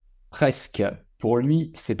Presque. Pour lui,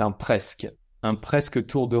 c'est un presque. Un presque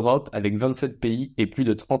tour d'Europe avec 27 pays et plus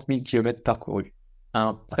de 30 000 kilomètres parcourus.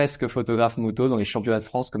 Un presque photographe moto dans les championnats de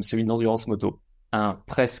France comme celui d'endurance moto. Un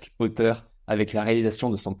presque auteur avec la réalisation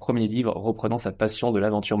de son premier livre reprenant sa passion de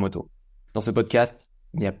l'aventure moto. Dans ce podcast,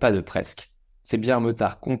 il n'y a pas de presque. C'est bien un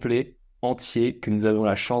motard complet, entier, que nous avons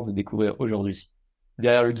la chance de découvrir aujourd'hui.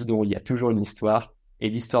 Derrière le guidon, il y a toujours une histoire, et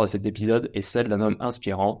l'histoire de cet épisode est celle d'un homme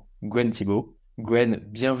inspirant, Gwenn Thibault. Gwenn,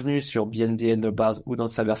 bienvenue sur BNB No Bars ou dans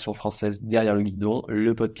sa version française Derrière le guidon,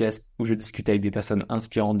 le podcast où je discute avec des personnes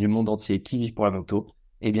inspirantes du monde entier qui vivent pour la moto.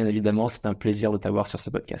 Et bien évidemment, c'est un plaisir de t'avoir sur ce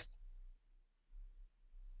podcast.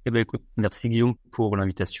 Eh ben écoute, merci Guillaume pour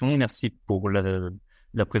l'invitation, merci pour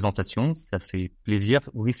la présentation, ça fait plaisir.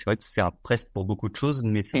 Oui, c'est vrai que c'est un prest pour beaucoup de choses,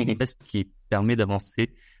 mais c'est un prest qui permet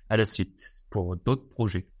d'avancer à la suite pour d'autres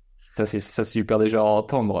projets. Ça, c'est super déjà à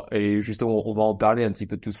entendre. Et justement, on va en parler un petit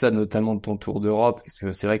peu de tout ça, notamment de ton tour d'Europe, parce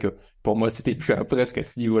que c'est vrai que pour moi, c'était plus un presque à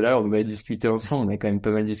ce niveau-là. On avait discuté ensemble, on a quand même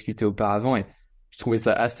pas mal discuté auparavant, et je trouvais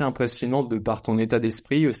ça assez impressionnant de par ton état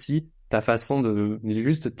d'esprit aussi, ta façon de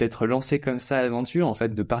juste t'être lancé comme ça à l'aventure, en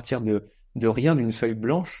fait, de partir de rien, d'une feuille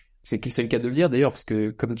blanche. C'est le cas de le dire d'ailleurs, parce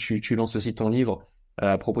que comme tu lances aussi ton livre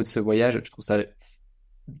à propos de ce voyage, je trouve ça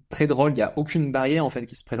très drôle, il n'y a aucune barrière en fait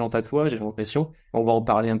qui se présente à toi, j'ai l'impression. On va en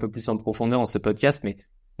parler un peu plus en profondeur dans ce podcast, mais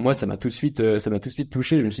moi ça m'a tout de suite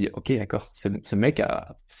touché. Je me suis dit, ok, d'accord, ce mec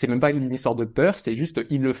c'est même pas une histoire de peur, c'est juste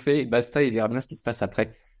il le fait, et basta, il verra bien ce qui se passe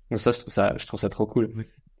après. Donc ça, je trouve ça trop cool. Oui.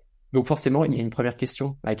 Donc forcément, il y a une première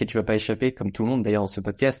question à laquelle tu vas pas échapper, comme tout le monde d'ailleurs dans ce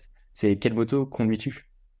podcast, c'est quelle moto conduis-tu?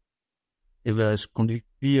 Eh ben, je conduis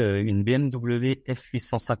une BMW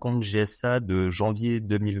F850 GSA de janvier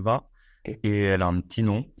 2020 Ok. et elle a un petit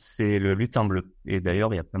nom, c'est le lutin bleu. Et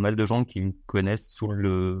d'ailleurs, il y a pas mal de gens qui me connaissent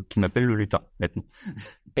qui m'appellent le lutin maintenant.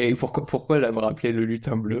 Et pourquoi l'avoir appelé le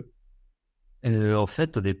lutin bleu? En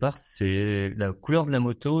fait, au départ, c'est la couleur de la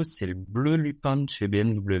moto, c'est le bleu lupin de chez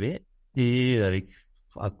BMW. Et avec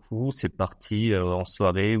un coup, c'est parti en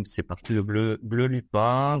soirée où c'est parti de bleu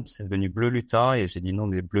lupin, c'est devenu bleu lutin. Et j'ai dit non,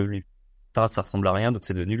 mais bleu lutin, ça ressemble à rien, donc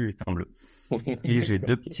c'est devenu le lutin bleu. Et j'ai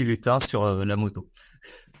deux petits lutins sur la moto,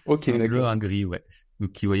 Ok, un bleu, d'accord. un gris, ouais,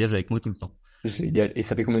 donc qui voyagent avec moi tout le temps. Génial. Et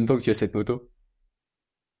ça fait combien de temps que tu as cette moto?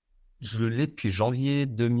 Je l'ai depuis janvier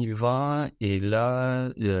 2020 et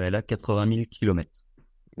là, elle a 80 000 kilomètres.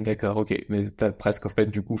 D'accord, ok. Mais t'as presque, en fait,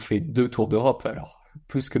 du coup, fait 2 tours d'Europe, alors.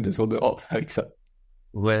 Plus que 2 tours d'Europe avec ça.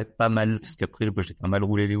 Ouais, pas mal, parce qu'après, j'ai pas mal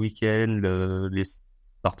roulé les week-ends, les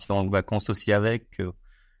parties en vacances aussi avec.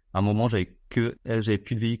 À un moment, j'avais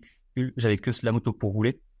plus de véhicule, j'avais que la moto pour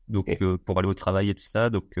rouler, donc Ok. pour aller au travail et tout ça.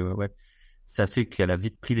 Donc ouais, ça fait qu'elle a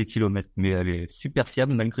vite pris les kilomètres, mais elle est super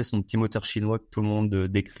fiable malgré son petit moteur chinois que tout le monde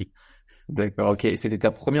décrit. D'accord, ok. C'était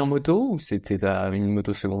ta première moto ou c'était une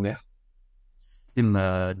moto secondaire? C'est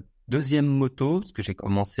ma deuxième moto, parce que j'ai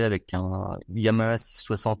commencé avec un Yamaha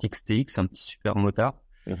 660 XTX, un petit super motard.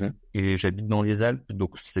 Mhm. Et j'habite dans les Alpes,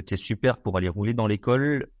 donc c'était super pour aller rouler dans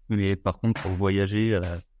l'école, mais par contre pour voyager,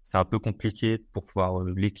 c'est un peu compliqué pour pouvoir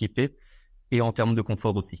l'équiper et en termes de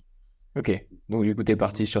confort aussi. Ok. Donc, du coup, t'es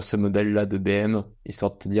parti sur ce modèle-là de BM,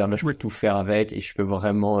 histoire de te dire, là, je peux Oui. tout faire avec et je peux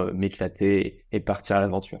vraiment m'éclater et partir à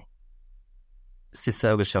l'aventure. C'est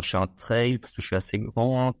ça, je cherchais un trail parce que je suis assez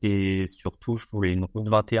grand et surtout je voulais une route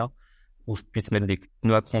 21 où je puisse mettre des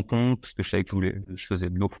pneus à crampons parce que je savais que je faisais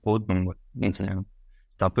de l'off-road, donc, ouais. Donc Mhm.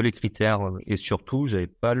 c'était un peu les critères et surtout j'avais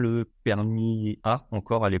pas le permis A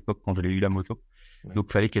encore à l'époque quand je l'ai eu la moto, Ouais. donc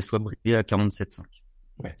il fallait qu'elle soit bridée à 47,5.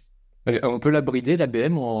 Ouais. On peut la brider, la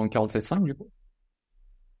BM, en 47.5, du coup?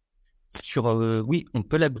 Oui, on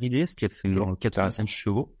peut la brider, ce qui a fait Ok. dans Intéressant. 85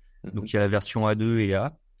 chevaux. Mhm. Donc il y a la version A2 et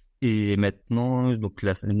A. Et maintenant, donc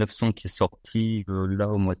la 900 qui est sortie là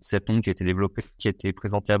au mois de septembre, qui a été développée, qui a été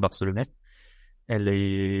présentée à Barcelone, elle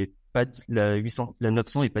est pas la 800, la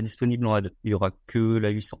 900 est pas disponible en A2. Il y aura que la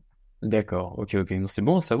 800. D'accord, ok, ok. Donc, c'est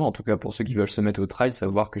bon à savoir, en tout cas, pour ceux qui veulent se mettre au trail,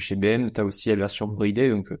 savoir que chez BM, t'as aussi la version bridée,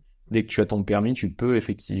 donc dès que tu as ton permis, tu peux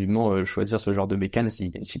effectivement choisir ce genre de bécane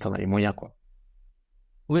si t'en as les moyens, quoi.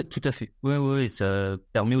 Ouais, tout à fait. Ouais, ouais, et ça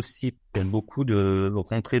permet aussi beaucoup de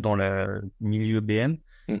rentrer dans le milieu BM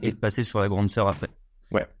et de Mhm. passer sur la grande sœur après.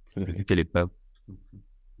 Ouais, tout Parce à que vu fait. qu'elle est pas.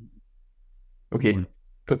 Ok, Voilà.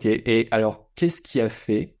 ok. Et alors, qu'est-ce qui a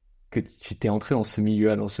fait que tu t'es entré dans ce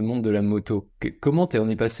milieu-là, dans ce monde de la moto? Comment on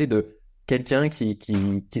est passé de quelqu'un qui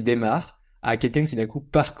démarre à quelqu'un qui d'un coup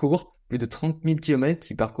parcourt plus de 30 000 kilomètres,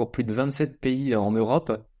 qui parcourt plus de 27 pays en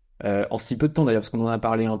Europe, en si peu de temps d'ailleurs, parce qu'on en a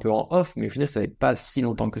parlé un peu en off, mais au final, ça fait pas si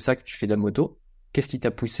longtemps que ça que tu fais de la moto. Qu'est-ce qui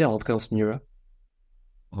t'a poussé à rentrer dans ce milieu-là?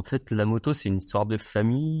 En fait, la moto, c'est une histoire de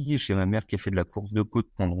famille. J'ai ma mère qui a fait de la course de côte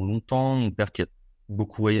pendant longtemps, mon père qui a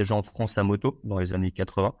beaucoup voyagé en France à moto dans les années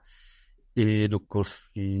 80. Et donc, quand je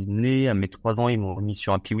suis né, à mes 3 ans, ils m'ont remis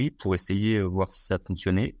sur un Piwi pour essayer, voir si ça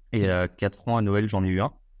fonctionnait. Et à 4 ans, à Noël, j'en ai eu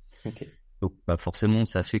un. Ok. Donc, bah, forcément,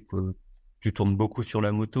 ça fait que tu tournes beaucoup sur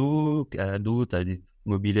la moto. À ado, t'as des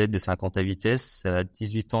mobylettes, des 50 à vitesse. À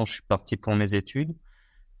 18 ans, je suis parti pour mes études.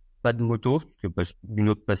 Pas de moto, parce que bah, j'ai une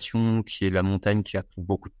autre passion qui est la montagne qui a pris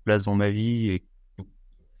beaucoup de place dans ma vie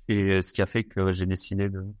et ce qui a fait que j'ai décidé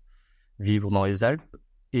de vivre dans les Alpes.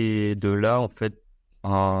 Et de là, en fait,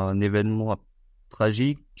 un événement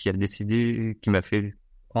tragique qui m'a fait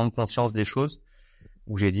prendre conscience des choses,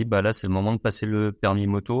 où j'ai dit, bah là, c'est le moment de passer le permis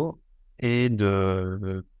moto et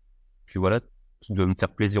puis voilà, de me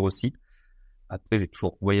faire plaisir aussi. Après, j'ai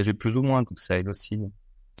toujours voyagé plus ou moins, donc ça aide aussi.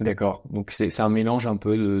 D'accord. Donc c'est un mélange un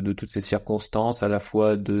peu de toutes ces circonstances, à la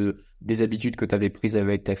fois des habitudes que tu avais prises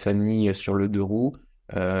avec ta famille sur le deux roues,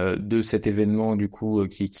 de cet événement du coup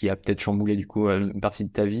qui a peut-être chamboulé du coup une partie de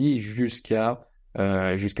ta vie, jusqu'à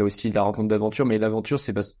aussi la rencontre d'aventure. Mais l'aventure,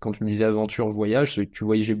 c'est parce que quand tu me disais aventure, voyage, tu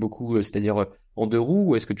voyageais beaucoup, c'est-à-dire en deux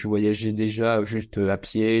roues, ou est-ce que tu voyageais déjà juste à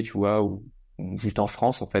pied, tu vois, ou juste en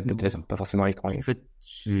France en fait, peut-être, pas forcément à En l'étranger. fait,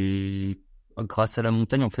 grâce à la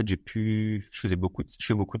montagne, en fait, je fais beaucoup de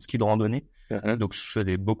ski de randonnée. Mhm. Donc, je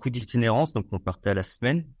faisais beaucoup d'itinérance. Donc, on partait à la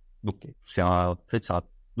semaine. Donc, Ok.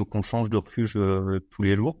 donc, on change de refuge, tous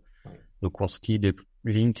les jours. Ouais. Donc, on skie des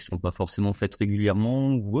lignes qui sont pas forcément faites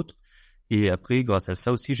régulièrement ou autres. Et après, grâce à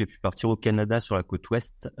ça aussi, j'ai pu partir au Canada sur la côte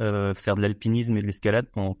ouest, faire de l'alpinisme et de l'escalade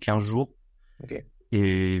pendant 15 jours. Ok.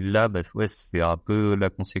 Et là, bah, ouais, c'est un peu la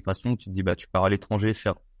consécration. Tu te dis, bah, tu pars à l'étranger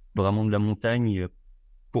faire vraiment de la montagne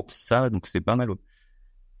pour ça, donc c'est pas mal. Ouais.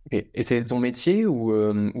 Ok. Et c'est ton métier ou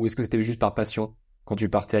est-ce que c'était juste par passion quand tu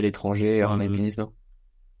partais à l'étranger en Euh, alpinisme?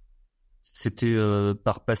 C'était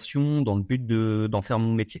par passion dans le but d'en faire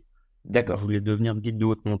mon métier. Je D'accord. voulais devenir guide de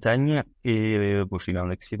haute montagne et bon, j'ai eu un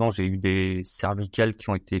accident, j'ai eu des cervicales qui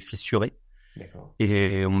ont été fissurées D'accord.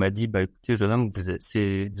 et on m'a dit bah écoutez jeune homme vous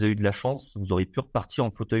avez eu de la chance, vous auriez pu repartir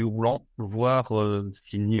en fauteuil roulant, voire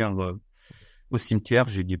finir au cimetière.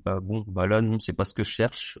 J'ai dit bah bon bah là non c'est pas ce que je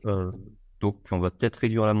cherche, donc on va peut-être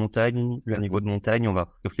réduire la montagne, le niveau Mhm. de montagne, on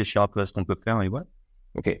va réfléchir un peu à ce qu'on peut faire et voilà.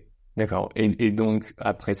 Ok. D'accord. Et donc,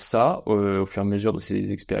 après ça, au fur et à mesure de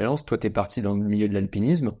ces expériences, toi, t'es parti dans le milieu de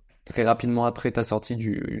l'alpinisme. Très rapidement après ta sortie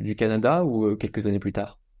du Canada ou quelques années plus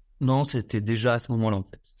tard? Non, c'était déjà à ce moment-là en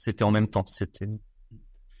fait. C'était en Ok. même temps. C'était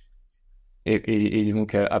Et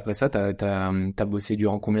donc, après ça, t'as bossé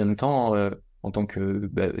durant combien de temps en tant que,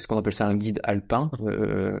 est-ce qu'on appelle ça un guide alpin,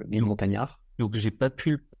 guide donc montagnard? donc j'ai pas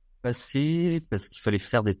pu le passer parce qu'il fallait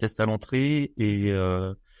faire des tests à l'entrée et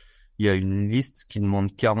il y a une liste qui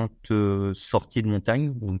demande 40 sorties de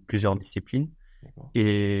montagne, donc plusieurs disciplines. D'accord.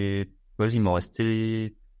 Et ouais, il m'en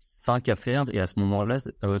restait 5 à faire et à ce moment-là,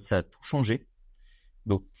 ça a tout changé.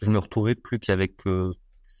 Donc je me retrouvais plus qu'avec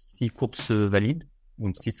 6 courses valides,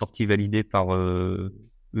 donc 6 sorties validées par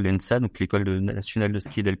l'ENSA, donc nationale de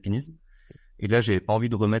ski et d'alpinisme. Et là, j'avais pas envie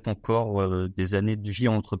de remettre encore des années de vie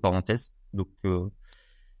entre parenthèses. Donc,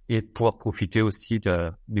 et de pouvoir profiter aussi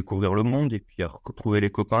de découvrir le monde et puis à retrouver les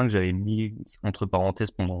copains que j'avais mis entre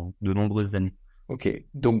parenthèses pendant de nombreuses années. Ok,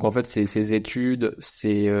 donc en fait, ces études,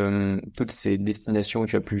 toutes ces destinations que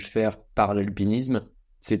tu as pu faire par l'alpinisme,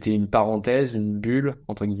 c'était une parenthèse, une bulle,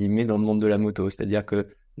 entre guillemets, dans le monde de la moto. C'est-à-dire que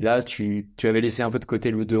là, tu avais laissé un peu de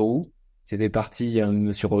côté le deux roues, c'était parti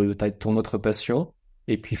sur ton autre passion,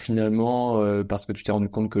 et puis finalement, parce que tu t'es rendu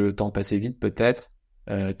compte que le temps passait vite, peut-être,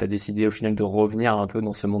 tu as décidé au final de revenir un peu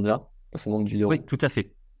dans ce monde-là, dans ce monde du deux Oui, roues. tout à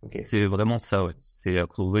fait. Ok. C'est vraiment ça, ouais. C'est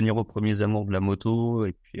revenir aux premiers amours de la moto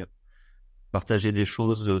et puis partager des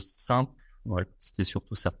choses simples. Ouais, c'était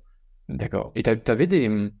surtout ça. D'accord. Et t'avais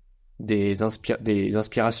des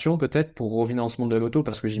inspirations peut-être pour revenir dans ce monde de la moto,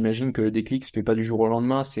 parce que j'imagine que le déclic se fait pas du jour au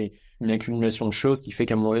lendemain, c'est une accumulation de choses qui fait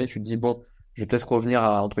qu'à un moment donné, tu te dis, bon, je vais peut-être revenir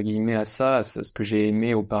entre guillemets, à ce que j'ai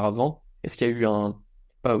aimé auparavant. Est-ce qu'il y a eu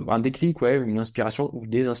pas, un déclic, ouais, une inspiration ou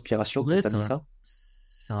des inspirations qui ont Ouais, amené ça?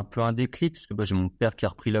 c'est un peu un déclic parce que bah, j'ai mon père qui a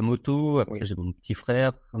repris la moto, après Oui. j'ai mon petit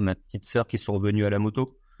frère, ma petite sœur qui sont revenus à la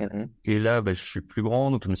moto. Mhm. Et là, bah, je suis plus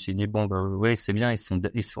grand, donc je me suis dit bon, bah, ouais, c'est bien,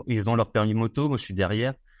 ils ont leur permis moto, moi je suis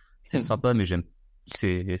derrière, c'est sympa, mais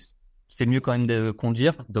c'est, c'est mieux quand même de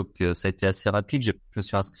conduire. Donc ça a été assez rapide. Je me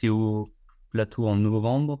suis inscrit au plateau en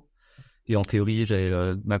novembre et en février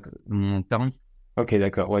j'avais mon permis. Ok,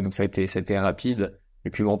 d'accord. Ouais, donc ça a été rapide. Et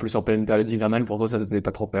puis bon, en plus en pleine période hivernale, pour toi, ça te faisait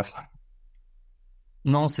pas trop peur.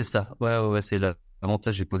 Non, c'est ça. Ouais, c'est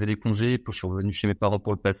l'avantage. J'ai posé les congés, puis je suis revenu chez mes parents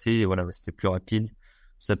pour le passer, et voilà, ouais, c'était plus rapide.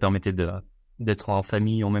 Ça permettait d'être en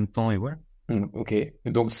famille en même temps, et voilà. Ok.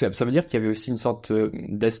 Donc ça veut dire qu'il y avait aussi une sorte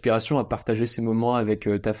d'aspiration à partager ces moments avec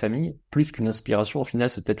ta famille, plus qu'une inspiration, au final,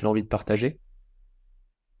 c'est peut-être l'envie de partager.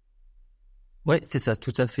 Ouais, c'est ça,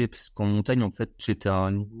 tout à fait. Parce qu'en montagne, en fait, j'étais à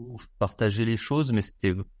un niveau où je partageais les choses, mais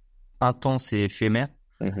c'était intense et éphémère.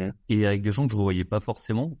 Mhm. Et avec des gens que je ne voyais pas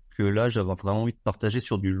forcément, que là, j'avais vraiment envie de partager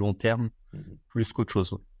sur du long terme, Mhm. plus qu'autre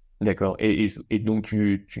chose. D'accord. Et donc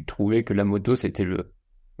tu trouvais que la moto c'était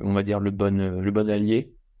on va dire le bon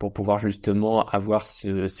allié pour pouvoir justement avoir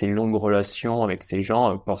ces longues relations avec ces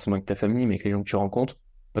gens, pas forcément avec ta famille, mais avec les gens que tu rencontres,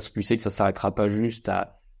 parce que tu sais que ça s'arrêtera pas juste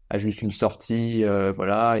à juste une sortie,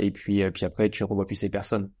 voilà, et puis après tu revois plus ces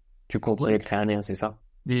personnes. Tu continues Ouais, à créer un lien, c'est ça?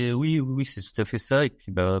 mais oui, c'est tout à fait ça. Et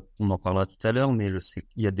puis, bah, on en parlera tout à l'heure, mais je sais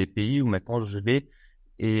qu'il y a des pays où maintenant je vais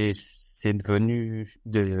et je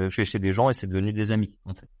vais chez des gens et c'est devenu des amis,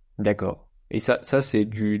 en fait. D'accord. Et ça c'est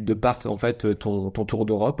de part en fait ton tour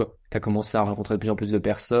d'Europe. Tu as commencé à rencontrer de plus en plus de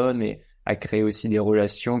personnes et à créer aussi des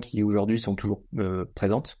relations qui aujourd'hui sont toujours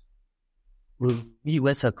présentes. Oui,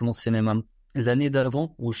 ouais, ça a commencé même l'année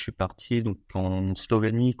d'avant où je suis parti donc en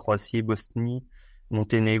Slovénie, Croatie, Bosnie,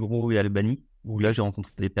 Monténégro et Albanie où là j'ai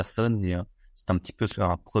rencontré des personnes et c'était un petit peu sur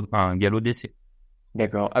un galop d'essai.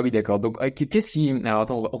 D'accord. Ah oui, d'accord. Donc, qu'est-ce qui... Alors,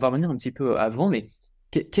 attends, on va revenir un petit peu avant, mais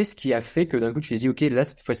qu'est-ce qui a fait que d'un coup, tu t'es dit, OK, là,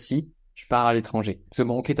 cette fois-ci, je pars à l'étranger. Parce que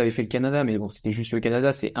bon, OK, t'avais fait le Canada, mais bon, c'était juste le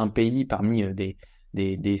Canada, c'est un pays parmi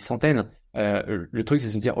des centaines. Le truc, c'est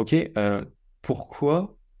de se dire, OK,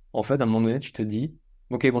 pourquoi, en fait, à un moment donné, tu te dis,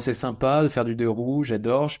 OK, bon, c'est sympa de faire du deux roues,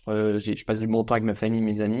 j'adore, je passe du bon temps avec ma famille,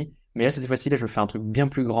 mes amis, mais là, cette fois-ci, là, je veux faire un truc bien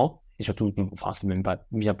plus grand, et surtout, enfin, c'est même pas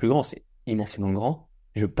bien plus grand, c'est immensément grand.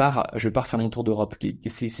 Je pars faire mon tour d'Europe.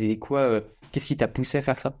 C'est quoi, qu'est-ce qui t'a poussé à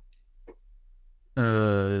faire ça?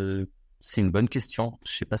 Euh, c'est une bonne question.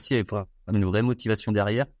 Je sais pas s'il y a une vraie motivation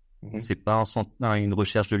derrière. Mhm. C'est pas une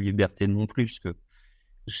recherche de liberté non plus, puisque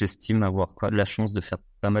j'estime avoir la chance de faire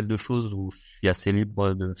pas mal de choses où je suis assez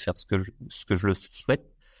libre de faire ce que je le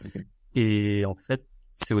souhaite. Ok. Et en fait,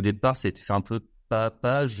 c'est au départ, ça a été fait un peu pas à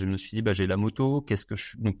pas. Je me suis dit, bah, j'ai la moto,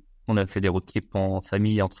 donc, on a fait des road trips en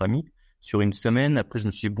famille et entre amis sur une semaine. Après, je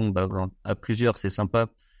me suis dit, bon, bah, à plusieurs, c'est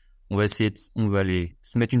sympa. On va aller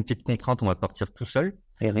se mettre une petite contrainte, on va partir tout seul.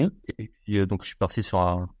 Et rien? Et puis, donc, je suis parti sur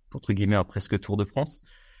entre guillemets, un presque Tour de France,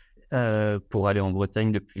 pour aller en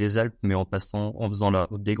Bretagne depuis les Alpes, mais en faisant la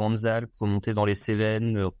route des Grandes Alpes, remonter dans les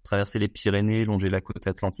Cévennes, traverser les Pyrénées, longer la côte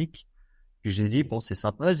atlantique. Puis j'ai dit, bon, c'est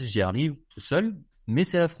sympa, j'y arrive tout seul, mais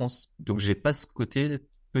c'est la France. Donc j'ai pas ce côté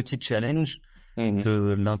petit challenge Mhm.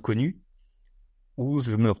 de l'inconnu où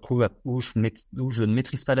je me retrouve où je ne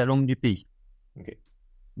maîtrise pas la langue du pays. Ok.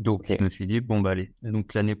 Donc Ok. je me suis dit, bon, bah allez.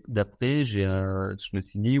 Donc l'année d'après, je me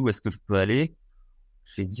suis dit, où est-ce que je peux aller?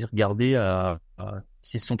 J'ai dit, regarder à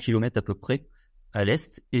 600 kilomètres à peu près à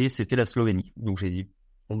l'est, et c'était la Slovénie. Donc j'ai dit,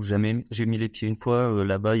 bon, jamais, j'ai mis les pieds une fois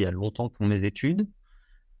là-bas il y a longtemps pour mes études,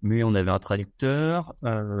 mais on avait un traducteur,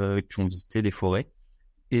 et puis on visitait des forêts.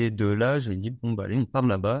 Et de là, j'ai dit, bon, bah, allez, on part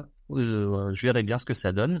là-bas, je verrai bien ce que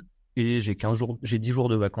ça donne. Et j'ai 10 jours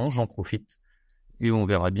de vacances, j'en profite. Et on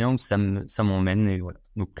verra bien où ça m'emmène. Et voilà.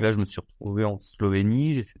 Donc là, je me suis retrouvé en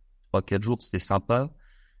Slovénie, j'ai fait 3, 4 jours, c'était sympa.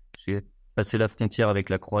 J'ai passé la frontière avec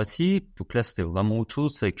la Croatie. Donc là, c'était vraiment autre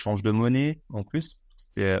chose, avec change de monnaie, en plus.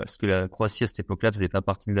 Parce que la Croatie, à cette époque-là, faisait pas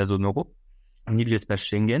partie de la zone euro, ni de l'espace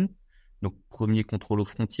Schengen. Donc, premier contrôle aux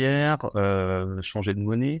frontières, changer de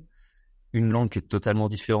monnaie, une langue qui est totalement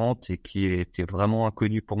différente et qui était vraiment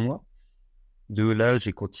inconnue pour moi. De là,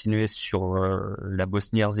 j'ai continué sur la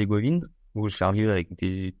Bosnie-Herzégovine, où j'arrive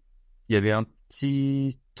il y avait un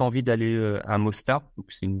petit envie d'aller à Mostar, donc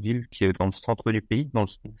c'est une ville qui est dans le centre du pays, Mhm.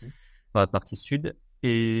 dans la partie sud.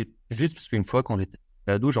 Et juste parce qu'une fois, quand j'étais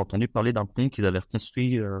ado, j'ai entendu parler d'un pont qu'ils avaient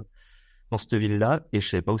reconstruit dans cette ville-là, et je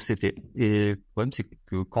savais pas où c'était. Et le problème, c'est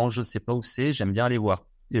que quand je sais pas où c'est, j'aime bien aller voir.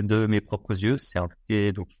 Et de mes propres yeux,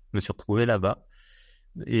 et donc je me suis retrouvé là-bas.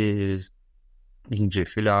 Et donc, j'ai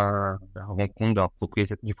fait la rencontre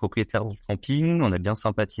du propriétaire du camping. On a bien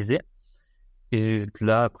sympathisé. Et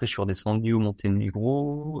là, après, je suis redescendu au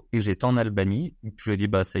Monténégro et j'étais en Albanie. Et puis, j'ai dit,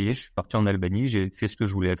 bah, ça y est, je suis parti en Albanie. J'ai fait ce que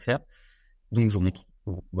je voulais faire. Donc,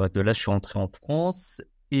 bah, de là, je suis rentré en France.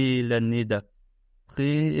 Et l'année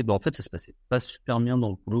d'après, eh ben, en fait, ça se passait pas super bien dans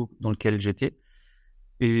le boulot dans lequel j'étais.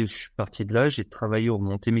 Et je suis parti de là. J'ai travaillé au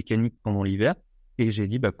remontée mécanique pendant l'hiver. Et j'ai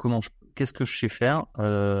dit, bah, qu'est-ce que je sais faire?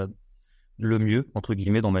 Le mieux entre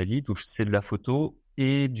guillemets dans ma vie, donc c'est de la photo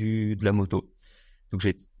et de la moto. Donc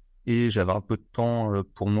j'avais un peu de temps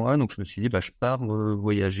pour moi, donc je me suis dit bah je pars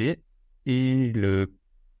voyager. Et le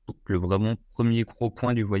vraiment premier gros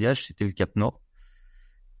point du voyage, c'était le Cap Nord,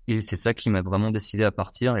 et c'est ça qui m'a vraiment décidé à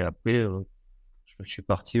partir. Et après je suis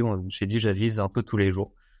parti, j'ai dit j'avise un peu tous les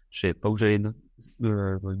jours. Je savais pas où j'allais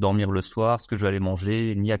dormir le soir, ce que j'allais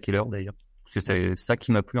manger, ni à quelle heure d'ailleurs. C'est ça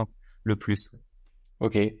qui m'a plu le plus.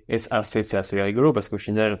 Ok. Alors c'est assez rigolo parce qu'au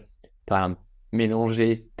final, t'as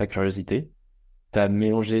mélangé ta curiosité, t'as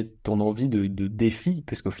mélangé ton envie de défi,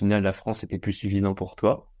 parce qu'au final, la France était plus suffisant pour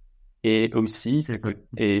toi. Et aussi C'est ça.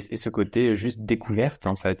 et ce côté juste découverte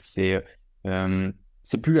en fait. Euh,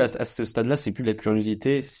 c'est plus à ce stade-là, c'est plus de la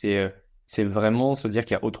curiosité, c'est vraiment se dire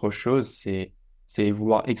qu'il y a autre chose. C'est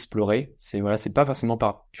vouloir explorer. C'est voilà, c'est pas forcément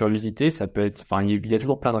par curiosité. Ça peut être, enfin, il y a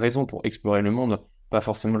toujours plein de raisons pour explorer le monde, pas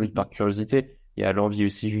forcément juste par curiosité. Il y a l'envie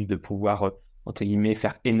aussi juste de pouvoir entre guillemets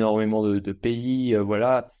faire énormément de pays,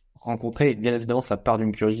 voilà, rencontrer. Bien évidemment, ça part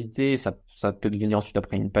d'une curiosité, ça peut devenir ensuite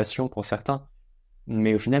après une passion pour certains.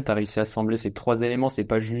 Mais au final, tu as réussi à assembler ces trois éléments. C'est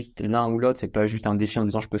pas juste l'un ou l'autre. C'est pas juste un défi en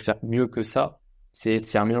disant je peux faire mieux que ça.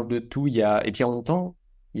 C'est un mélange de tout. Et puis en même temps,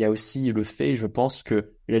 il y a aussi le fait, je pense,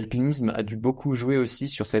 que l'alpinisme a dû beaucoup jouer aussi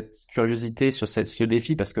sur cette curiosité, sur ce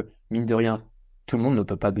défi, parce que mine de rien, tout le monde ne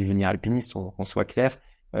peut pas devenir alpiniste, on soit clair.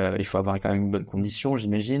 Il faut avoir quand même une bonne condition,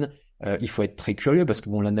 j'imagine. Il faut être très curieux parce que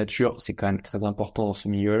bon, la nature, c'est quand même très important dans ce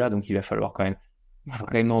milieu-là, donc il va falloir quand même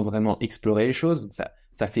vraiment, vraiment explorer les choses.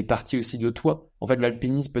 Ça fait partie aussi de toi. En fait,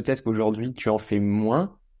 l'alpinisme, peut-être qu'aujourd'hui, tu en fais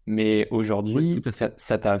moins, mais Oui, tout aujourd'hui, à fait.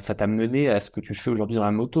 ça t'a mené à ce que tu fais aujourd'hui dans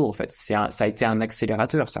la moto, en fait. Ça a été un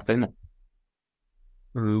accélérateur, certainement.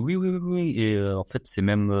 Oui, oui, oui, oui. Et en fait, c'est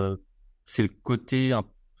même, c'est le côté un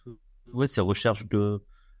peu, ouais, c'est recherche de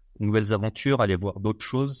nouvelles aventures, aller voir d'autres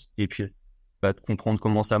choses, et puis bah, de comprendre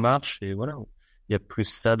comment ça marche. Et voilà, il y a plus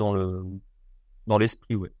ça dans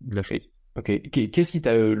l'esprit, ouais, de la chose. Ok. Qu'est-ce qui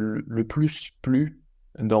t'a le plus plu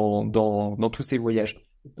dans tous ces voyages?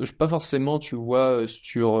 Pas forcément, tu vois,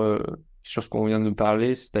 sur ce qu'on vient de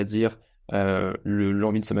parler, c'est-à-dire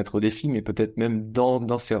l'envie de se mettre au défi, mais peut-être même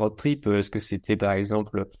dans ces road trips. Est-ce que c'était, par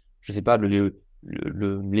exemple, je sais pas,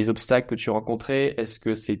 les obstacles que tu rencontrais? Est-ce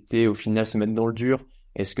que c'était au final se mettre dans le dur?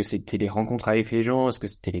 Est-ce que c'était les rencontres avec les gens? Est-ce que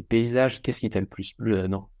c'était les paysages? Qu'est-ce qui t'a le plus plu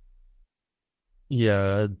là-dedans? Il y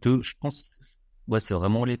a deux, je pense, ouais, c'est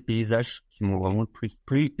vraiment les paysages qui m'ont vraiment le plus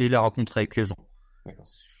plu et la rencontre avec les gens. D'accord.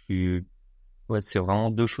 Ouais, c'est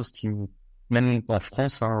vraiment deux choses même en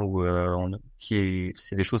France, hein, où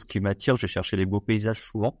c'est des choses qui m'attirent. Je vais chercher les beaux paysages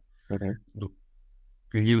souvent, Ok. donc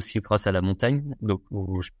lié aussi grâce à la montagne, donc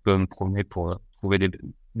où je peux me promener pour trouver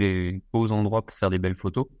des beaux endroits pour faire des belles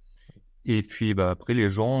photos. Et puis bah après les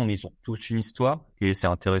gens, ils ont tous une histoire et c'est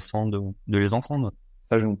intéressant de les entendre.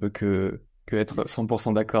 Ça, je ne peux que être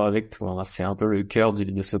 100% d'accord avec toi, hein. C'est un peu le cœur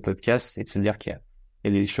de ce podcast, c'est de se dire il y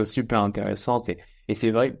a des choses super intéressantes. Et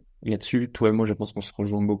c'est vrai, là-dessus, toi et moi, je pense qu'on se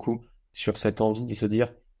rejoint beaucoup sur cette envie de se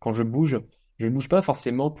dire, quand je ne bouge pas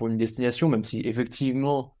forcément pour une destination, même si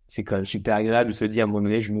effectivement, c'est quand même super agréable de se dire, à un moment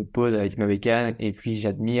donné, je me pose avec ma bécane et puis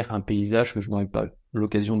j'admire un paysage que je n'aurais pas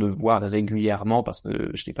l'occasion de voir régulièrement parce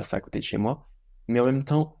que je n'ai pas ça à côté de chez moi. Mais en même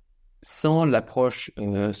temps, sans l'approche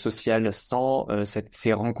sociale, sans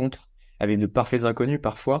ces rencontres avec de parfaits inconnus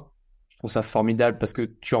parfois, je trouve ça formidable parce que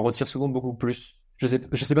tu en retires souvent beaucoup plus. Je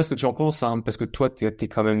sais pas ce que tu en penses, hein, parce que toi, t'es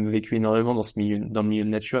quand même vécu énormément dans ce milieu, dans le milieu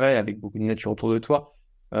naturel, avec beaucoup de nature autour de toi.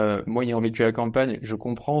 Moi, ayant vécu à la campagne, je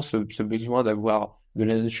comprends ce besoin d'avoir de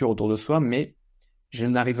la nature autour de soi, mais je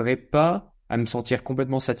n'arriverai pas à me sentir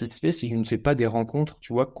complètement satisfait si je ne fais pas des rencontres,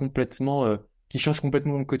 tu vois, complètement, qui changent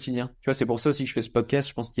complètement mon quotidien. Tu vois, c'est pour ça aussi que je fais ce podcast.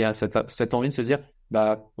 Je pense qu'il y a cette envie de se dire,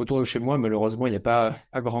 bah, autour de chez moi, malheureusement, il n'y a pas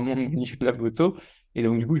grand monde au niveau de la moto. Et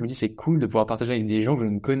donc, du coup, je me dis, c'est cool de pouvoir partager avec des gens que je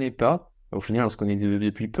ne connais pas. Au final, on se connaît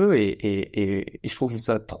depuis peu et je trouve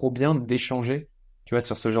ça trop bien d'échanger, tu vois,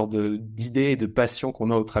 sur ce genre d'idées et de passions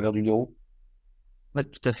qu'on a au travers du deux roues. Ouais,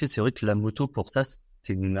 tout à fait. C'est vrai que la moto, pour ça,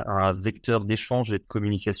 c'est un vecteur d'échange et de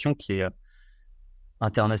communication qui est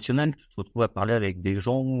international. Tu te retrouves à parler avec des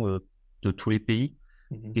gens de tous les pays.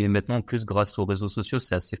 Mhm. Et maintenant, en plus, grâce aux réseaux sociaux,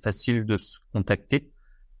 c'est assez facile de se contacter.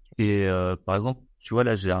 Et par exemple, tu vois,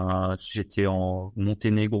 là, j'étais en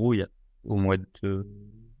Monténégro au mois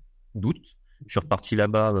d'août. Je suis reparti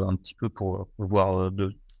là-bas un petit peu pour voir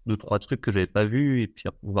deux, trois trucs que j'avais pas vus et puis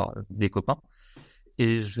pour voir des copains.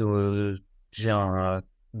 Et j'ai un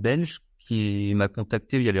Belge qui m'a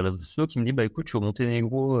contacté via les réseaux sociaux qui me dit, bah écoute, je suis au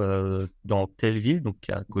Monténégro dans telle ville, donc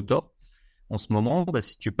à Kotor. En ce moment, bah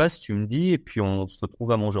si tu passes, tu me dis et puis on se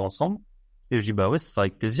retrouve à manger ensemble. Et je dis, bah ouais, ça sera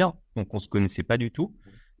avec plaisir. Donc on se connaissait pas du tout.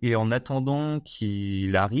 Et en attendant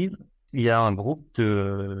qu'il arrive, il y a un groupe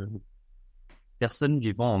de personnes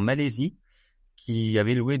vivant en Malaisie qui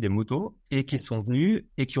avaient loué des motos et qui sont venus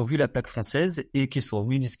et qui ont vu la plaque française et qui sont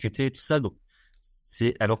venus discuter et tout ça. Donc,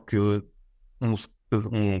 c'est alors que on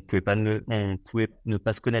pouvait ne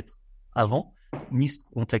pas se connaître avant, ni se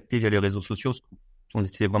contacter via les réseaux sociaux, parce qu'on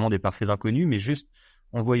était vraiment des parfaits inconnus, mais juste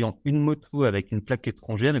en voyant une moto avec une plaque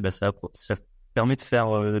étrangère, et ben ça permet de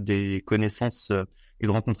faire des connaissances et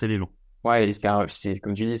de rencontrer des gens. Ouais, et c'est,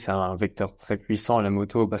 comme tu dis, c'est un vecteur très puissant, la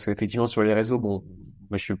moto, parce qu'effectivement, sur les réseaux, bon,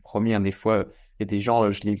 moi, je suis le premier, hein, des fois, il y a des gens,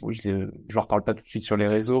 je leur parle pas tout de suite sur les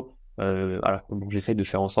réseaux, alors que bon, j'essaye de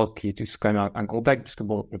faire en sorte qu'il y ait quand même un contact, parce que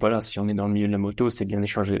bon, voilà, si on est dans le milieu de la moto, c'est bien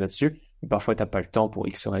d'échanger là-dessus, mais parfois, t'as pas le temps pour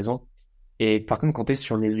X raisons. Et par contre, quand t'es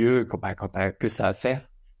sur le lieu, quand t'as que ça à faire,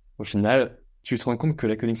 au final, tu te rends compte que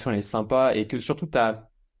la connexion, elle est sympa, et que surtout,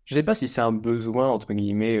 je sais pas si c'est un besoin, entre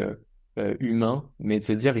guillemets, humain, mais de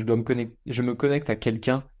se dire je me connecte à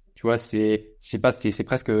quelqu'un, tu vois, je sais pas, c'est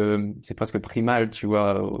presque primal, tu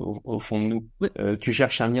vois, au fond de nous. Ouais, Tu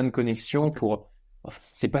cherches un lien de connexion pour, je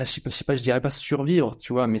sais pas, je dirais pas survivre,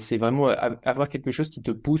 tu vois, mais c'est vraiment avoir quelque chose qui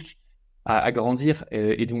te pousse à grandir.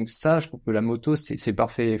 Et donc ça, je trouve que la moto, c'est le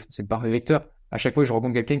parfait vecteur. À chaque fois que je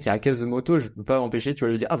rencontre quelqu'un qui a la caisse de moto, je peux pas m'empêcher, tu vois,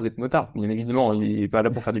 de lui dire, ah, vous êtes motard. Bien évidemment, il est pas là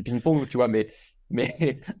pour faire du ping-pong, tu vois, mais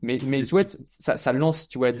c'est tu vois, sûr. ça lance,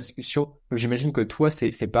 tu vois, la discussion. Donc j'imagine que toi,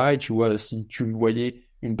 c'est pareil, tu vois, si tu voyais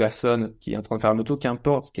une personne qui est en train de faire un auto,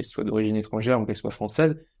 qu'importe qu'elle soit d'origine étrangère ou qu'elle soit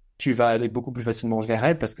française, tu vas aller beaucoup plus facilement vers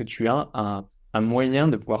elle parce que tu as un moyen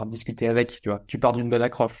de pouvoir discuter avec, tu vois. Tu pars d'une bonne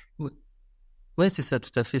accroche. Ouais, ouais, c'est ça,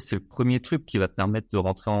 tout à fait. C'est le premier truc qui va te permettre de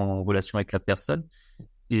rentrer en relation avec la personne.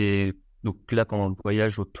 Et donc là, pendant le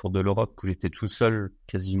voyage autour de l'Europe, où j'étais tout seul,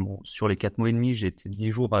 quasiment sur les 4 mois et demi, j'ai été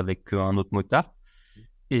 10 jours avec un autre motard.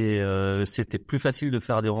 Et c'était plus facile de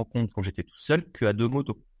faire des rencontres quand j'étais tout seul qu'à deux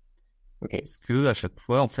motos. Ok. Parce que à chaque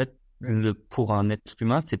fois, en fait, pour un être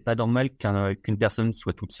humain, c'est pas normal qu'une personne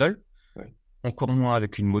soit toute seule, Ouais. encore moins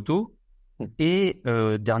avec une moto. Et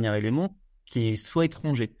dernier élément, qui soit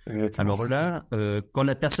étranger. Exactement. Alors là, quand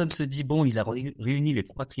la personne se dit bon, il a réuni les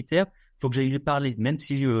trois critères, faut que j'aille lui parler, même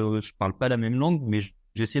si je parle pas la même langue, mais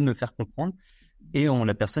j'essaie de me faire comprendre. Et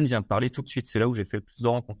la personne vient parler tout de suite. C'est là où j'ai fait le plus de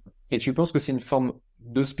rencontres. Et tu penses que c'est une forme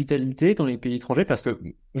d'hospitalité dans les pays étrangers? Parce que,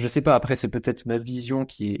 je sais pas, après, c'est peut-être ma vision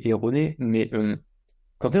qui est erronée, mais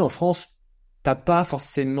quand t'es en France, t'as pas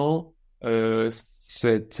forcément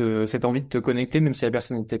cette envie de te connecter, même si la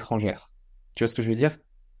personne est étrangère. Tu vois ce que je veux dire?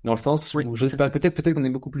 Dans le sens Oui, où, je tout sais à pas, fait. peut-être qu'on est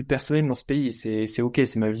beaucoup plus personnel dans ce pays, et c'est ok,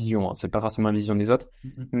 c'est ma vision, hein, c'est pas forcément la vision des autres.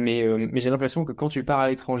 Mhm. Mais j'ai l'impression que quand tu pars à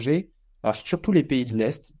l'étranger, alors surtout les pays de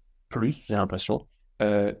l'Est, plus, j'ai l'impression,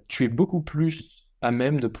 tu es beaucoup plus à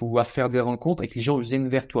même de pouvoir faire des rencontres et que les gens viennent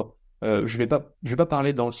vers toi. Je vais pas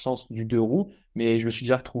parler dans le sens du deux roues, mais je me suis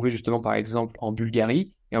déjà retrouvé justement par exemple en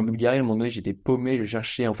Bulgarie. Et en Bulgarie, à un moment donné, j'étais paumé, je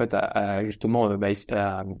cherchais en fait justement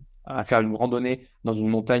à faire une randonnée dans une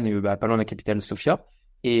montagne pas loin de la capitale Sofia.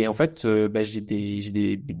 Et en fait,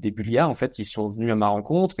 des Bulgares en fait qui sont venus à ma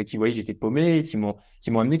rencontre et qui voyaient que j'étais paumé, et qui m'ont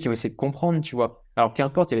amené, qui ont essayé de comprendre, tu vois. Alors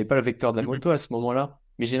qu'importe, il n'y avait pas le vecteur de la Mhm. moto à ce moment-là,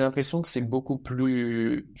 mais j'ai l'impression que c'est beaucoup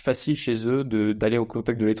plus facile chez eux d'aller au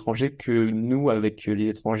contact de l'étranger que nous avec les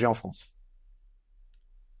étrangers en France.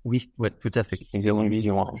 Oui, ouais, tout à fait. C'est exactement une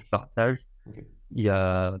vision, hein. Je partage. Ok. Il y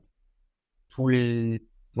a tous les,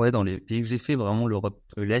 ouais, dans les pays que j'ai fait, vraiment l'Europe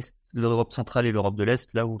de l'Est, l'Europe centrale et l'Europe de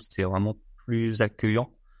l'Est, là où c'est vraiment plus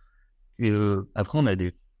accueillant. Et après, on a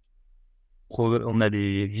des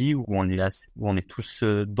vies où où on est tous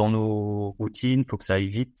dans nos routines, faut que ça aille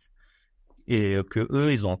vite, et que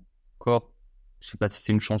eux, ils ont encore, je sais pas si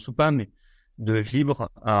c'est une chance ou pas, mais de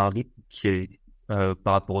vivre à un rythme qui est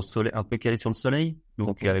par rapport au soleil, un peu calé sur le soleil, donc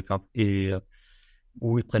Ok. avec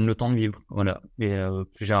où ils prennent le temps de vivre. Voilà. Et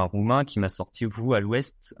j'ai un Roumain qui m'a sorti, vous, à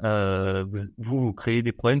l'Ouest, vous créez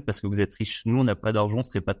des problèmes parce que vous êtes riche. Nous, on n'a pas d'argent, ce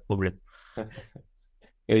serait pas de problème.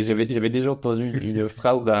 Et j'avais déjà entendu une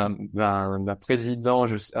phrase d'un président,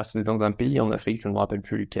 c'était dans un pays en Afrique, je ne me rappelle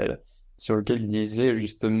plus lequel, sur lequel il disait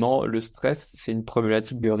justement, le stress, c'est une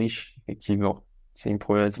problématique de riches, effectivement. C'est une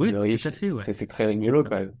problématique de Oui, tout riches. à fait, ouais. C'est très C'est rigolo, ça.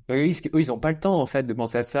 quand même. Oui, parce qu'eux, ils ont pas le temps, en fait, de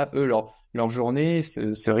penser à ça. Eux, leur journée,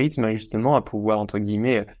 ce rythme, justement, à pouvoir, entre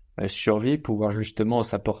guillemets, survivre, pouvoir justement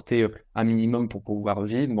s'apporter un minimum pour pouvoir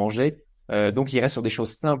vivre, manger. Donc, ils restent sur des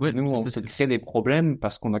choses simples. Oui, Nous, tout on à se fait. crée des problèmes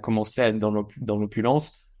parce qu'on a commencé à être dans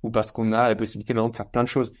l'opulence ou parce qu'on a la possibilité maintenant de faire plein de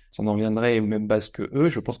choses. Si on en viendrait aux mêmes bases que eux,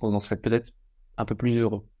 je pense qu'on en serait peut-être un peu plus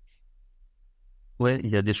heureux. Ouais, il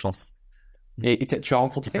y a des chances. Et tu as C'est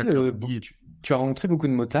rencontré, pas comme dit. tu as rencontré beaucoup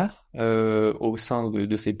de motards au sein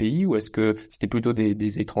de ces pays ou est-ce que c'était plutôt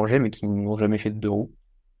des étrangers mais qui n'ont jamais fait de deux roues?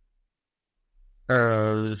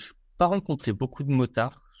 Je pas rencontré beaucoup de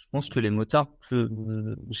motards. Je pense que les motards que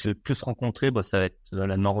j'ai le plus rencontré, bah, ça va être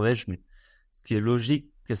la Norvège, mais ce qui est logique,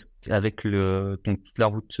 avec donc toute la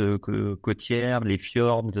route côtière, les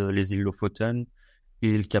fjords, les îles Lofoten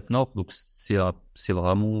et le Cap Nord, donc c'est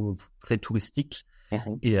vraiment très touristique.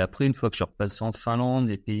 Mhm. Et après, une fois que je suis repassé en Finlande,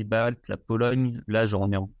 les Pays-Baltes, la Pologne, là, j'en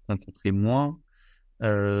ai rencontré moins.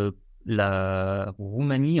 Euh, la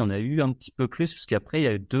Roumanie, on a eu un petit peu plus, parce qu'après, il y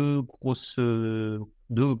a eu deux grosses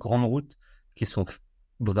deux grandes routes qui sont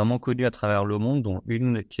vraiment connues à travers le monde, dont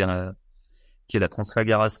une qui est la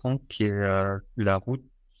Trans-Fagarasan, qui est la route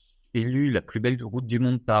élue la plus belle route du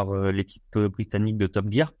monde par l'équipe britannique de Top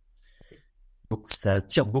Gear. Donc ça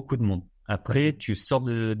attire beaucoup de monde. Après, tu sors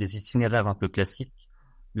des itinéraires un peu classiques.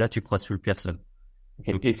 Là, tu croises plus personne.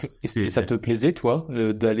 Ok. Donc Et ça te plaisait, toi,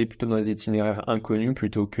 d'aller plutôt dans des itinéraires inconnus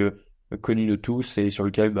plutôt que connus de tous et sur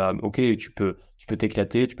lequel, bah, ok, tu peux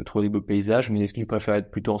t'éclater, tu peux trouver des beaux paysages, mais est-ce que tu préfères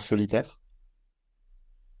être plutôt en solitaire?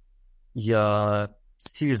 il y a,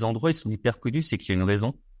 si les endroits ils sont hyper connus, c'est qu'il y a une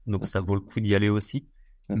raison. Donc ça vaut le coup d'y aller aussi.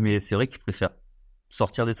 Mais c'est vrai que je préfère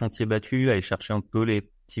sortir des sentiers battus, aller chercher un peu les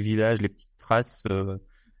petits villages, les petites traces,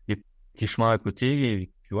 les petits chemins à côté.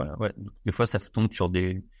 Et puis voilà, ouais. Donc, des fois, ça tombe sur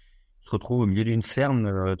tu te retrouves au milieu d'une ferme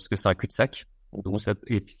parce que c'est un cul-de-sac. Donc ça,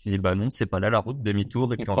 et puis tu dis bah non, c'est pas là la route,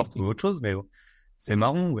 demi-tour et puis on va retrouver autre chose. Mais ouais, c'est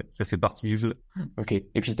marrant, ouais, ça fait partie du jeu. Ok.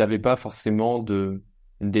 Et puis, t'avais pas forcément de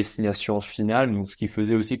destination finale, donc ce qui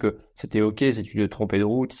faisait aussi que c'était ok si tu te trompais de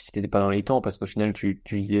route, si t'étais pas dans les temps, parce qu'au final, tu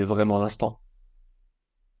vivais vraiment l'instant.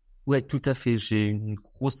 Ouais, tout à fait. J'ai une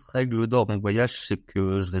grosse règle d'or en voyage, c'est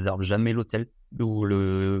que je réserve jamais l'hôtel ou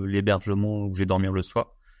l'hébergement où je vais dormir le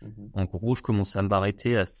soir. Mhm. En gros, je commence à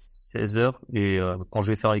m'arrêter à 16 heures et quand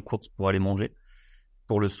je vais faire les courses pour aller manger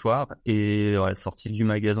pour le soir et à la sortie du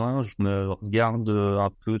magasin, je me regarde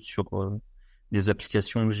un peu sur les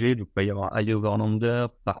applications que j'ai. Donc, il va y avoir iOverlander,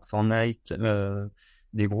 Park4Night,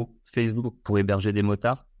 des groupes Facebook pour héberger des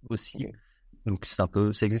motards aussi. Ok. Donc c'est un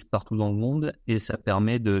peu, ça existe partout dans le monde et ça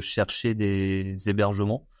permet de chercher des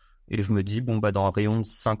hébergements. Et je me dis, bon, bah, dans un rayon de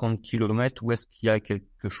 50 kilomètres, où est-ce qu'il y a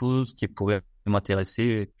quelque chose qui pourrait m'intéresser?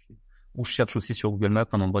 Et puis, ou je cherche aussi sur Google Maps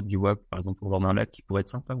un endroit de bivouac, par exemple, au bord d'un lac qui pourrait être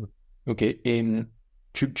sympa. Ouais. Ok. Et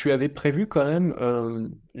tu avais prévu quand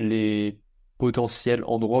même les potentiels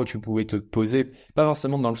endroits où tu pouvais te poser, pas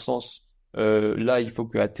forcément dans le sens là il faut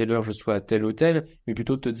qu'à telle heure je sois à tel hôtel, mais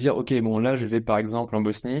plutôt de te dire ok bon là je vais par exemple en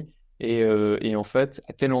Bosnie et en fait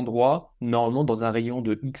à tel endroit normalement dans un rayon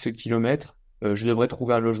de X kilomètres je devrais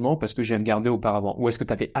trouver un logement parce que j'ai regardé auparavant. Ou est-ce que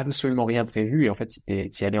tu avais absolument rien prévu et en fait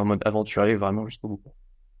t'y allais en mode aventurier vraiment jusqu'au bout?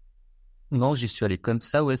 Non, j'y suis allé comme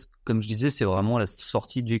ça. Ouais, comme je disais, c'est vraiment la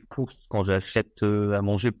sortie des courses quand j'achète à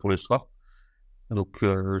manger pour le soir. Donc,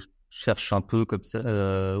 je cherche un peu comme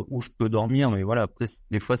ça où je peux dormir, mais voilà. Après,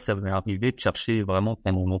 des fois, ça m'est arrivé de chercher vraiment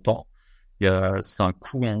pendant longtemps. C'est un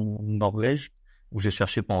coup en Norvège où j'ai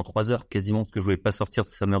cherché pendant 3 heures quasiment parce que je voulais pas sortir de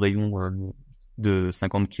ce fameux rayon de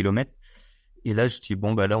 50 kilomètres. Et là, je dis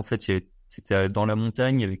bon bah là en fait, c'était dans la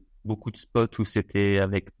montagne avec beaucoup de spots où c'était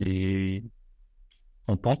avec des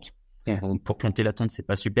en pente. Mhm. Donc, pour planter la tente, c'est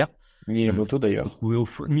pas super. Ni la moto Faut d'ailleurs. trouver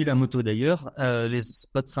ni la moto d'ailleurs. Les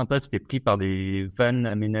spots sympas, c'était pris par des vannes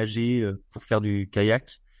aménagées pour faire du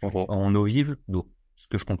kayak Ok. en eau vive. Donc, ce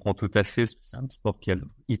que je comprends tout à fait, parce que c'est un sport qui est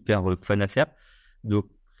hyper fun à faire. Donc,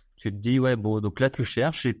 tu te dis, ouais, bon, donc là, tu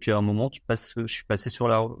cherches, et puis à un moment, je suis passé sur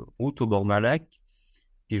la route au bord d'un lac,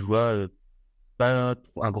 et je vois pas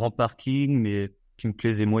un grand parking, mais qui me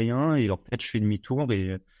plaisait moyen, et en fait, je fais demi-tour,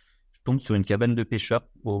 et je tombe sur une cabane de pêcheurs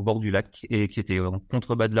au bord du lac et qui était en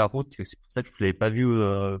contrebas de la route. Et c'est pour ça que je l'avais pas vu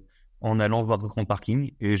en allant voir ce grand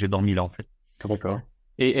parking et j'ai dormi là en fait. D'accord.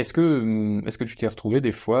 Et est-ce que tu t'es retrouvé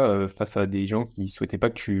des fois face à des gens qui souhaitaient pas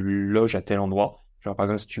que tu loges à tel endroit? Genre par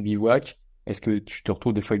exemple si tu bivouacs, est-ce que tu te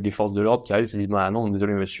retrouves des fois avec des forces de l'ordre qui arrivent et te disent bah non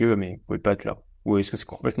désolé monsieur mais vous pouvez pas être là? Ou est-ce que c'est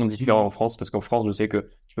complètement différent en France? Parce qu'en France je sais que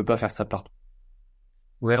tu peux pas faire ça partout.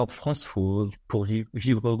 Ouais, en France, pour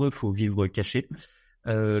vivre heureux, faut vivre caché.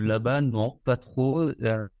 Là-bas, non, pas trop.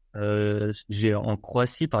 J'ai en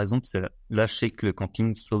Croatie, par exemple, là, je sais que le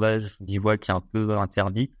camping sauvage bivouac est un peu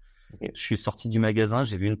interdit. Ok. Je suis sorti du magasin,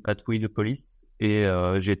 j'ai vu une patrouille de police et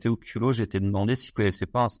j'ai été au culot, j'ai été demandé s'ils connaissaient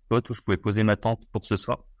pas un spot où je pouvais poser ma tente pour ce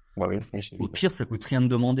soir. Ouais, oui, oui, j'ai Au vu. pire, ça coûte rien de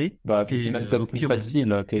demander Bah puis c'est et même peut-être au plus pire,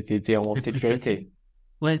 facile, t'es en c'est plus facile. sécurité.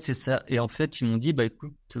 Ouais, c'est ça. Et en fait, ils m'ont dit, bah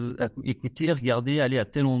écoute, écoutez, regardez, allez à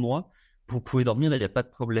tel endroit, vous pouvez dormir, il n'y a pas de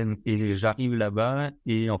problème. Et j'arrive là-bas,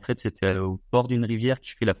 et en fait, c'était au bord d'une rivière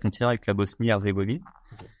qui fait la frontière avec la Bosnie-Herzégovine.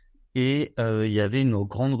 Et il y avait une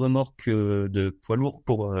grande remorque de poids lourds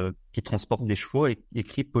qui transporte des chevaux, et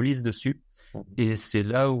écrit police dessus. Et c'est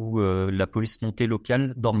là où la police montée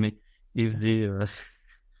locale dormait et faisait.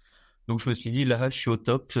 Donc je me suis dit, là, je suis au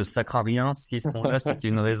top, ça craint rien. S'ils sont là, c'est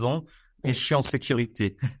qu'il y a une raison, et je suis en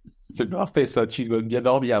sécurité. C'est parfait ça, tu dois bien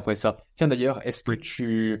dormir après ça. Tiens d'ailleurs, Oui. est-ce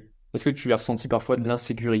que tu as ressenti parfois de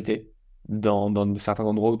l'insécurité dans certains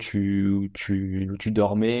endroits où tu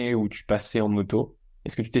dormais, où tu passais en moto?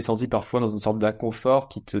 Est-ce que tu t'es senti parfois dans une sorte d'inconfort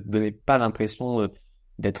qui te donnait pas l'impression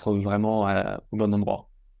d'être vraiment au bon endroit?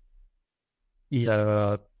 Il y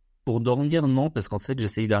a, pour dormir, non, parce qu'en fait,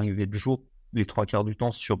 j'essayais d'arriver de jour. les 3 quarts du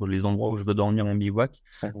temps sur les endroits où je veux dormir en bivouac.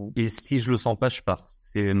 Mhm. Et si je le sens pas, je pars.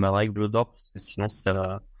 C'est ma règle d'or, parce que sinon,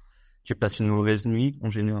 tu passes une mauvaise nuit, en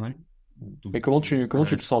général. Donc, Mais comment tu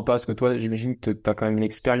le sens pas? Parce que toi, j'imagine que tu as quand même une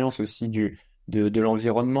expérience aussi de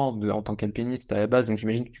l'environnement en tant qu'alpiniste à la base. Donc,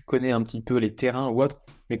 j'imagine que tu connais un petit peu les terrains ou autre.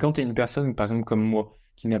 Mais quand tu es une personne, par exemple, comme moi,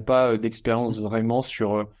 qui n'a pas d'expérience vraiment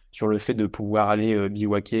sur le fait de pouvoir aller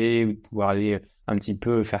bivouaquer ou de pouvoir aller un petit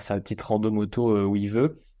peu faire sa petite rando moto où il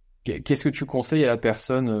veut, qu'est-ce que tu conseilles à la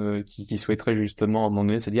personne qui souhaiterait justement à un moment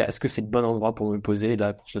donné se dire, est-ce que c'est le bon endroit pour me poser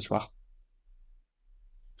là pour ce soir?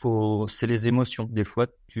 c'est les émotions. Des fois,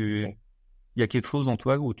 Ok. il y a quelque chose en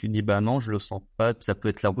toi où tu te dis, bah non, je le sens pas. Ça peut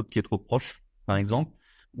être la route qui est trop proche, par exemple,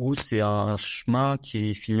 ou c'est un chemin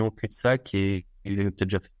qui finit au cul-de-sac et il est peut-être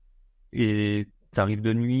déjà fait. Et t'arrives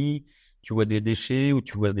de nuit, tu vois des déchets ou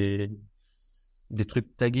tu vois des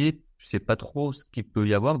trucs tagués, tu sais pas trop ce qu'il peut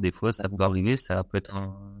y avoir. Des fois, ça peut arriver, ça peut être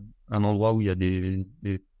un endroit où il y a de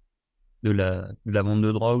la vente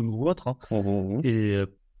de drogue ou autre, hein. Mhm. Et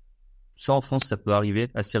ça, en France, ça peut arriver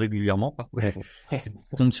assez régulièrement. Parfois, Mhm. tu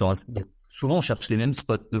tombes sur souvent, on cherche les mêmes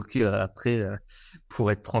spots. Donc, après,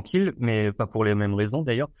 pour être tranquille, mais pas pour les mêmes raisons,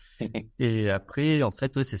 d'ailleurs. Et après, en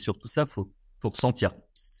fait, ouais, c'est surtout ça, faut ressentir.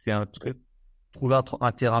 C'est un truc, trouver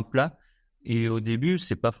un terrain plat. Et au début,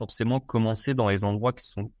 c'est pas forcément commencer dans les endroits qui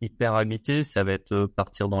sont hyper habités. Ça va être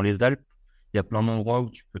partir dans les Alpes. Il y a plein d'endroits où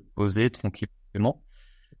tu peux te poser tranquillement.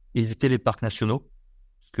 Éviter les parcs nationaux.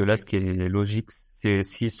 Parce que là, ce qui est logique, c'est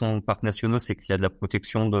s'ils sont parcs nationaux, c'est qu'il y a de la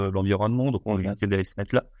protection de l'environnement. Donc, on va Mhm. éviter d'aller se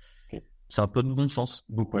mettre là. C'est un peu de bon sens,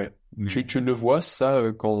 beaucoup. Ouais. Mais Tu le vois, ça,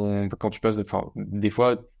 quand tu passes, enfin, des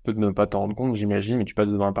fois, tu peux ne pas t'en rendre compte, j'imagine, mais tu passes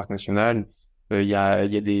devant un parc national, il y a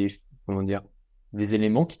des, comment dire, des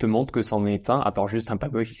éléments qui te montrent que c'en est un, à part juste un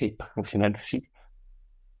pavé qui fait parc national aussi.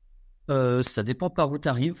 ça dépend par où tu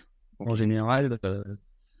arrives. Ok. En général,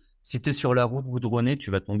 si tu es sur la route goudronnée, tu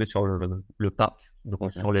vas tomber sur le parc. Donc,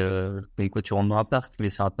 Mhm. quoi, tu rentres dans un parc, mais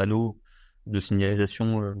c'est un panneau de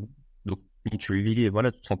signalisation. Donc, tu le lis et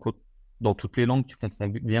voilà, tu te rends compte dans toutes les langues, tu comprends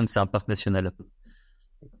bien que c'est un parc national.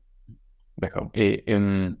 D'accord. Et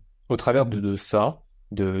au travers de ça,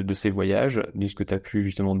 de ces voyages, de ce que tu as pu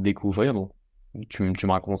justement découvrir, donc tu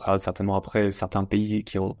me raconteras certainement après certains pays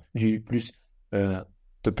qui ont dû plus euh,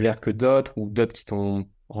 te plaire que d'autres, ou d'autres qui t'ont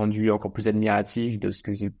rendu encore plus admiratif de ce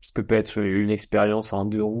que peut être une expérience en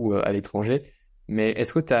 2 roues à l'étranger. Mais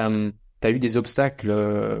est-ce que tu as, eu des obstacles,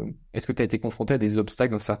 est-ce que tu as été confronté à des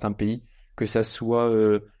obstacles dans certains pays, que ça soit,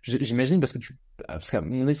 j'imagine, parce qu'à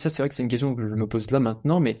mon avis, ça c'est vrai que c'est une question que je me pose là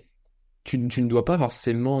maintenant, mais tu ne dois pas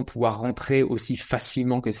forcément pouvoir rentrer aussi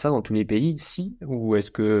facilement que ça dans tous les pays, si? Ou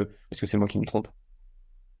est-ce que c'est moi qui me trompe?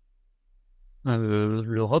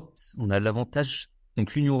 L'Europe, on a l'avantage,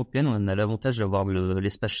 donc l'Union européenne, on a l'avantage d'avoir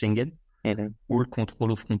l'espace Schengen, Mhm. où le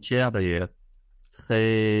contrôle aux frontières est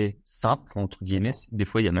très simple, entre guillemets. Des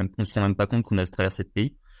fois, on se rend même pas compte qu'on a traversé le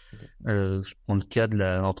pays. Je prends le cas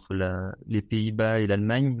entre les Pays-Bas et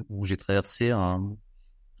l'Allemagne, où j'ai traversé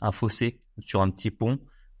un fossé sur un petit pont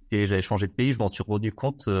et j'avais changé de pays. Je m'en suis rendu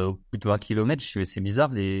compte au bout de 20 kilomètres. Je me suis dit, c'est bizarre,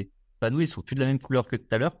 les panneaux, ils sont plus de la même couleur que tout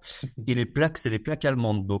à l'heure. Et les plaques, c'est des plaques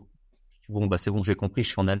allemandes. Donc, bon, bah, c'est bon, j'ai compris, je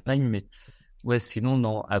suis en Allemagne, mais ouais, sinon,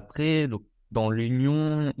 non. Après, donc, dans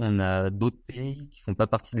l'Union, on a d'autres pays qui font pas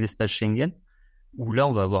partie de l'espace Schengen, où là,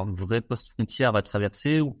 on va avoir une vraie poste frontière à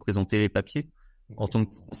traverser ou présenter les papiers. En tant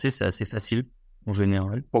que Français, c'est assez facile, en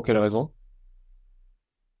général. Pour quelle raison?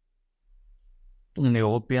 On est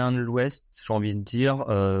européen de l'Ouest, j'ai envie de dire,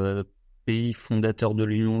 pays fondateur de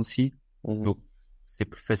l'Union aussi. Mhm. Donc, c'est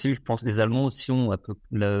plus facile, je pense. Les Allemands aussi ont un peu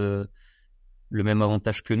le même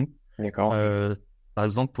avantage que nous. D'accord. Euh, Par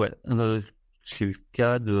exemple, ouais, j'ai eu le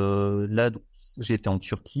cas donc, j'étais en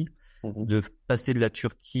Turquie, Mhm. de passer de la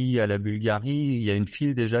Turquie à la Bulgarie. Il y a une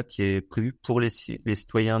file déjà qui est prévue pour les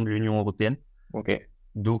citoyens de l'Union européenne. Ok.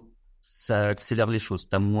 Donc, ça accélère les choses.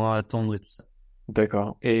 T'as moins à attendre et tout ça.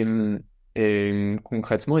 D'accord. Et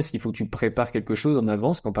concrètement, est-ce qu'il faut que tu prépares quelque chose en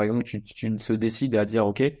avance quand par exemple tu se décides à dire,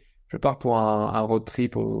 OK, je pars pour un road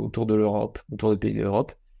trip autour de l'Europe, autour des pays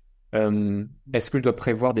d'Europe. Est-ce que je dois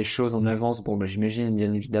prévoir des choses en avance? Bon, bah, j'imagine,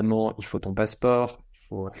 bien évidemment, il faut ton passeport, il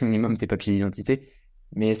faut au minimum tes papiers d'identité.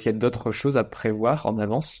 Mais est-ce qu'il y a d'autres choses à prévoir en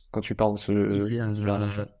avance quand tu pars dans Il y a, ce genre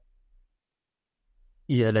d'aventure?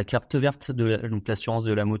 Il y a la carte verte donc l'assurance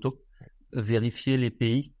de la moto. Vérifier les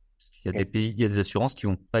pays, parce qu'il y a des Ok. pays, il y a des assurances qui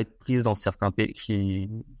vont pas être prises dans certains pays, qui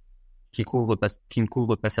ne couvrent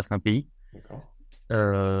pas certains pays. D'accord.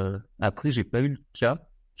 Après, j'ai pas eu le cas.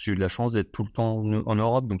 J'ai eu de la chance d'être tout le temps en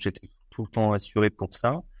Europe, donc j'étais tout le temps assuré pour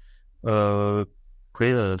ça. Euh,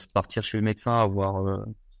 Après, partir chez le médecin,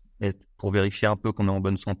 pour vérifier un peu qu'on est en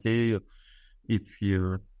bonne santé, et puis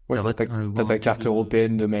Ouais, Ça va t'as avoir un ta peu carte de...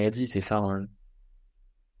 européenne de maladie, c'est ça, hein?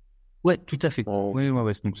 Ouais, tout à fait. Oh, c'est Oui, ouais, ça.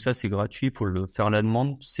 ouais. Donc ça, c'est gratuit. Il faut le faire la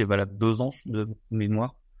demande. C'est valable 2 ans de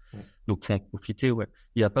mémoire. Ouais, Donc faut en profiter. Ouais.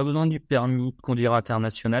 Il n'y a pas besoin du permis de conduire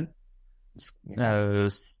international.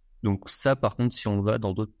 d'accord. Donc ça, par contre, si on va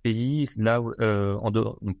dans d'autres pays, là, en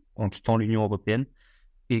dehors, donc, en quittant l'Union européenne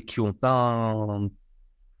et qui ont pas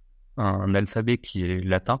un alphabet qui est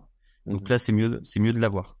latin, donc Mhm. là, c'est mieux de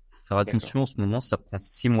l'avoir. Faut faire D'accord. attention. En ce moment, ça prend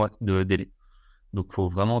 6 mois de délai. Donc faut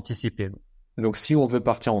vraiment anticiper. Donc, si on veut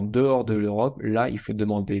partir en dehors de l'Europe, là, il faut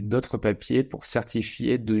demander d'autres papiers pour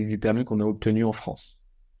certifier du permis qu'on a obtenu en France.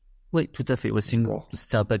 Oui, tout à fait. Ouais, D'accord.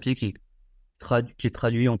 c'est un papier qui est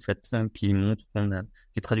traduit en fait, hein, qui montre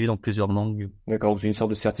qui est traduit dans plusieurs langues. D'accord, c'est une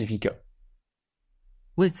sorte de certificat.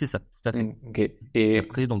 Oui, c'est ça, tout à fait. Ok. Et Et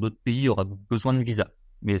après, dans d'autres pays, il y aura besoin de visa.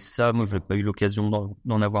 Mais ça, moi, j'ai d'accord. pas eu l'occasion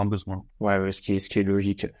d'en avoir besoin. Ouais, ouais, ce qui est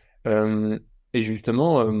logique. Euh, et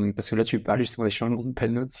justement, parce que là, tu parles justement des changements de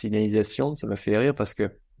panneaux de signalisation, ça m'a fait rire parce que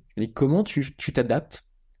je me dis, comment tu t'adaptes,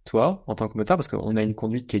 toi, en tant que motard, parce qu'on a une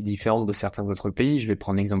conduite qui est différente de certains autres pays. Je vais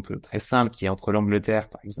prendre un exemple très simple qui est entre l'Angleterre,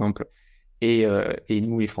 par exemple, et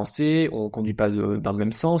nous, les Français, on conduit pas dans le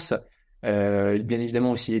même sens. Bien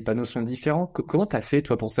évidemment aussi, les panneaux sont différents. Comment t'as fait,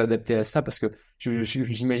 toi, pour t'adapter à ça? Parce que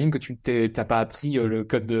j'imagine que t'as pas appris le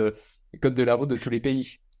code de la route de tous les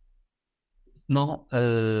pays. Non,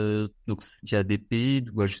 donc il y a des pays,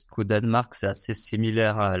 ouais, jusqu'au Danemark, c'est assez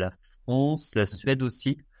similaire à la France, la Suède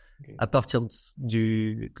aussi. Ok. À partir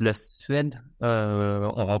de la Suède,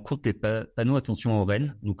 on rencontre des panneaux attention aux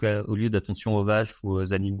rennes. Donc, au lieu d'attention aux vaches ou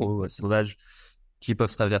aux animaux sauvages qui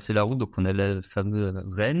peuvent traverser la route, donc on a la fameuse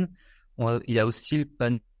renne. Il y a aussi le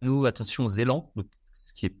panneau attention aux élans, donc,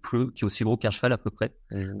 ce qui est aussi gros qu'un cheval à peu près.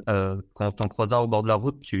 Mhm. Quand on croise un au bord de la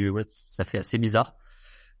route, ouais, ça fait assez bizarre.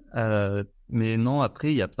 Mais non,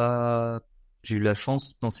 après, il y a pas. J'ai eu la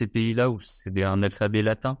chance dans ces pays-là où un alphabet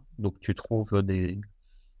latin, donc tu trouves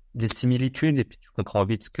des similitudes et puis tu comprends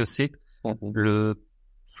vite ce que c'est. Mhm. Le,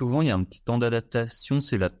 souvent, il y a un petit temps d'adaptation,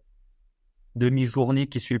 c'est la demi-journée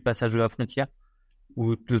qui suit le passage de la frontière,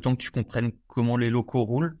 ou le temps que tu comprennes comment les locaux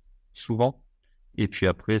roulent, souvent. Et puis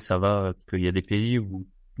après, ça va, parce qu'il y a des pays où,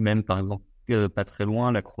 même par exemple, pas très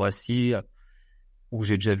loin, la Croatie, où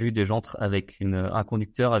j'ai déjà vu des gens avec un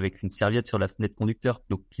conducteur avec une serviette sur la fenêtre conducteur,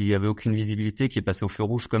 donc qui avait aucune visibilité, qui est passé au feu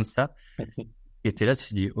rouge comme ça. Et t'es là, tu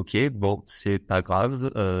te dis, ok, bon, c'est pas grave,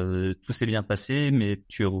 tout s'est bien passé, mais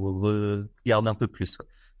tu regardes un peu plus.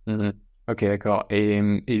 Ouais. Mhm. Ok, d'accord. Et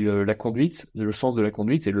la conduite, le sens de la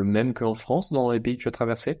conduite, c'est le même qu'en France dans les pays que tu as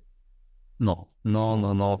traversés? Non, non, Non.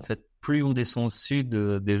 non, non. En fait, plus on descend au sud,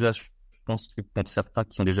 déjà, je pense que pour certains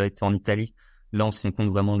qui ont déjà été en Italie, là, on se rend compte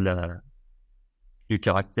vraiment du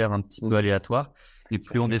caractère un petit peu Mhm. aléatoire. Et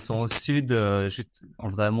Ça, plus on descend au sud,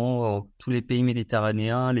 vraiment, tous les pays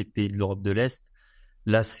méditerranéens, les pays de l'Europe de l'Est,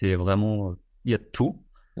 là, c'est vraiment, il y a de tout.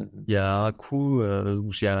 Mhm. Il y a un coup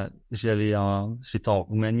où j'étais en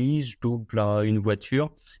Roumanie, je double une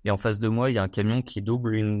voiture et en face de moi il y a un camion qui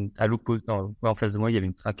double à l'opposé. Ouais, en face de moi il y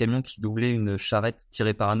avait un camion qui doublait une charrette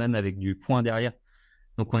tirée par un âne avec du foin derrière.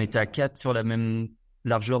 Donc on était à quatre sur la même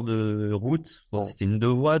largeur de route. Bon, Bon. c'était une deux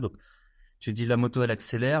voies. Donc j'ai dit la moto elle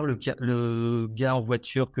accélère. Le gars en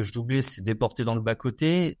voiture que je doublais s'est déporté dans le bas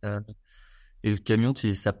côté. Et le camion, tu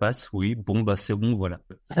dis ça passe, oui. Bon bah c'est bon, voilà.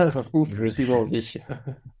 Ouf, je suis en vie.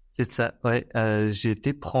 C'est ça, ouais. J'ai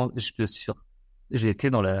été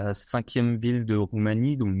dans la cinquième ville de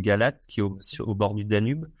Roumanie, donc Galate, qui est au bord du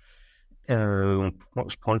Danube.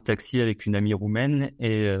 Je prends le taxi avec une amie roumaine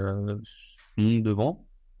et je monte devant.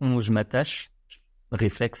 Je m'attache.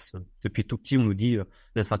 Réflexe. Depuis tout petit, on nous dit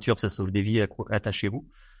la ceinture, ça sauve des vies, attachez-vous.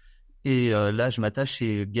 Et là, je m'attache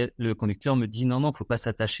et le conducteur me dit non, non, faut pas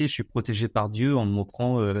s'attacher. Je suis protégé par Dieu en me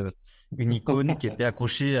montrant une icône qui était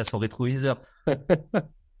accrochée à son rétroviseur.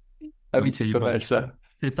 Ah oui, Donc c'est c'est pas bon, mal ça.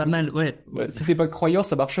 c'est pas mal, ouais. Ouais, si t'es pas croyant,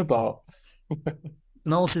 ça marche pas.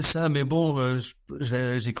 Non, c'est ça, mais bon,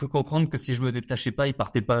 j'ai cru comprendre que si je me détachais pas, il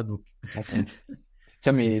partait pas, donc. Mhm.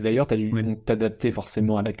 Tiens, mais d'ailleurs, tu as dû Oui, donc t'adapter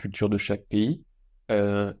forcément à la culture de chaque pays.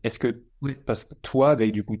 Est-ce que, oui. parce que toi,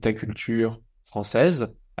 avec du coup ta culture française,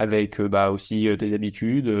 avec bah aussi tes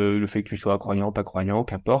habitudes, le fait que tu sois croyant, pas croyant,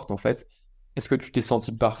 qu'importe en fait, est-ce que tu t'es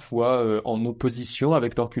senti parfois en opposition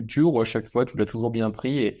avec leur culture ou à chaque fois tu l'as toujours bien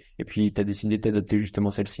pris et puis tu as décidé de t'adapter justement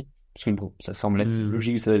à celle-ci? Parce que bon, ça semble être Euh,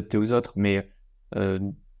 logique de s'adapter aux autres, mais euh,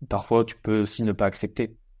 parfois tu peux aussi ne pas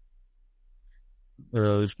accepter.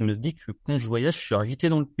 je me dis que quand je voyage, je suis invité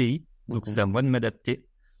dans le pays, donc Mhm. c'est à moi de m'adapter.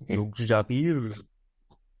 Ok. Donc j'arrive,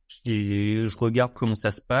 je regarde comment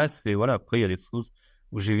ça se passe, et voilà, après il y a des choses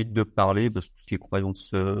où j'évite de parler, parce que tout ce qui est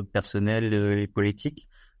croyance personnelle et politique,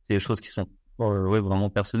 c'est des choses qui sont ouais, vraiment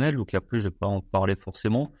personnel. Donc après, je vais pas en parler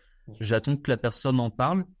forcément. J'attends que la personne en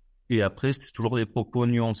parle. Et après, c'est toujours des propos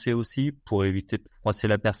nuancés aussi pour éviter de froisser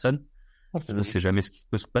la personne. Ah, c'est Parce qu'on sait logique. jamais ce qui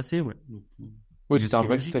peut se passer, ouais. Donc, Oui, mais ce qui est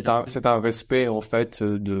logique, après. c'est un respect en fait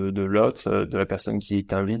de l'autre, de la personne qui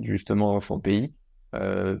t'invite justement dans son pays.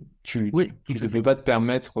 Oui, tout Tu ne à peux fait. pas te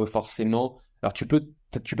permettre forcément. Alors tu peux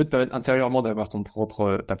te permettre intérieurement d'avoir ta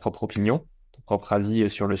propre opinion, ton propre avis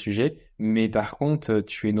sur le sujet, mais par contre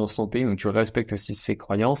tu es dans son pays donc tu respectes aussi ses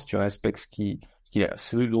croyances, tu respectes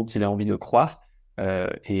ce dont il a envie de croire.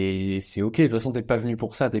 Et c'est ok. De toute façon, t'es pas venu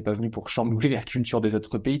pour ça. T'es pas venu pour chambouler la culture des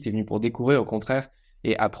autres pays. T'es venu pour découvrir, au contraire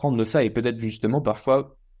et apprendre de ça et peut-être justement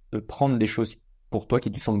parfois prendre des choses pour toi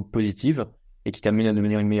qui te semblent positives et qui t'amènent à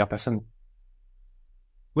devenir une meilleure personne.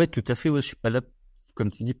 Ouais, tout à fait. Ouais, je suis pas là,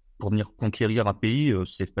 comme tu dis, pour venir conquérir un pays.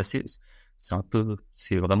 C'est passé.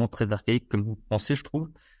 C'est vraiment très archaïque comme pensée, je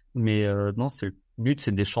trouve. Mais non, c'est le but,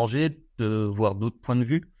 c'est d'échanger, de voir d'autres points de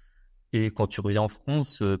vue. Et quand tu reviens en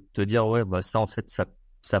France, te dire ouais, bah ça en fait, ça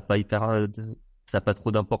a pas ça a pas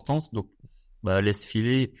trop d'importance. Donc bah laisse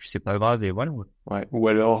filer, et puis c'est pas grave et voilà. Ouais. Ouais. Ou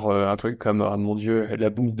alors un truc comme ah, mon Dieu, la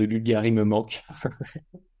bouffe de Bulgarie me manque.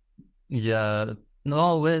 Il y a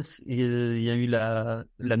non ouais, il y a eu la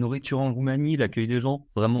nourriture en Roumanie, l'accueil des gens.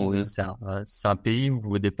 Vraiment, Oui. c'est un pays où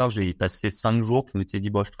au départ j'ai y passé 5 jours. Je m'étais dit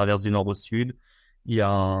bon, je traverse du nord au sud. Il y a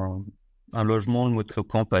un logement, le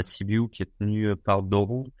motocamp à Sibiu qui est tenu par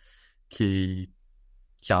Doru, qui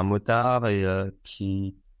qui a un motard et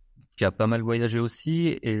qui a pas mal voyagé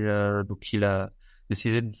aussi. Et donc il a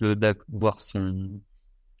décidé d'avoir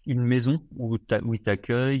une maison où il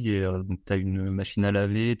t'accueille et donc t'as une machine à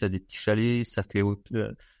laver, t'as des petits chalets,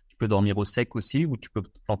 tu peux dormir au sec aussi, ou tu peux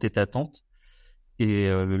planter ta tente. Et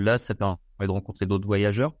là, ça permet de rencontrer d'autres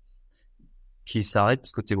voyageurs qui s'arrêtent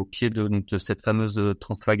parce que t'es au pied donc, de cette fameuse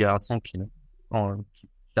Transfiguration qui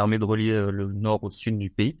permet de relier le nord au sud du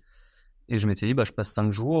pays. Et je m'étais dit, bah, je passe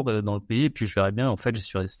 5 jours dans le pays et puis je verrai bien. En fait, je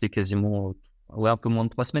suis resté quasiment, ouais, un peu moins de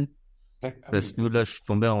 3 semaines. Ah Parce oui. que là, je suis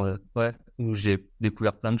tombé ouais, où j'ai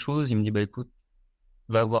découvert plein de choses. Il me dit, bah, écoute,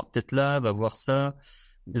 va voir peut-être là, va voir ça.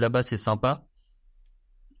 Là-bas, c'est sympa.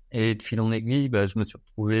 Et de fil en aiguille, bah, je me suis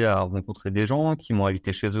retrouvé à rencontrer des gens qui m'ont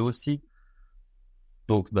invité chez eux aussi.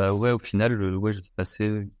 Donc, bah, ouais, au final, ouais, j'ai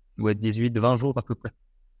passé, ouais, 18, 20 jours à peu près.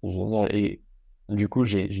 Génial. Et du coup,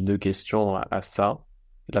 j'ai deux questions à ça.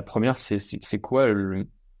 La première, c'est quoi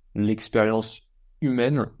l'expérience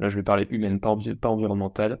humaine, là je vais parler humaine, pas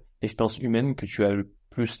environnementale, l'expérience humaine que tu as le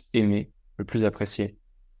plus aimé, le plus apprécié,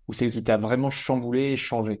 ou celle qui t'a vraiment chamboulé et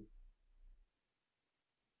changé.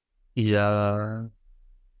 Il y a,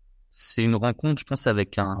 c'est une rencontre, je pense,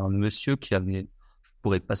 avec un monsieur qui avait, je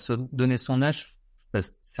pourrais pas donner son âge,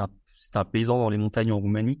 parce que c'est un paysan dans les montagnes en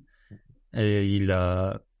Roumanie. Et il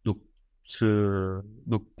a,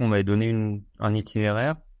 donc on m'avait donné un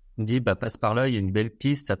itinéraire. Il me dit, bah, passe par là, il y a une belle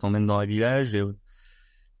piste, ça t'emmène dans un village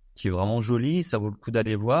qui est vraiment joli, ça vaut le coup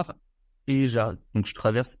d'aller voir. Donc je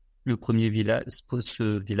traverse le premier village,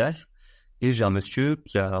 ce village, et j'ai un monsieur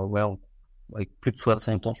qui a, ouais, avec plus de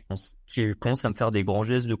 60 ans, je pense, qui commence à me faire des grands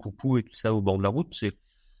gestes de coucou et tout ça au bord de la route.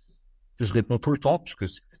 Je réponds tout le temps, parce que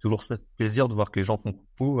c'est toujours ça plaisir de voir que les gens font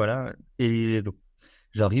coucou, voilà. Et donc,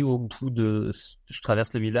 j'arrive au bout je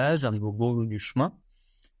traverse le village, j'arrive au bout du chemin.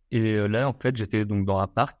 Et là, en fait, j'étais donc dans un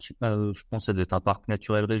parc. Je pense que ça devait être un parc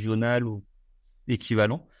naturel régional ou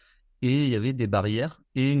équivalent. Et il y avait des barrières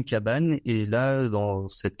et une cabane. Et là, dans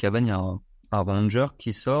cette cabane, il y a un ranger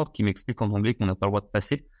qui sort, qui m'explique en anglais qu'on n'a pas le droit de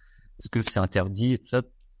passer parce que c'est interdit et tout ça,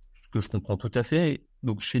 ce que je comprends tout à fait.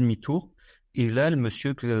 Donc, je fais demi-tour. Et là, le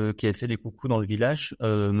monsieur qui a fait des coucous dans le village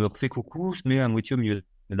me refait coucou, se met à moitié au milieu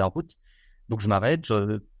de la route. Donc, je m'arrête,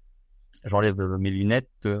 j'enlève mes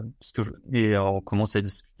lunettes et on commence à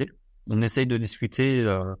discuter. On essaye de discuter,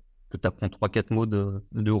 que tu apprends 3, 4 mots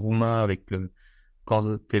de roumain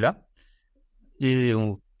quand t'es là. Et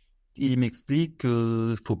il m'explique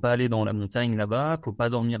que faut pas aller dans la montagne là-bas, faut pas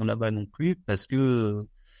dormir là-bas non plus parce que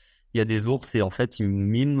il y a des ours et en fait il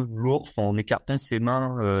mime l'ours en écartant ses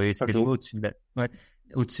mains et ses doigts Ok. ouais,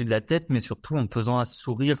 au-dessus de la tête, mais surtout en me faisant un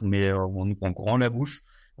sourire, mais en ouvrant grand la bouche.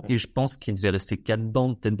 Ouais. Et je pense qu'il devait rester 4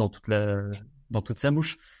 dents peut-être dans toute sa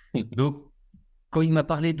bouche. Donc quand il m'a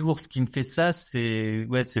parlé d'ours, qui me fait ça, c'est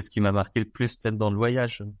ce qui m'a marqué le plus peut-être dans le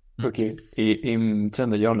voyage. Mm. Ok. Tiens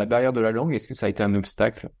d'ailleurs, la barrière de la langue, est-ce que ça a été un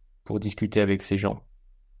obstacle pour discuter avec ces gens?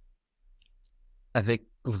 Avec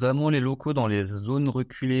vraiment les locaux dans les zones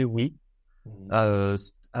reculées, oui. Mhm. Euh,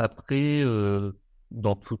 Après,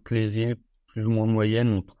 dans toutes les villes plus ou moins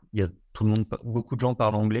moyennes, il y a tout le monde, beaucoup de gens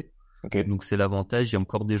parlent anglais. Ok. Donc c'est l'avantage. Il y a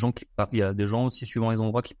encore des gens il y a des gens aussi suivant les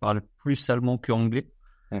endroits qui parlent plus allemand que anglais.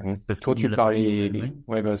 Mhm. parce Toi, qu'il tu l'a fait en parlais, Allemagne.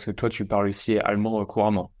 ouais, parce que toi, tu parles aussi allemand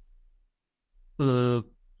couramment. Euh,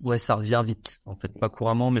 ouais, ça revient vite. En fait, pas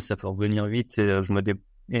couramment, mais ça peut revenir vite. Et je me dé...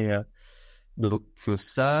 et donc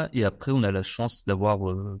ça. Et après, on a la chance d'avoir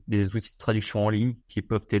des outils de traduction en ligne qui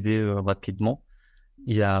peuvent t'aider rapidement.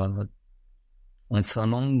 Il y a en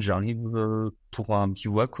Finlande, j'arrive pour un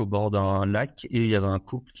bivouac au bord d'un lac et il y avait un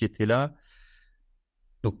couple qui était là.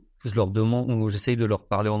 Donc je leur demande, ou j'essaye de leur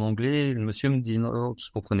parler en anglais. Le monsieur me dit non, je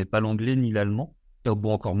comprenais pas l'anglais ni l'allemand, et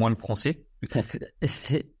bon encore moins le français.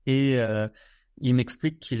 Et il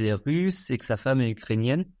m'explique qu'il est russe et que sa femme est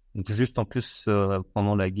ukrainienne. Donc juste en plus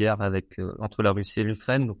pendant la guerre avec entre la Russie et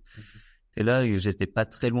l'Ukraine. Donc c'est là et j'étais pas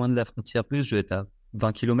très loin de la frontière plus, je vais être à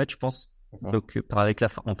 20 kilomètres je pense. D'accord. Donc par avec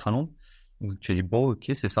en Finlande. Donc tu dis bon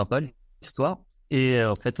ok c'est sympa l'histoire. Et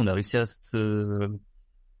en fait on a réussi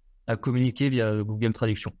à communiquer via Google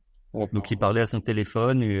Traduction. Donc il D'accord. parlait à son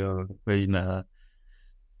téléphone et ouais, il m'a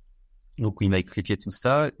expliqué tout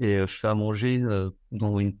ça et je fais à manger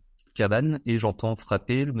dans une petite cabane et j'entends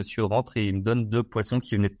frapper. Le monsieur rentre et il me donne deux poissons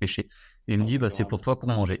qu'il venait de pêcher. Et il me Ah, dit c'est bah c'est adorable. pour toi pour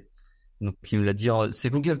manger. Donc il me l'a dit, c'est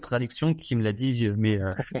Google Traduction qui me l'a dit, mais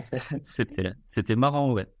c'était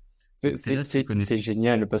marrant ouais. C'est, Donc t'es c'est, là tu c'est, connais. c'est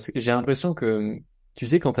génial parce que j'ai l'impression que, tu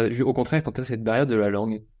sais, au contraire, quand t'as cette barrière de la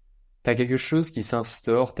langue, t'as quelque chose qui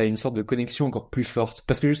s'instaure, t'as une sorte de connexion encore plus forte.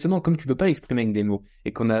 Parce que justement, comme tu peux pas l'exprimer avec des mots,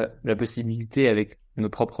 et qu'on a la possibilité avec nos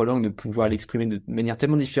propres langues de pouvoir l'exprimer de manière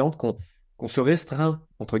tellement différente qu'on se restreint,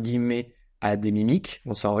 entre guillemets, à des mimiques,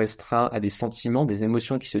 on s'en restreint à des sentiments, des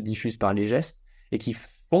émotions qui se diffusent par les gestes, et qui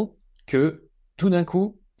font que tout d'un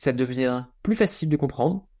coup, ça devient plus facile de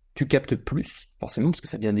comprendre, tu captes plus, forcément, parce que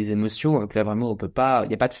ça vient des émotions, donc là vraiment, on peut pas, il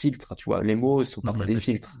n'y a pas de filtre, tu vois, les mots sont Non, il y parfois a des pas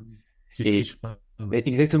filtres. tu Et triches pas. Ouais. mais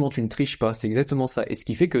exactement, tu ne triches pas, c'est exactement ça. Et ce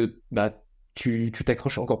qui fait que bah tu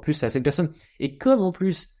t'accroches encore plus à cette personne. Et comme en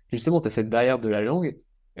plus, justement, tu as cette barrière de la langue,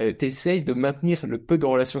 tu essayes de maintenir le peu de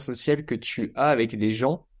relations sociales que tu as avec les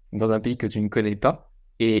gens dans un pays que tu ne connais pas.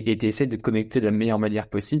 Et tu essaies de te connecter de la meilleure manière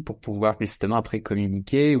possible pour pouvoir justement après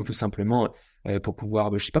communiquer ou tout simplement pour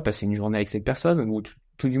pouvoir, je sais pas, passer une journée avec cette personne ou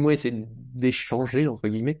tout du moins essayer d'échanger, entre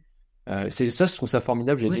guillemets. C'est ça, je trouve ça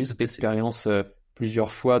formidable. J'ai Ouais, déjà eu tout cette à fait. expérience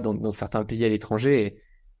plusieurs fois dans certains pays à l'étranger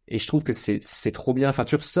et je trouve que c'est trop bien. Enfin,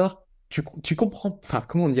 tu ressors, tu comprends. Enfin,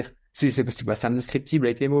 comment dire? C'est indescriptible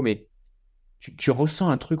avec les mots, mais tu ressens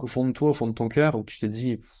un truc au fond de toi, au fond de ton cœur, où tu te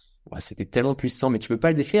dis, ouais, c'était tellement puissant, mais tu peux pas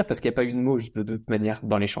le décrire parce qu'il n'y a pas eu de mots de toute manière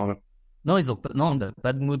dans l'échange. Non, ils ont pas, non, on n'a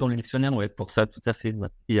pas de mots dans le dictionnaire, ouais, pour ça, tout à fait. Ouais.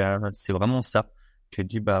 C'est vraiment ça. Tu te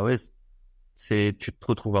dis, bah ouais, tu te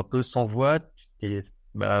retrouves un peu sans voix.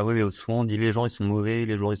 Bah ouais, souvent on dit les gens ils sont mauvais,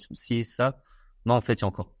 les gens ils sont ci, ça. Non, en fait, il y a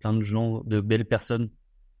encore plein de gens, de belles personnes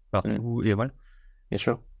Mm. partout, et voilà. Bien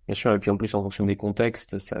sûr, bien sûr. Et puis en plus, en fonction des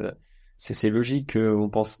contextes, c'est logique qu'on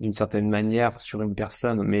pense d'une certaine manière sur une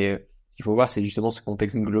personne, mais ce qu'il faut voir, c'est justement ce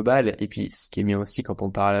contexte global. Et puis, ce qui est bien aussi quand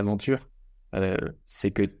on part à l'aventure, euh,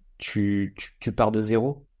 c'est que tu pars de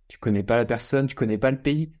zéro. Tu connais pas la personne, tu connais pas le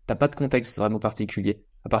pays, t'as pas de contexte vraiment particulier.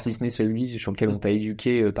 À part si ce n'est celui sur lequel on t'a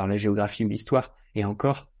éduqué par la géographie ou l'histoire. Et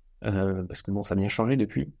encore, parce que bon, ça a bien changé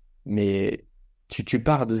depuis. Mais tu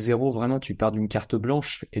pars de zéro, vraiment, tu pars d'une carte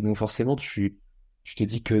blanche. Et donc forcément, tu te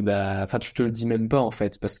dis que bah enfin tu te le dis même pas en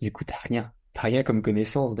fait parce que du coup t'as rien comme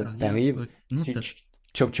connaissance T'as donc rien, t'arrives ouais. Non,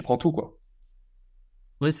 tu prends tout quoi.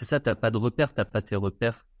 ouais, c'est ça, t'as pas de repères, t'as pas tes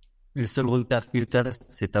repères. Les seuls repères que t'as,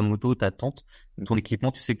 c'est ta moto, ta tente, ton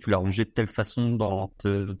équipement, tu sais que tu l'as rangé de telle façon dans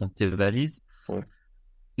tes valises. Ouais.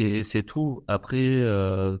 Et c'est tout. Après,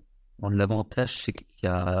 bon, l'avantage, c'est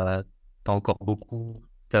t'as encore beaucoup,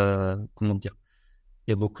 comment dire,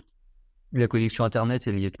 il y a beaucoup, la connexion Internet,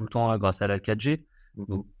 elle y est tout le temps là, grâce à la 4G. Mhm.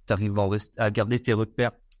 Donc, t'arrives à garder tes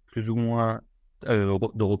repères plus ou moins,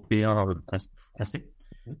 d'Européens, français.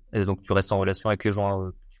 Et donc, tu restes en relation avec les gens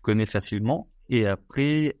que tu connais facilement. Et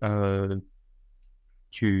après,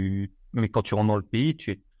 mais quand tu rentres dans le pays,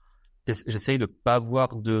 j'essaye de pas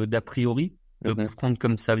avoir d'a priori, de Mhm. prendre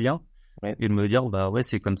comme ça vient Ouais. et de me dire, bah ouais,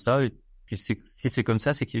 c'est comme ça. Et puis si c'est comme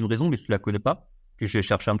ça, c'est qu'il y a une raison, mais je la connais pas. Puis je vais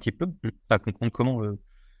chercher un petit peu à comprendre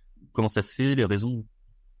comment ça se fait, les raisons.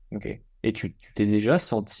 Ok. Et tu t'es déjà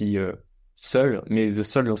senti seul mais de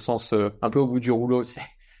seul dans le sens un peu au bout du rouleau tu sais.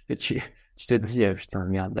 Et tu t'es dit putain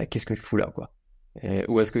merde là, qu'est-ce que je fous là quoi.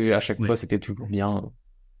 Ou est-ce que à chaque fois Ouais. c'était toujours bien.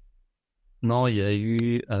 Non, il y a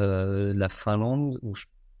eu la Finlande,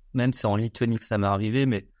 même c'est en Lituanie que ça m'est arrivé,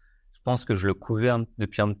 mais je pense que je le couvais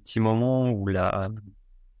depuis un petit moment où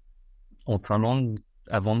en Finlande,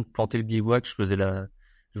 avant de planter le bivouac, je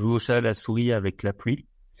jouais au chat à la souris avec la pluie.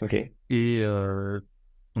 Ok. Et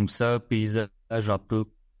donc ça, paysage un peu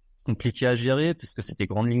compliqué à gérer, puisque c'était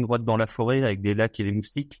grande ligne droite dans la forêt avec des lacs et des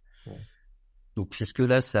moustiques. Ouais. Donc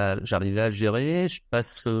jusque-là, ça, j'arrivais à le gérer. Je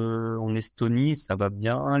passe en Estonie, ça va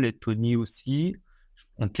bien. Lettonie aussi. Je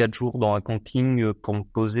prends 4 jours dans un camping pour me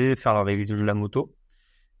poser, faire la révision de la moto.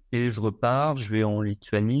 Et je repars, je vais en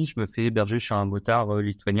Lituanie, je me fais héberger chez un motard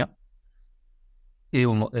lituanien. Et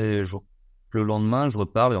le lendemain, je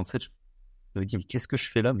repars et en fait, je me dis, mais qu'est-ce que je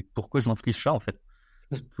fais là? Mais pourquoi je m'inflige ça en fait?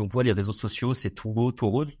 Parce qu'on voit les réseaux sociaux, c'est tout beau, tout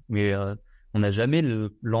rose, mais on n'a jamais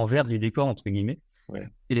l'envers du décor, entre guillemets. Ouais.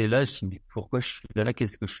 Et là, je dis, mais pourquoi je suis là,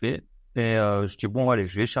 qu'est-ce que je fais? Et je dis, bon, allez,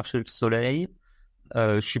 je vais chercher le soleil.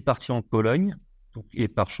 Je suis parti en Pologne. Donc, et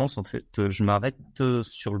par chance, en fait, je m'arrête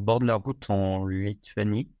sur le bord de la route en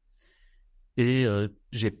Lituanie. Et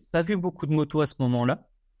j'ai pas vu beaucoup de motos à ce moment-là.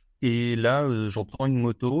 Et là, j'entends une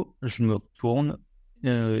moto, je me retourne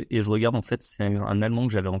et je regarde, en fait, c'est un Allemand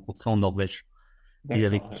que j'avais rencontré en Norvège. Et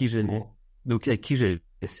D'accord. Ouais. avec qui j'ai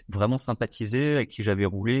vraiment sympathisé, avec qui j'avais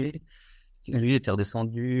roulé. Lui était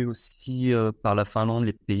redescendu aussi par la Finlande,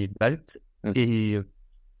 les pays baltes. Mm. Et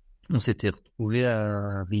on s'était retrouvés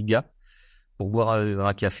à Riga pour boire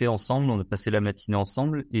un café ensemble. On a passé la matinée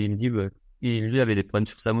ensemble et il me dit, et lui avait des problèmes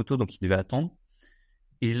sur sa moto, donc il devait attendre.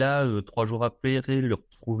 Et là, 3 jours après, le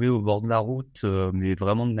retrouver au bord de la route, mais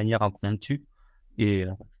vraiment de manière impromptue. Et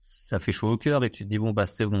ça fait chaud au cœur et tu te dis, bon, bah,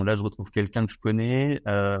 c'est bon, là, je retrouve quelqu'un que je connais.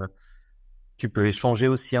 Tu peux échanger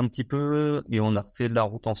aussi un petit peu et on a fait de la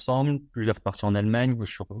route ensemble. Puis il est reparti en Allemagne, je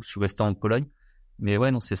suis resté en Pologne. Mais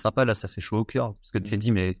ouais, non, c'est sympa, là, ça fait chaud au cœur. Parce que tu te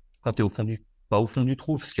dis, mais quand t'es pas au fond du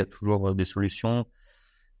trou, parce qu'il y a toujours des solutions.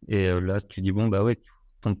 Et là, tu dis, bon, bah ouais, tu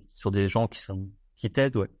tombes sur des gens qui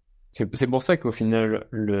t'aident, ouais. C'est pour ça qu'au final,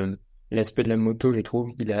 l'aspect de la moto, je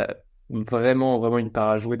trouve, il a vraiment, vraiment une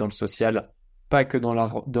part à jouer dans le social, pas que dans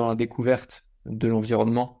la découverte de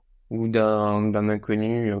l'environnement ou d'un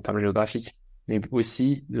inconnu en termes géographiques, mais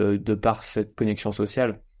aussi de par cette connexion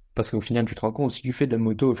sociale. Parce qu'au final, tu te rends compte, si tu fais de la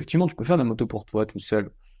moto, effectivement, tu peux faire de la moto pour toi tout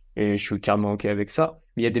seul, et je suis carrément OK avec ça,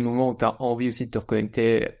 mais il y a des moments où tu as envie aussi de te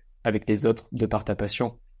reconnecter avec les autres de par ta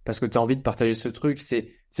passion parce que tu as envie de partager ce truc,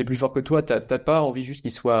 c'est plus fort que toi, t'as pas envie juste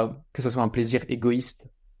que ça soit un plaisir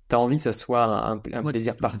égoïste. T'as envie que ça soit un Ouais,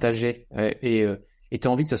 plaisir tout à fait. partagé et t'as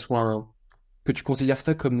envie que ça soit que tu considères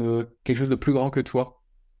ça comme quelque chose de plus grand que toi.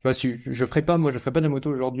 Tu vois, si je ferais pas de la moto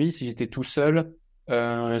aujourd'hui si j'étais tout seul,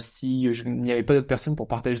 si je n'y avait pas d'autres personnes pour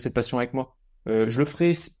partager cette passion avec moi. Je le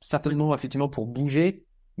ferais certainement effectivement pour bouger,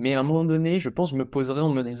 mais à un moment donné, je pense que je me poserais en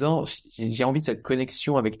me disant, j'ai envie de cette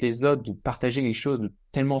connexion avec les autres, de partager les choses de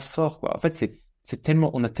tellement fort, quoi. En fait, c'est tellement,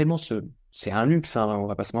 on a tellement c'est un luxe, hein, on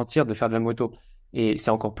va pas se mentir, de faire de la moto. Et c'est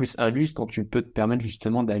encore plus un luxe quand tu peux te permettre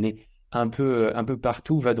justement d'aller un peu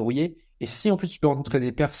partout, vadrouiller. Et si en plus tu peux rencontrer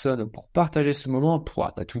des personnes pour partager ce moment,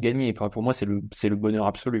 t'as tout gagné. Pour moi, c'est le bonheur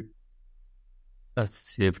absolu. Ah,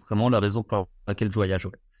 c'est vraiment la raison pour laquelle je voyage.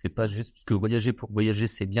 Ouais. C'est pas juste parce que voyager pour voyager,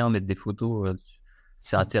 c'est bien, mettre des photos,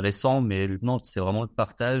 c'est intéressant, mais non, c'est vraiment le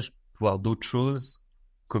partage, voir d'autres choses,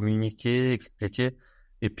 communiquer, expliquer.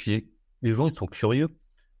 Et puis, les gens, ils sont curieux.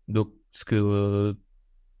 Donc, parce que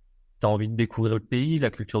tu as envie de découvrir le pays, la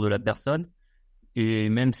culture de la personne. Et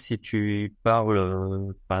même si tu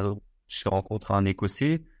parles, par exemple, je rencontre un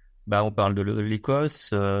Écossais, bah, on parle de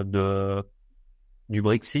l'Écosse, du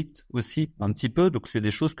Brexit aussi, un petit peu. Donc, c'est des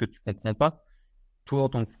choses que tu comprends pas. Toi, en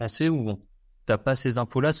tant que Français, où bon, t'as pas ces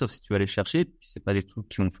infos-là, sauf si tu vas les chercher, puis c'est pas des trucs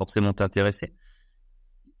qui vont forcément t'intéresser.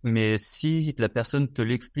 Mais si la personne te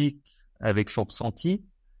l'explique avec son ressenti,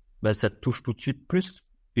 bah, ça te touche tout de suite plus.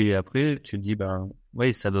 Et après, tu te dis, bah,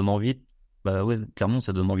 ouais, ça donne envie. Bah, ouais, clairement,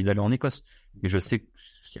 ça donne envie d'aller en Écosse. Et je sais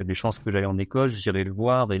qu'il y a des chances que j'aille en Écosse, j'irai le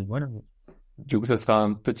voir, et voilà. Du coup, ça sera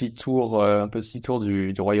un petit tour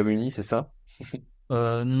du Royaume-Uni, c'est ça?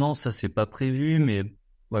 Non, ça, c'est pas prévu, mais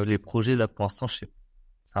ouais, les projets, là, pour l'instant, c'est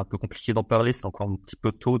un peu compliqué d'en parler, c'est encore un petit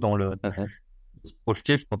peu tôt Mhm. de se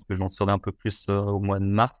projeter. Je pense que j'en saurai un peu plus au mois de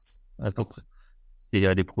mars, à peu près. Et il y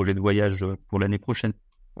a des projets de voyage pour l'année prochaine.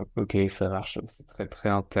 Ok, ça marche. C'est très très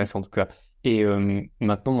intéressant en tout cas. Et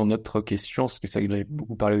maintenant, mon autre question, parce que c'est vrai que j'ai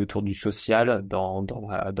beaucoup parlé autour du social dans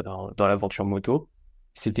l'aventure moto,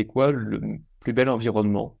 c'était quoi le plus bel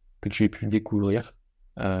environnement que tu aies pu découvrir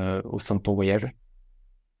au sein de ton voyage?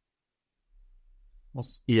 Je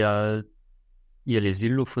pense il y a les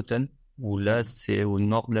îles Lofoten, où là, c'est au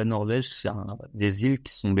nord de la Norvège, c'est des îles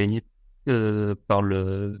qui sont baignées par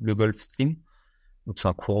le Gulf Stream. Donc, c'est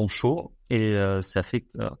un courant chaud et ça fait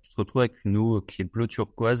que tu te retrouves avec une eau qui est bleu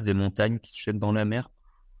turquoise, des montagnes qui se jettent dans la mer.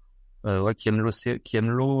 Ouais, qui aime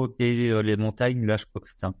l'eau et les montagnes. Là, je crois que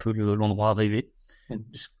c'était un peu l'endroit rêvé.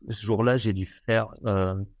 Ce jour-là, j'ai dû faire,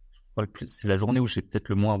 je crois c'est la journée où j'ai peut-être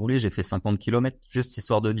le moins roulé. J'ai fait 50 kilomètres, juste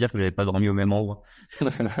histoire de dire que j'avais pas dormi au même endroit.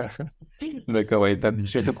 D'accord, ouais,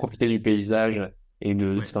 tu as profité du paysage. et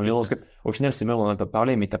de Ouais, cet c'est environnement. ça. Parce que, au final, c'est même, on n'en a pas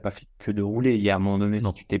parlé, mais t'as pas fait que de rouler. Il y a un moment donné,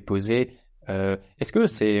 si Non. tu t'es posé, est-ce que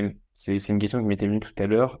c'est une question qui m'était venue tout à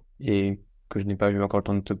l'heure et que je n'ai pas eu encore le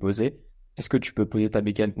temps de te poser. Est-ce que tu peux poser ta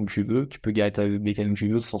bécane où tu veux? Tu peux garer ta bécane où tu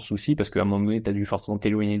veux sans souci parce qu'à un moment donné, t'as dû forcément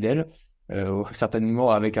t'éloigner d'elle,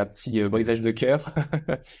 certainement avec un petit brisage de cœur.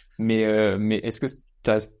 Mais est-ce que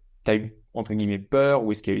t'as eu, entre guillemets, peur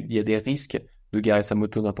ou est-ce qu'il y a des risques de garer sa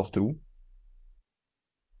moto n'importe où?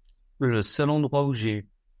 Le seul endroit où j'ai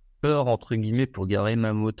peur, entre guillemets, pour garer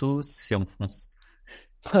ma moto, c'est en France.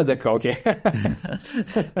 Ah, d'accord, ok.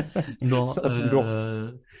 Non, C'est un peu lourd.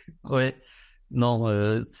 ouais, non,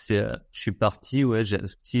 je suis parti, ouais,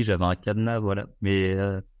 si j'avais un cadenas, voilà, mais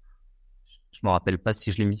je me rappelle pas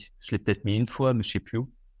si je l'ai mis, je l'ai peut-être mis une fois, mais je sais plus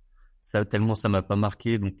où. Ça, tellement ça m'a pas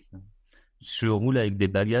marqué, donc je roule avec des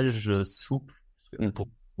bagages souples, parce que Hmm,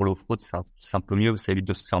 pour l'off-road, c'est un peu mieux, ça évite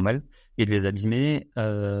de se faire mal et de les abîmer.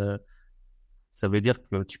 Ça veut dire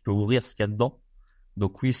que tu peux ouvrir ce qu'il y a dedans.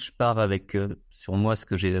 Donc oui, je pars avec sur moi ce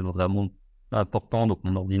que j'ai vraiment important, donc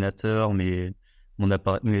mon ordinateur, mon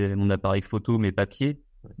appareil photo, mes papiers,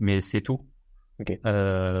 mais c'est tout. ok.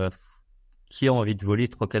 Euh, qui a envie de voler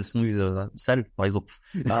trois caleçons sales, par exemple?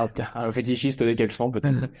 Ah, t'es un fétichiste des caleçons,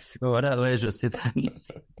 peut-être. Voilà, ouais, je sais pas.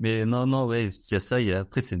 Mais non, non, ouais, il y a ça.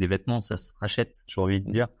 Après, c'est des vêtements, ça se rachète, j'ai envie de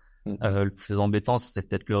Hmm, dire. hmm, Le plus embêtant, c'est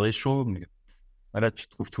peut-être le réchaud, mais voilà, tu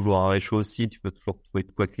trouves toujours un réchaud aussi, tu peux toujours trouver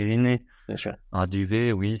de quoi cuisiner. bien sûr. Un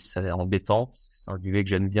duvet, oui, c'est embêtant, parce que c'est un duvet que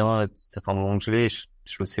j'aime bien, ça fait un moment que je l'ai, je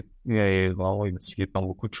le sais, et vraiment, il m'a suivi par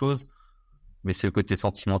beaucoup de choses, mais c'est le côté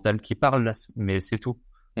sentimental qui parle, là, mais c'est tout.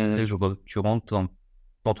 Hmm, Après, tu rentres,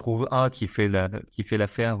 t'en trouves un qui fait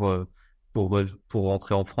l'affaire, pour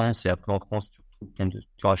rentrer en France, et après en France,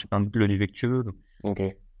 tu rachètes le duvet que tu veux, ok.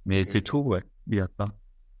 mais c'est tout, ouais, il y a pas,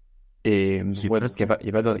 Et j'ai ouais, pas donc il ça.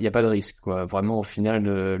 y a pas de risque, quoi. Vraiment, au final,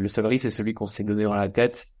 le seul risque, c'est celui qu'on s'est donné dans la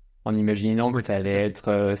tête en imaginant que Oui, tout à fait.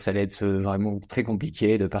 ça allait être vraiment très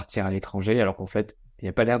compliqué de partir à l'étranger, alors qu'en fait, il n'y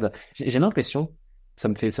a pas l'air de... J'ai l'impression, ça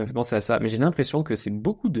me fait penser à ça, mais j'ai l'impression que c'est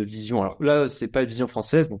beaucoup de vision. Alors là, c'est pas une vision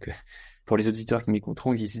française, donc pour les auditeurs qui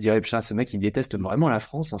m'écouteront, qui se diraient, putain, ce mec, il déteste vraiment la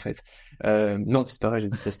France, en fait. Non, c'est pas vrai, je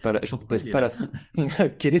Pourquoi déteste il est pas là? la...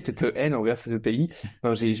 Quelle est cette haine envers ce pays?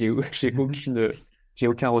 Enfin, j'ai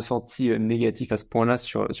aucun ressenti négatif à ce point-là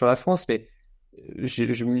sur la France, mais j'ai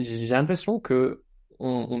l'impression que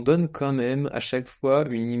on donne quand même à chaque fois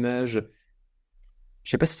une image,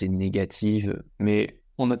 je sais pas si c'est négative, mais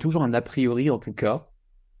on a toujours un a priori en tout cas,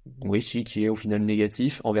 oui, si, qui est au final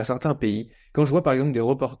négatif envers certains pays. Quand je vois par exemple des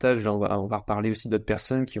reportages, on va reparler aussi d'autres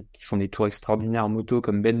personnes qui font des tours extraordinaires en moto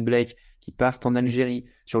comme Ben Blake, qui partent en Algérie,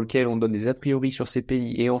 sur lequel on donne des a priori sur ces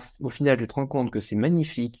pays, et au final tu te rends compte que c'est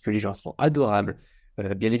magnifique, que les gens sont adorables.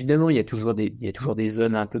 Bien évidemment, il y a toujours des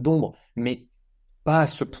zones un peu d'ombre, mais pas à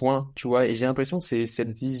ce point, tu vois. Et j'ai l'impression que c'est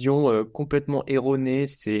cette vision complètement erronée,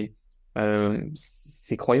 ces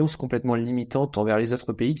croyances complètement limitantes envers les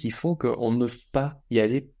autres pays qui font qu'on n'ose pas y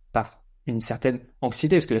aller par une certaine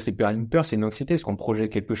anxiété, parce que là, c'est pas une peur, c'est une anxiété, parce qu'on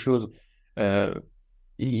projette quelque chose. Euh,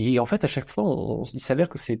 et en fait, à chaque fois, il s'avère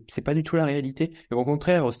que c'est pas du tout la réalité. Et au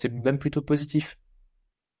contraire, c'est même plutôt positif.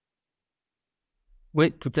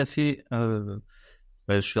 Oui, tout à fait. Je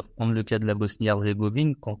vais reprendre le cas de la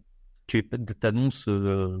Bosnie-Herzégovine. Quand tu t'annonces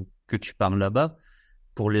que tu parles là-bas,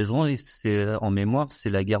 pour les gens, c'est en mémoire, c'est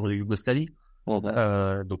la guerre de Yougoslavie. Mhm.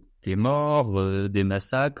 Donc des morts, des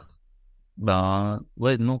massacres. Ben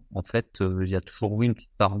ouais, non. En fait, il y a toujours oui une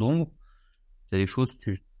petite part d'ombre. Il y a des choses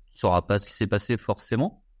tu sauras pas ce qui s'est passé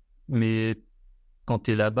forcément, mais quand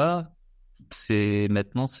tu es là-bas, c'est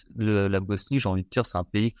maintenant la Bosnie. J'ai envie de dire, c'est un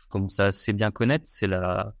pays que je commence à assez bien connaître. C'est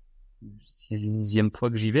la sixième fois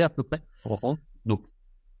que j'y vais à peu près. Mhm. Donc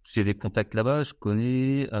j'ai des contacts là-bas, je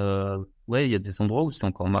connais. Ouais, il y a des endroits où c'est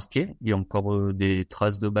encore marqué. Il y a encore des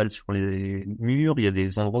traces de balles sur les murs. Il y a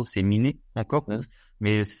des endroits où c'est miné encore, Mhm.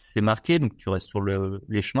 mais c'est marqué, donc tu restes sur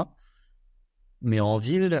les chemins. Mais en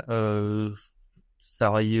ville,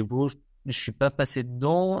 Sarajevo, je suis pas passé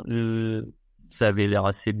dedans. Ça avait l'air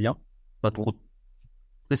assez bien, pas trop.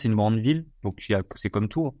 Après, c'est une grande ville, donc c'est comme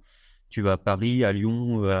tout, hein. Tu vas à Paris, à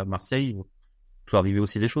Lyon, à Marseille, tu vas arriver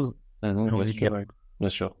aussi des choses. Ah non, J'ai bien envie de sûr, dire. ouais. Bien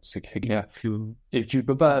sûr, c'est clair. Donc, Et tu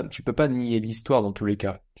peux pas nier l'histoire dans tous les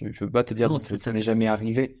cas. Tu peux pas te dire, non, bon, tout ça à n'est fait. jamais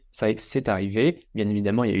arrivé. Ça, c'est arrivé. Bien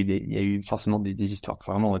évidemment, il y a eu forcément des histoires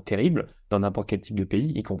vraiment terribles dans n'importe quel type de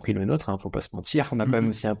pays, y compris le nôtre, hein, faut pas se mentir. On a quand même Mhm.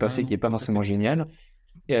 aussi un Ah passé qui non, est pas tout à forcément fait. génial.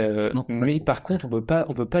 Non, pas Mais trop. par contre, on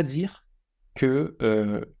peut pas dire que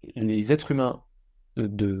les êtres humains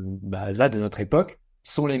là, de notre époque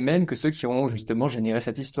sont les mêmes que ceux qui ont justement généré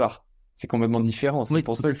cette histoire. C'est complètement différent. Oui,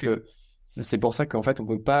 tout à fait. c'est pour ça qu'en fait, on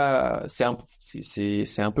peut pas. C'est un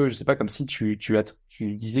peu, je sais pas, comme si tu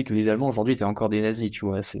disais que les Allemands aujourd'hui étaient encore des nazis, tu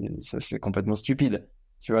vois. C'est complètement stupide.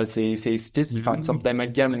 Tu vois, c'était Oui, enfin, une oui, sorte oui.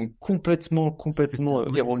 d'amalgame C'est ça, complètement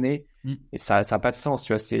ouais. erroné. Mm. Et ça a pas de sens,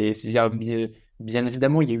 tu vois. Bien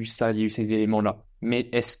évidemment, il y a eu ça, il y a eu ces éléments-là. Mais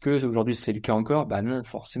est-ce que aujourd'hui c'est le cas encore? Bah non,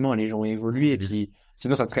 forcément, les gens ont évolué. Et puis,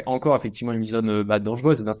 sinon, ça serait encore effectivement une zone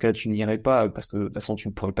dangereuse. Dans ce cas-là, tu n'irais pas parce que de toute façon, tu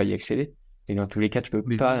ne pourrais pas y accéder. Et dans tous les cas, tu peux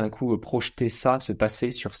Oui, pas un coup projeter ça, se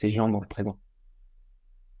passer sur ces gens dans le présent.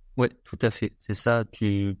 ouais, tout à fait. C'est ça.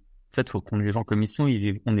 En fait, faut prendre les gens comme ils sont.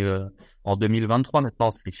 On est en 2023 maintenant,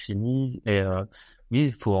 c'est fini. Et oui,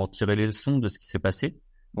 il faut en tirer les leçons de ce qui s'est passé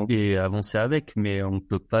Donc, et avancer avec. Mais on ne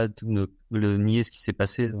peut pas le nier ce qui s'est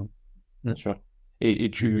passé. bien Mm. sûr.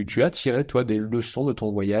 Et tu as tiré, toi, des leçons de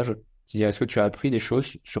ton voyage? C'est-à-dire, est-ce que tu as appris des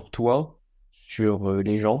choses sur toi, sur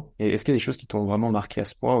les gens? Et est-ce qu'il y a des choses qui t'ont vraiment marqué à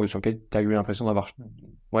ce point ou sur lesquelles tu as eu l'impression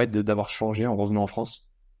d'avoir changé en revenant en France?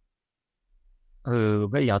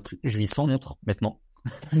 Ouais, il y a un truc. Je vis sans montre maintenant.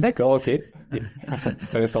 D'accord, ok.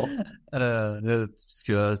 Intéressant. Parce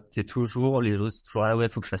que t'es toujours les gens, c'est toujours ah ouais,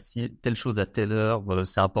 faut que je fasse telle chose à telle heure.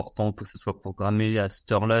 C'est important, faut que ça soit programmé à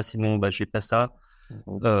cette heure-là. Sinon, bah j'ai pas ça.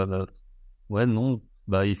 Mhm. Euh, Ouais, non,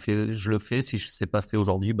 bah je le fais. Si je sais pas fait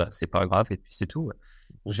aujourd'hui, bah c'est pas grave et puis c'est tout. Ouais.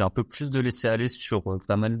 J'ai un peu plus de laisser aller sur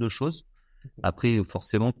pas mal de choses. Après,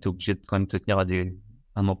 forcément, t'es obligé de quand même te tenir à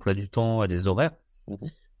un emploi du temps, à des horaires. Mhm.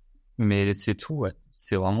 Mais c'est tout. Ouais,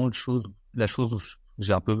 c'est vraiment la chose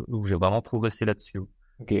où j'ai vraiment progressé là-dessus. Ouais.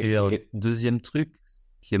 Ok. Et deuxième truc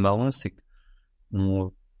qui est marrant, c'est que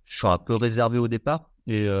je suis un peu réservé au départ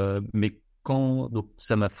mais donc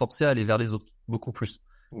ça m'a forcé à aller vers les autres beaucoup plus.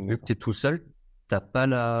 Vu que D'accord. t'es tout seul, t'as pas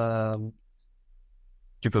la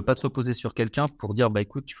tu peux pas te reposer sur quelqu'un pour dire bah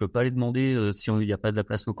écoute tu peux pas aller demander si il y a pas de la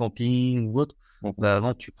place au camping ou autre. Mhm. Bah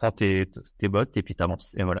non, tu prends tes bottes et puis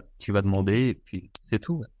t'avances et voilà, tu vas demander et puis c'est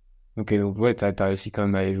tout. Ouais. Ok, donc ouais, t'as réussi quand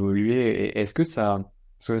même à évoluer. Et est-ce que ça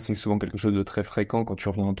c'est souvent quelque chose de très fréquent quand tu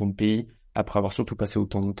reviens dans ton pays, après avoir surtout passé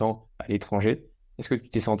autant de temps à l'étranger. Est-ce que tu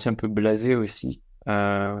t'es senti un peu blasé aussi,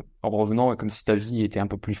 en revenant, comme si ta vie était un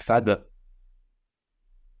peu plus fade?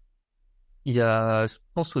 Je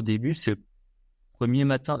pense au début c'est le premier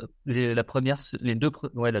matin, la première les deux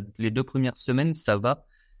ouais les deux premières semaines ça va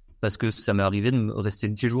parce que ça m'est arrivé de me rester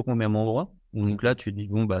 10 jours au même endroit. Donc là, Mhm. tu dis,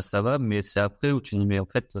 bon, bah, ça va, mais c'est après où tu dis, mais en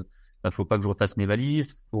fait, bah, faut pas que je refasse mes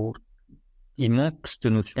valises, il manque cette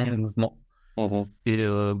notion de mouvement. Mhm. Et,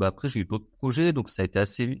 bah, après, j'ai eu d'autres projets, donc ça a été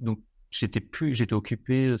assez, donc j'étais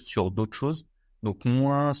occupé sur d'autres choses, donc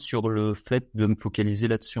moins sur le fait de me focaliser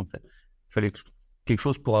là-dessus, en fait. Il fallait quelque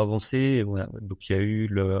chose pour avancer, et voilà. Donc il y a eu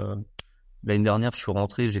l'année dernière, je suis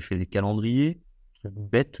rentré, j'ai fait des calendriers,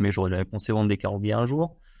 bête, mais j'aurais pensé vendre des calendriers un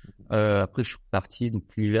jour. Après, je suis reparti. Donc,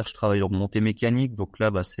 l'hiver, je travaille en montée mécanique. Donc là,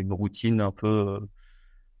 bah, c'est une routine un peu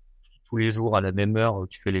tous les jours à la même heure.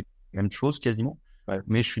 Tu fais les mêmes choses quasiment. Ouais.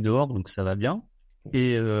 Mais je suis dehors, donc ça va bien.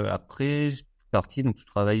 Et après, je suis parti. Donc, je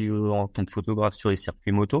travaille en tant que photographe sur les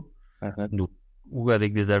circuits moto. Mhm. Donc, ou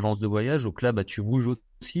avec des agences de voyage. Donc là, bah, tu bouges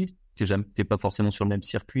aussi. T'es pas forcément sur le même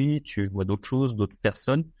circuit. Tu vois d'autres choses, d'autres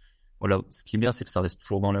personnes. Voilà. Ce qui est bien, c'est que ça reste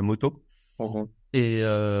toujours dans la moto. Mhm. Et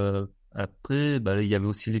après, bah, il y avait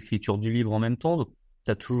aussi l'écriture du livre en même temps. Donc,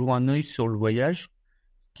 tu as toujours un œil sur le voyage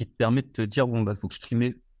qui te permet de te dire, bon, bah, faut que je trie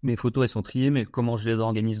mes photos, elles sont triées, mais comment je les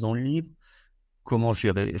organise dans le livre? Comment je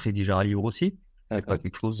vais rédiger un livre aussi? C'est pas Mhm.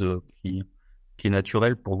 quelque chose qui est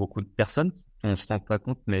naturel pour beaucoup de personnes. On se rend pas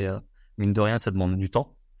compte, mais mine de rien, ça demande du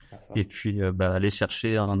temps. Ah, ça. Et puis, bah, aller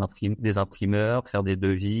chercher des imprimeurs, faire des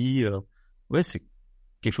devis. Ouais, c'est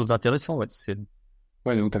quelque chose d'intéressant. Ouais,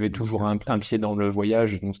 Ouais, donc tu avais donc, toujours un pied dans le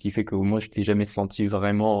voyage, donc ce qui fait qu'au moins je t'ai jamais senti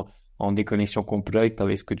vraiment en déconnexion complète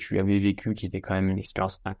avec ce que tu avais vécu, qui était quand même une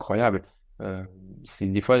expérience incroyable. Euh, c'est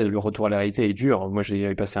des fois le retour à la réalité est dur. Moi,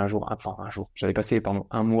 j'avais passé j'avais passé pardon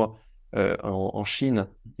un mois en Chine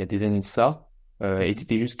il y a des années de ça, et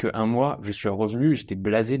c'était juste que un mois, je suis revenu, j'étais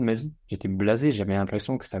blasé de ma vie, j'étais blasé, j'avais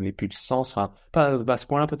l'impression que ça avait plus de sens, enfin pas à ce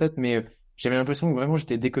point-là peut-être, mais j'avais l'impression que vraiment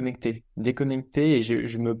j'étais déconnecté et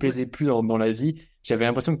je me ouais. plaisais plus dans la vie. J'avais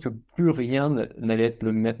l'impression que plus rien n'allait être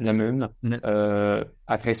la même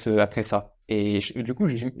après ça. Et du coup,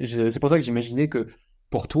 c'est pour ça que j'imaginais que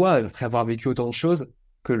pour toi, après avoir vécu autant de choses,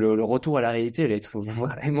 que le retour à la réalité allait être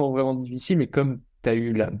vraiment difficile. Mais comme tu as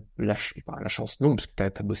eu enfin, la chance, non, parce que tu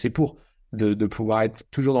as bossé pour, de pouvoir être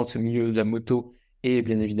toujours dans ce milieu de la moto et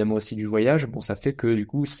bien évidemment aussi du voyage, bon, ça fait que du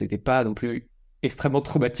coup, c'était pas non plus extrêmement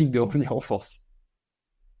traumatique de revenir en force.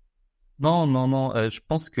 Non, non, non. Je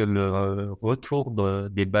pense que le retour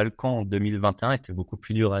des Balkans en 2021 était beaucoup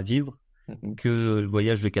plus dur à vivre Mhm. que le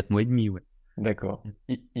voyage de 4 mois et demi. Ouais. D'accord.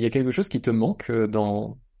 Il y a quelque chose qui te manque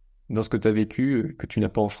dans ce que tu as vécu que tu n'as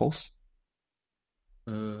pas en France?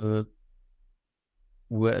 Euh,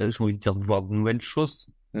 ouais, j'ai envie de dire de voir de nouvelles choses,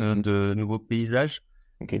 Mhm. de nouveaux paysages,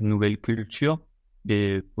 Ok, de nouvelles cultures.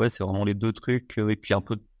 Et ouais, c'est vraiment les deux trucs. Et puis un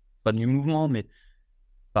peu, pas du mouvement, mais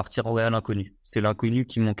partir ouais, à l'inconnu. C'est l'inconnu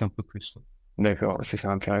qui me manque un peu plus. d'accord, c'est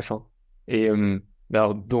intéressant. Et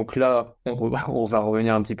alors, donc là, on va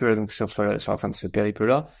revenir un petit peu là, donc, sur la fin de ce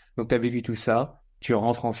périple-là. Donc, tu as vécu tout ça, tu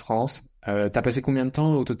rentres en France. Tu as passé combien de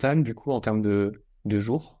temps au total, du coup, en termes de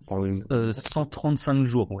jours? 135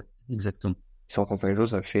 jours, ouais, exactement. 135 jours,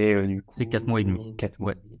 ça fait du C'est 4 mois et demi. 4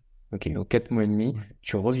 mois Ouais. et demi. Ok, donc 4 mois et demi,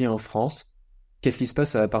 tu reviens en France. Qu'est-ce qui se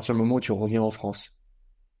passe à partir du moment où tu reviens en France?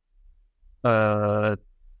 Euh,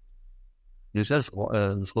 déjà, je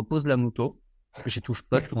repose la moto. J'y touche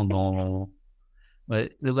pas pendant. Ouais,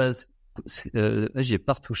 de base, ouais, j'y ai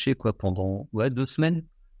pas retouché quoi pendant 2 semaines,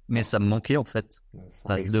 mais ça me manquait en fait, Ça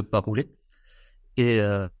enfin, arrive. de pas rouler. Et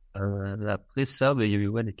après ça, bah, il y a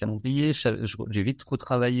eu les calendriers. J'ai vite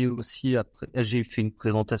retravaillé aussi. Après, j'ai fait une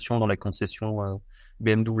présentation dans la concession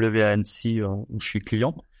BMW à Annecy où je suis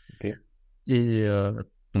client. Ok, Et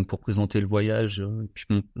donc pour présenter le voyage, puis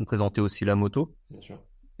me présenter aussi la moto. bien sûr.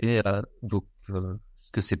 Et donc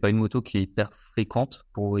parce que c'est pas une moto qui est hyper fréquente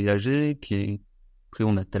pour voyager, après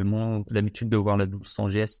on a tellement l'habitude de voir la 1200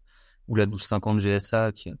 GS ou la 1250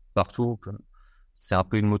 GSA qui est partout, que c'est un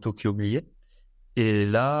peu une moto qui est oubliée. Et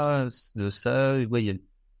là, de ça, il y a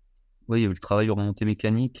eu le travail orienté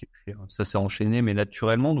mécanique, et puis ça s'est enchaîné, mais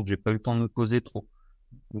naturellement, donc j'ai pas eu le temps de me poser trop.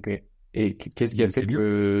 Ok. Et qu'est-ce qui a Mais fait c'est bien.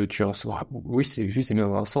 que tu en sois... Oui, c'est juste, c'est bien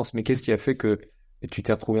dans un sens, mais qu'est-ce qui a fait que tu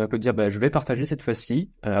t'es retrouvé un peu de dire, bah, je vais partager cette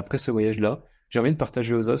fois-ci, après ce voyage-là, j'ai envie de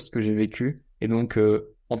partager aux autres ce que j'ai vécu, et donc,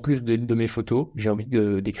 en plus de mes photos, j'ai envie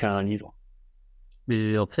d'écrire un livre.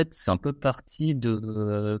 Mais en fait, c'est un peu parti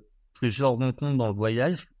de plusieurs rencontres dans le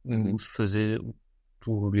voyage où Mhm. je faisais,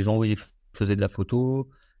 où les gens voyaient que je faisais de la photo,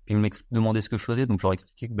 puis ils me demandaient ce que je faisais, donc je leur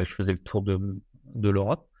expliquais que bah, je faisais le tour de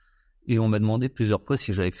l'Europe. Et on m'a demandé plusieurs fois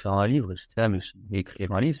si j'allais faire un livre. Et j'étais là, mais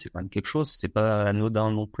écrire un livre, c'est quand même quelque chose, c'est pas anodin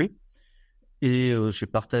non plus. Et j'ai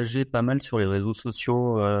partagé pas mal sur les réseaux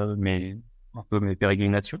sociaux, un peu mes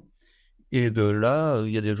pérégrinations. Et de là,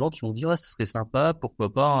 il y a des gens qui m'ont dit, ah, ce serait sympa,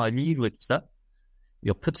 pourquoi pas un livre et tout ça. Et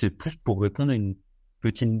en fait, c'est plus pour répondre à une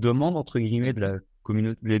petite demande, entre guillemets, de Ok. la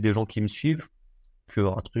communauté, des gens qui me suivent, que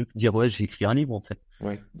un truc, dire, ouais, j'ai écrit un livre, en fait.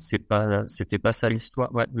 Ouais. C'était pas ça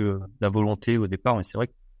l'histoire, ouais, la volonté au départ. Mais c'est vrai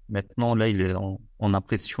que maintenant, là, il est en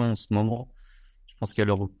impression en ce moment. Je pense qu'à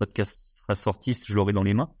l'heure où le podcast sera sorti, je l'aurai dans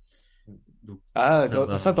les mains. Donc, Ah,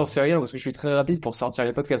 ça ça, va. t'en sais rien, parce que je suis très rapide pour sortir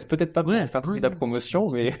les podcasts. Peut-être pas pour Ouais, faire toute ouais. la promotion,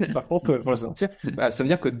 mais par contre, pour le sortir, bah, ça veut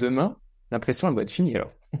dire que demain, l'impression, elle doit être finie,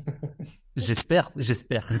 alors. J'espère.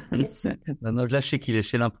 Non, non, là, je sais qu'il est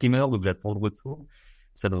chez l'imprimeur, donc j'attends le retour.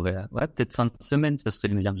 Ça devrait, ouais, peut-être fin de semaine, ça serait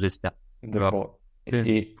bien, j'espère. Alors, D'accord.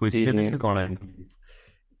 Et, faut espérer et, quand même.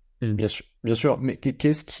 bien sûr, mais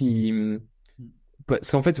qu'est-ce qui...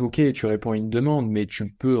 Parce qu'en fait, ok, tu réponds à une demande, mais tu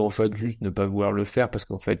peux en fait juste ne pas vouloir le faire parce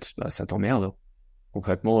qu'en fait, bah, ça t'emmerde.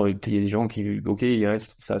 Concrètement, il y a des gens qui, ok, ils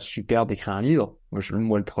trouvent ça super d'écrire un livre.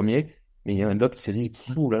 Moi le premier, mais il y en a d'autres qui se disent,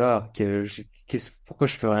 ouh là là, pourquoi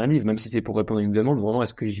je ferais un livre, même si c'est pour répondre à une demande, vraiment,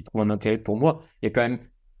 est-ce que j'y trouve un intérêt pour moi? Il y a quand même,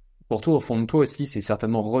 pour toi, au fond de toi aussi, c'est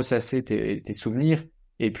certainement ressasser tes souvenirs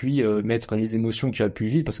et puis mettre les émotions que tu as pu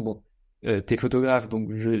vivre, parce que bon, t'es photographe,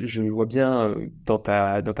 donc je vois bien dans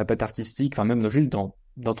ta patte artistique, enfin même juste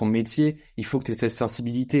dans ton métier, il faut que tu aies cette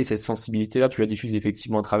sensibilité, et cette sensibilité-là, tu la diffuses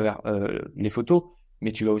effectivement à travers les photos,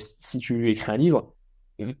 mais tu vas aussi, si tu écris un livre,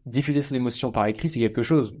 diffuser son émotion par écrit, c'est quelque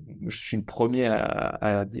chose. Je suis le premier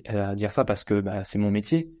à dire ça parce que bah, c'est mon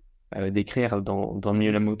métier d'écrire dans le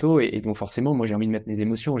milieu de la moto et donc forcément moi j'ai envie de mettre mes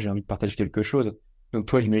émotions, j'ai envie de partager quelque chose. Donc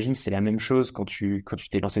toi j'imagine que c'est la même chose quand tu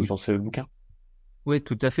t'es lancé Oui, sur ce bouquin. oui,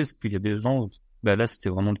 tout à fait, parce qu'il y a des gens, bah là, c'était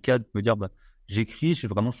vraiment le cas de me dire, bah, j'écris, je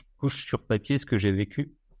couche sur papier ce que j'ai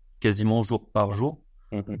vécu, quasiment jour par jour.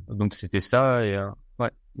 Mhm. Donc, c'était ça, et,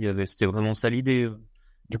 ouais, c'était vraiment ça l'idée.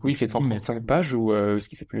 Du coup il fait Dit, mais 135 pages ou est-ce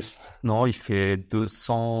qu'il fait plus? non, il fait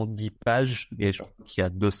 210 pages et je D'accord. crois qu'il y a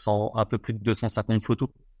 200, un peu plus de 250 photos.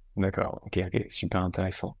 D'accord, ok, super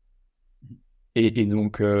intéressant. Et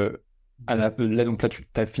donc là donc là tu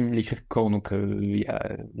as fini d'écrire quand donc il y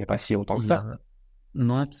a pas si longtemps que Il y ça. a...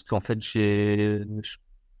 Non, parce qu'en fait, je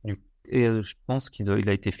pense il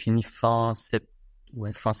a été fini fin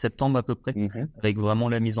septembre à peu près, Mhm. avec vraiment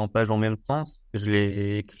la mise en page en même temps. Je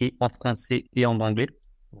l'ai écrit en français et en anglais.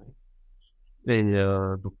 Et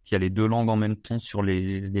donc, il y a les deux langues en même temps sur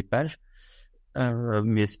les pages.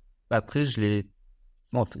 Mais après,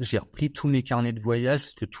 j'ai repris tous mes carnets de voyage,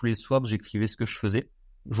 parce que tous les soirs, j'écrivais ce que je faisais,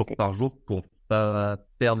 jour Ok. par jour, pour pas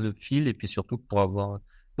perdre le fil, et puis surtout pour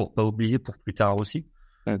pour pas oublier pour plus tard aussi.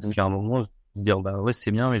 Parce Mhm. qu'à un moment, se dire, bah ouais,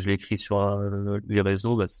 c'est bien, mais je l'ai écrit sur les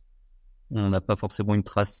réseaux, bah, on n'a pas forcément une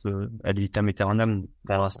trace ad vitam aeternam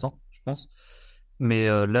pour l'instant, je pense. Mais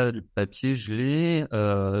là, le papier, je l'ai.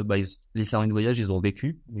 Bah, les carnets de voyage, ils ont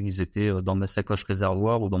vécu. Ils étaient dans ma sacoche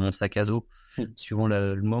réservoir ou dans mon sac à dos, suivant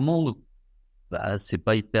le moment. Donc, bah, c'est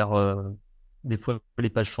pas hyper. Des fois,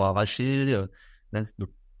 les pages sont arrachées. Donc,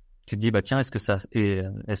 tu te dis, bah tiens, est-ce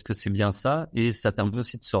que c'est bien ça? Et ça permet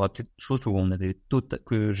aussi de se rappeler de choses où on avait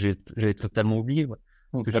que j'avais totalement oublié. Ouais.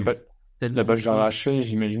 Parce Donc, que j'ai vu la tellement de page choses. d'arraché,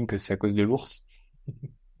 j'imagine que c'est à cause de l'ours.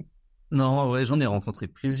 Non, ouais, j'en ai rencontré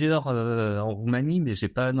plusieurs en Roumanie, mais j'ai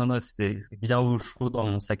pas. Non, non, c'était bien au chaud dans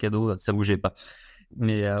mon sac à dos, ça bougeait pas.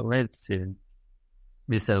 Mais ouais,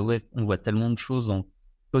 mais ça, ouais, on voit tellement de choses en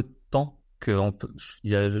peu de temps que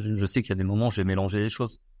je sais qu'il y a des moments où j'ai mélangé les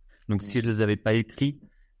choses. Donc si je les avais pas écrits,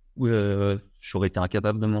 j'aurais été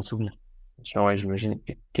incapable de m'en souvenir. Genre, ouais, j'imagine.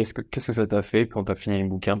 Et qu'est-ce que ça t'a fait quand t'as fini le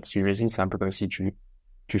bouquin? Parce que j'imagine, c'est un peu comme si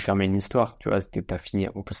tu fermais une histoire, tu vois, c'est que t'as fini,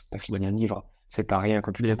 en plus, t'as fini un livre. C'est pas rien.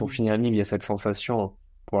 Mais Quand on finit un livre, il y a cette sensation,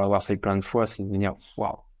 pour l'avoir fait plein de fois, c'est de venir,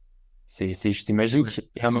 waouh, c'est ouais, magique.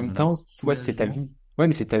 Et en c'est même un temps, toi, c'est ta soulagement. vie. Ouais,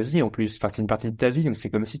 mais c'est ta vie, en plus. Enfin, c'est une partie de ta vie, donc c'est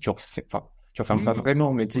comme si tu refermes pas Oui,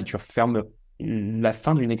 vraiment, mais tu sais, ouais. tu refermes la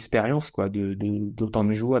fin d'une expérience, quoi, d'autant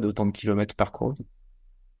de jours, d'autant de kilomètres parcourus.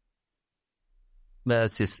 Bah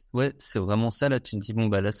ouais, c'est vraiment ça là. Tu te dis bon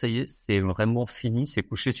bah là ça y est, c'est vraiment fini, c'est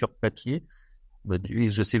couché sur papier. Bah,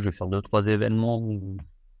 je sais que je vais faire deux trois événements où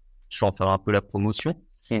je vais en faire un peu la promotion.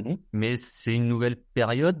 Mhm. Mais c'est une nouvelle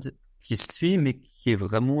période qui suit, mais qui est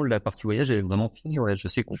vraiment, la partie voyage elle est vraiment finie. Ouais. Je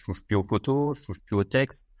sais que je touche plus aux photos, je touche plus au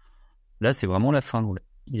texte. Là, c'est vraiment la fin. Ouais.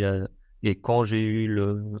 Il y a, et quand j'ai eu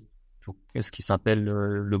ce qui s'appelle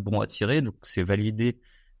le bon à tirer, donc c'est validé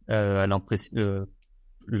à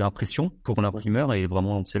l'impression pour l'imprimeur et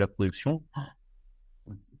vraiment lancer la production.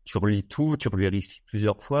 Tu relis tout, tu vérifies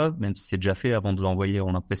plusieurs fois, même si c'est déjà fait avant de l'envoyer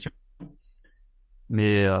en impression.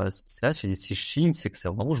 Mais c'est là, si je signe, c'est que c'est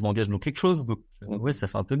vraiment, je m'engage dans quelque chose. Donc, ouais, ça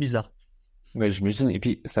fait un peu bizarre. Ouais, j'imagine. Et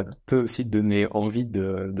puis, ça peut aussi te donner envie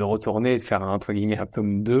de retourner, de faire, entre guillemets, un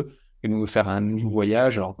tome 2 et de nous faire un nouveau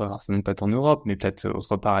voyage. Alors, pas forcément pas en Europe, mais peut-être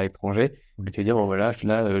autre part à l'étranger. Et te dire, bon, voilà,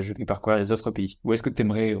 là, je vais parcourir les autres pays. Ou est-ce que tu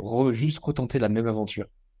aimerais juste retenter la même aventure?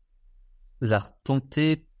 La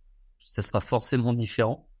retenter, ça sera forcément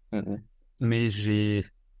différent, Mhm. mais j'ai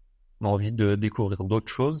envie de découvrir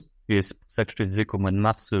d'autres choses. Et c'est pour ça que je te disais qu'au mois de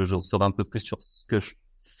mars, je saurai un peu plus sur ce que je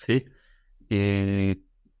fais et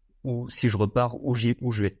où, si je repars, où je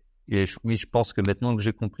vais. Et oui, je pense que maintenant que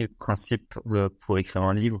j'ai compris le principe pour écrire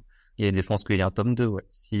un livre, il y a des chances qu'il y ait un tome 2, ouais.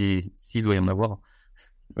 S'il doit y en avoir.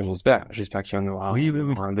 J'espère qu'il y en Oui, il oui, y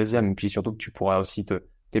oui. aura un deuxième. Et puis surtout que tu pourras aussi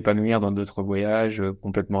t'épanouir dans d'autres voyages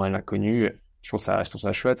complètement à l'inconnu. Je trouve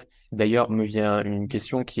ça chouette. D'ailleurs, me vient une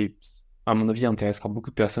question qui, à mon avis, intéressera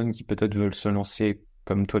beaucoup de personnes qui peut-être veulent se lancer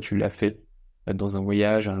comme toi tu l'as fait dans un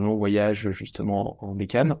voyage, un long voyage justement en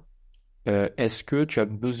bécane. Est-ce que tu as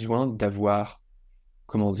besoin d'avoir,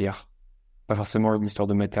 comment dire, pas forcément une histoire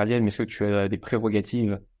de matériel, mais est-ce que tu as des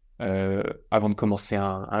prérogatives avant de commencer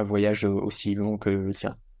un voyage aussi long que le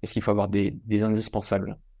tien? Est-ce qu'il faut avoir des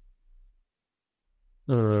indispensables?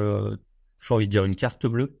 Euh, j'ai envie de dire une carte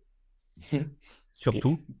bleue, Ok.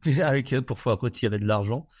 surtout, avec pour pouvoir retirer de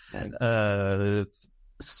l'argent. Ouais. Euh,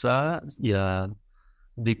 ça, il y a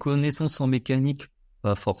des connaissances en mécanique,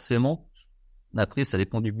 pas forcément. Après, ça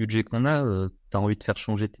dépend du budget qu'on a. T'as envie de faire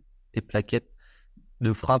changer tes plaquettes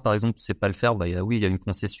de frein, par exemple, tu sais pas le faire. Bah, oui, il y a une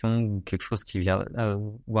concession ou quelque chose qui vient,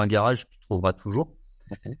 ou un garage, tu trouveras toujours.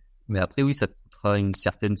 Ok. Mais après, oui, ça te coûtera une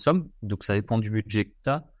certaine somme. Donc, ça dépend du budget que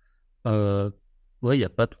t'as. Euh, ouais, il y a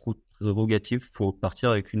pas trop de prérogatives. Faut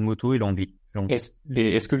partir avec une moto et l'envie.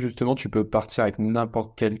 Est-ce que justement tu peux partir avec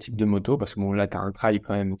n'importe quel type de moto? Parce que bon, là, tu as un trail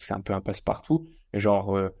quand même, donc c'est un peu un passe-partout. Et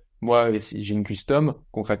genre, moi, si j'ai une custom,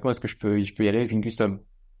 concrètement, est-ce que je peux y aller avec une custom?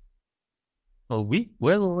 Oh oui,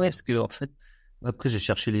 ouais, ouais, ouais, parce que en fait, après j'ai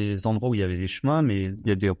cherché les endroits où il y avait des chemins, mais il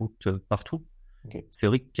y a des routes partout. Ok. C'est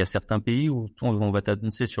vrai qu'il y a certains pays où on va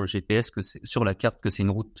t'annoncer sur le GPS que c'est sur la carte que c'est une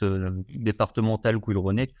route départementale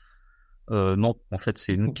goudronnée. Non, en fait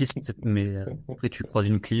c'est une piste, mais après tu croises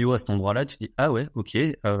une Clio à cet endroit-là, tu dis ah ouais, ok,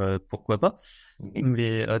 pourquoi pas.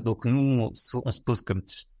 Mais donc nous on se pose comme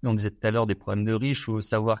on disait tout à l'heure des problèmes de riches, faut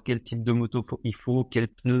savoir quel type de moto il faut, quel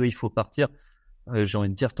pneu il faut partir. J'ai envie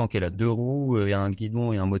de dire, tant qu'elle a deux roues, et un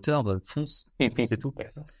guidon et un moteur, bah, fonce, c'est tout.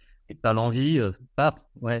 Et t'as l'envie, paf,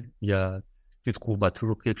 ouais, tu trouves bah,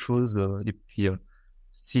 toujours quelque chose. Et puis,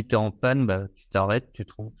 si t'es en panne, bah, tu t'arrêtes,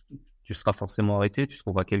 tu seras forcément arrêté, tu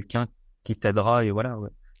trouveras quelqu'un qui t'aidera et voilà. Ouais.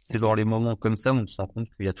 C'est dans les moments comme ça où on se rend compte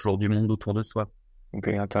qu'il y a toujours du monde autour de soi. Ok,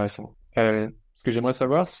 intéressant. Ce que j'aimerais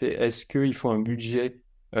savoir, c'est est-ce qu'il faut un budget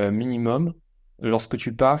minimum lorsque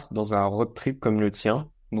tu pars dans un road trip comme le tien?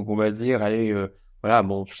 Donc on va dire, allez, voilà,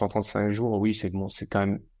 bon, 135 jours, oui, c'est bon, c'est quand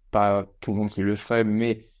même pas tout le monde qui le ferait,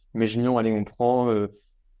 mais imaginons, allez, on prend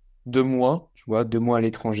 2 mois, tu vois, 2 mois à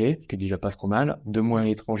l'étranger, ce qui est déjà pas trop mal, 2 mois à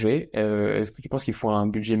l'étranger. Est-ce que tu penses qu'il faut un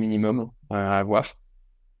budget minimum à avoir?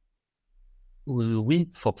 Oui,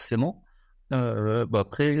 forcément. Bah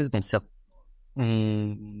après,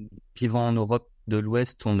 on, vivant en Europe de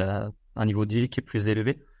l'Ouest, on a un niveau de vie qui est plus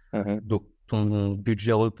élevé. Mhm. Donc, ton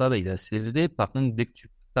budget repas, bah, il est assez élevé. Par contre, dès que tu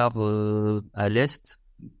pars à l'Est,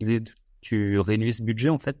 tu réduis ce budget,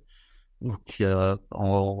 en fait. Donc, il y a,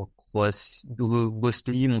 en Croatie,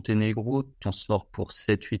 Bosnie, Monténégro, tu en sors pour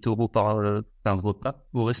 7-8 € par repas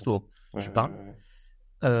au restaurant. Ouais, Je ouais, parle.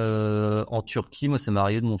 ouais. En Turquie, moi, ça m'est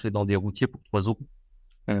arrivé de manger dans des routiers pour 3 €.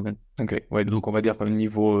 Mhm. Ok, ouais, Donc, donc on va dire que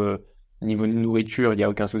niveau de nourriture, il n'y a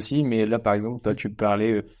aucun souci, mais là, par exemple, toi, tu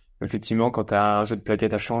parlais, effectivement, quand tu as un jeu de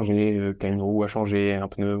plaquettes à changer, tu as une roue à changer, un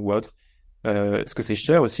pneu ou autre, est-ce que c'est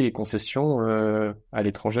cher aussi les concessions à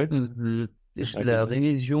l'étranger? euh, Avec les la touristes.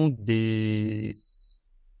 révision de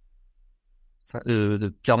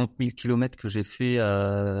 40 000 kilomètres que j'ai fait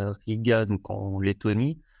à Riga, donc en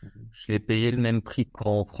Lettonie, Mhm. je l'ai payé le même prix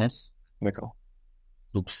qu'en France. D'accord.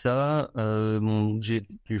 Donc ça, j'ai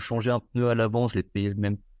dû changer un pneu à l'avant, je l'ai payé le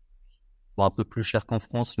même, bon, un peu plus cher qu'en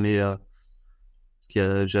France, mais parce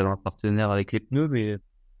que j'avais un partenaire avec les pneus, mais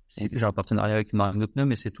Ok. j'ai un partenariat avec une marque de pneus,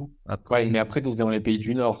 mais c'est tout. Ouais, mais Après, après, t'es dans les pays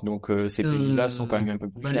du Nord, donc ces pays-là sont quand euh, même un peu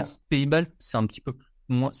plus bah, les chers. Pays-Bas, c'est un petit peu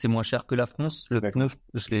moins, c'est moins cher que la France. Le pneu, D'accord.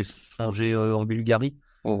 je l'ai changé en Bulgarie.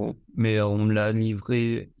 Mhm. Mais on me l'a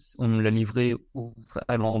livré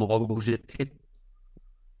à l'endroit où j'étais.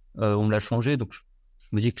 On me l'a changé, donc je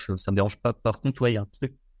me dis que ça me dérange pas. Par contre, ouais, il y a un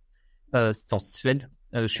truc. C'était en Suède.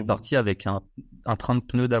 Je suis Mhm. parti avec un train de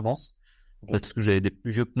pneus d'avance Ok. parce que j'avais des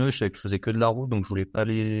plus vieux pneus, je savais que je faisais que de la route, donc je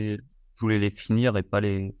voulais les finir et pas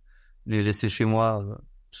les laisser chez moi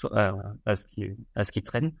à ce qu'ils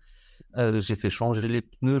traînent. J'ai fait changer les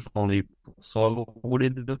pneus, j'en ai pour 100 € les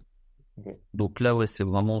deux. Ok. Donc là, ouais, c'est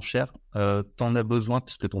vraiment cher. T'en as besoin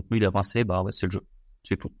puisque ton pneu il est rincé, bah ouais, c'est le jeu.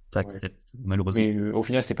 C'est tout. Ouais. T'acceptes, malheureusement. Mais au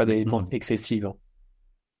final, c'est pas des Non. dépenses excessives, hein.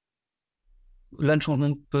 Là, le changement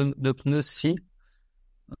de pneu, si.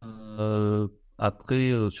 Euh,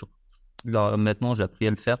 après, là, maintenant, j'ai appris à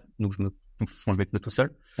le faire, donc je change mes pneus tout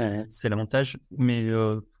seul. Mhm. C'est l'avantage. Mais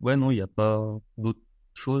ouais, non, il n'y a pas d'autre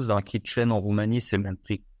chose. Un kitchen en Roumanie, c'est le même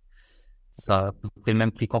prix. Ça a à peu près le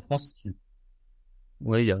même prix qu'en France.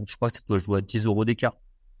 Ouais, je crois que ça doit jouer à 10 € d'écart.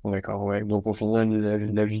 D'accord, ouais. Donc au final,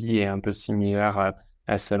 la vie est un peu similaire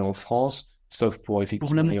à celle en France, sauf pour Pour la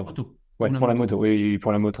effectivement les... moto. Ouais, Pour la pour la moto. moto, oui, oui,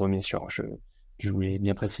 pour la moto, bien sûr. Je voulais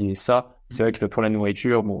bien préciser ça. C'est vrai que pour la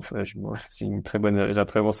nourriture, bon, enfin, moi, c'est une très bonne, j'ai un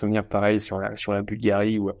très bon souvenir pareil sur la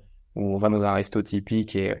Bulgarie où on va dans un resto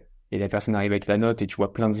typique et la personne arrive avec la note et tu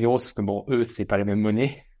vois plein de zéros, sauf que bon, eux, c'est pas la même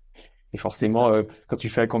monnaie. Et C'est forcément, ça. quand tu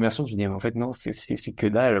fais la conversion, tu dis, mais en fait, non, c'est que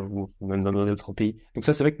dalle, ou même dans d'autres pays. Donc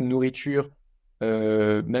ça, c'est vrai que nourriture,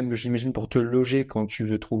 même, j'imagine, pour te loger, quand tu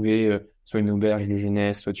veux trouver soit une auberge de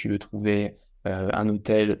jeunesse, soit tu veux trouver un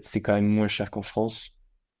hôtel, c'est quand même moins cher qu'en France.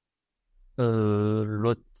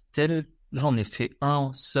 L'hôtel, j'en ai fait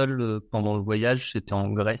un seul pendant le voyage, c'était en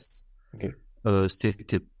Grèce. Ok.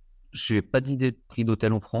 C'était, j'ai pas d'idée de prix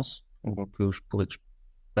d'hôtel en France, donc Mhm. je pourrais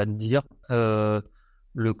pas te dire.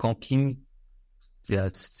 Le camping,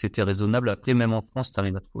 c'était raisonnable. Après, même en France, tu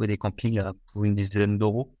arrives à trouver des campings pour une dizaine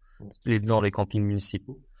d'euros, et dans les campings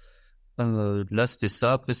municipaux. Là, c'était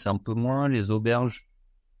ça. Après, c'est un peu moins. Les auberges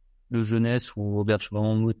de jeunesse ou auberges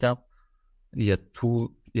vraiment motards, il y a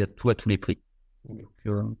tout à tous les prix. Ok.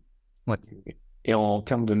 Donc, ouais. Ok. Et en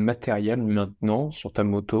termes de matériel maintenant sur ta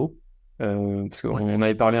moto, parce Ouais. qu'on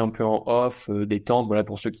avait parlé un peu en off des tentes, voilà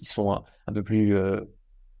pour ceux qui sont un peu plus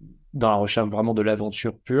dans la recherche vraiment de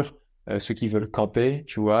l'aventure pure, ceux qui veulent camper,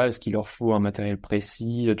 tu vois, est-ce qu'il leur faut un matériel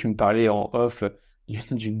précis? Tu me parlais en off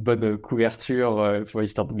d'une bonne couverture,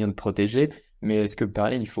 histoire de bien te protéger, mais est-ce que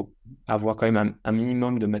pareil, il faut avoir quand même un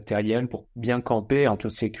minimum de matériel pour bien camper, en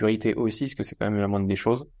toute sécurité aussi, parce que c'est quand même la moindre des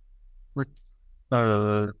choses. Ouais.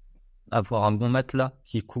 Euh, Avoir un bon matelas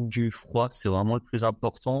qui coupe du froid, c'est vraiment le plus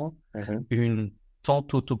important. Mhm. Une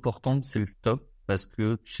tente autoportante, c'est le top parce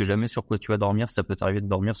que tu sais jamais sur quoi tu vas dormir. Ça peut t'arriver de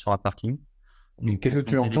dormir sur un parking. Donc, Qu'est-ce que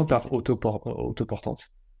tu on entends t'évite. par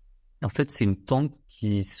autoportante? En fait, c'est une tente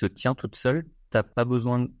qui se tient toute seule. T'as pas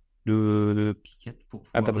besoin de piquette pour Ah,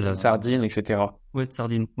 t'as pouvoir besoin de sardines, etc. ouais, de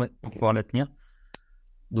sardine, ouais, pour Ok. pouvoir la tenir.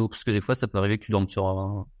 Donc, parce que des fois, ça peut arriver que tu dormes sur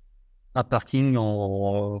un parking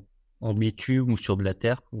en bitume ou sur de la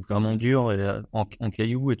terre, ou vraiment dur, et, en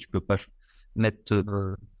cailloux, et tu peux pas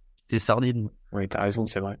mettre tes sardines. Oui, t'as raison,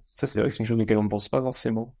 c'est vrai. Ça, c'est vrai que c'est une chose auquel on ne pense pas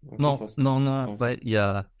forcément. Donc, Non, ça, non, non, attends, ouais, il y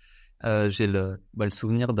a, j'ai le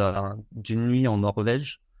souvenir d'une nuit en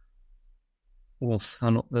Norvège, ou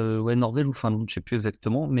ouais, Norvège ou Finlande, je sais plus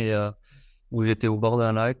exactement, mais, où j'étais au bord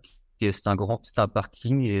d'un lac, et c'était un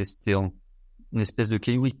parking, et une espèce de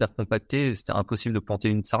caillou hyper compacté, et c'était impossible de planter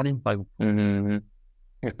une sardine, par exemple.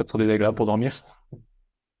 c'est pas trop désagréable pour dormir.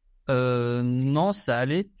 Non, ça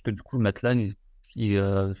allait, parce que du coup, le matelas,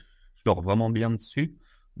 je dors vraiment bien dessus.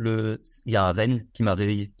 Il y a un renne qui m'a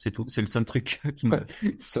réveillé, c'est tout. C'est le seul truc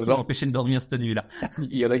Ça qui m'a va. empêché de dormir cette nuit-là.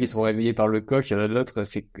 Il y en a qui sont réveillés par le coq, il y en a d'autres,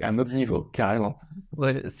 c'est un autre niveau, carrément.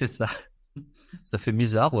 Ouais, c'est ça. Ça fait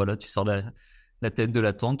bizarre, voilà. Tu sors la tête de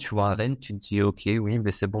la tente, tu vois un renne, tu te dis, ok, oui,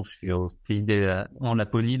 mais c'est bon, je suis au pays en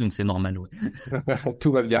Laponie, donc c'est normal, ouais.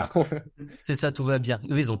 Tout va bien. C'est ça, tout va bien.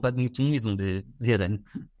 Eux, ils ont pas de moutons, ils ont des rennes.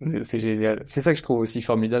 C'est génial. C'est ça que je trouve aussi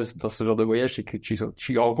formidable dans ce genre de voyage, c'est que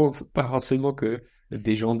tu rencontres pas forcément que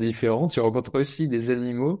des gens différents, tu rencontres aussi des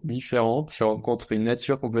animaux différents, tu rencontres une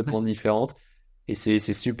nature complètement différente, et c'est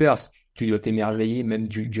super. Tu dois t'émerveiller même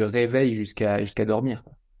du réveil jusqu'à dormir.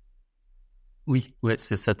 Oui, ouais,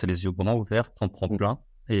 c'est ça, t'as les yeux grands ouverts, t'en prends Mm. plein,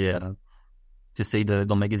 et t'essayes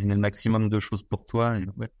d'emmagasiner le maximum de choses pour toi, et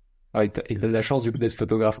ouais. Ah, et t'as de la chance du coup d'être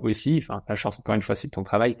photographe aussi. Enfin, la chance encore une fois c'est ton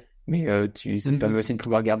travail, mais ça te permet aussi de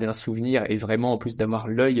pouvoir garder un souvenir et vraiment en plus d'avoir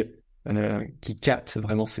l'œil qui capte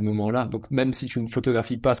vraiment ces moments-là. Donc même si tu ne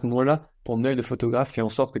photographies pas à ce moment-là, ton œil de photographe fait en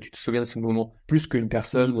sorte que tu te souviens de ce moment plus qu'une Oui,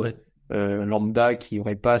 personne ouais. lambda qui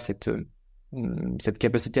aurait pas cette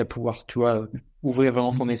capacité à pouvoir, tu vois, ouvrir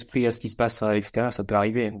vraiment son Mhm. esprit à ce qui se passe à l'extérieur. Ça peut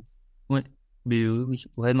arriver. Ouais. Mais oui,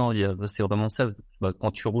 ouais, non, c'est vraiment ça. Bah,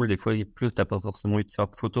 quand tu roules, des fois, il pleut, t'as pas forcément envie de faire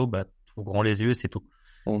de photos, bah, tu ouvres grand les yeux et c'est tout.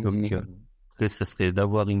 Donc, On- après, ça serait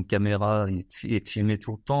d'avoir une caméra et de filmer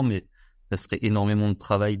tout le temps, mais ça serait énormément de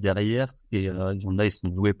travail derrière, et il y en a, ils sont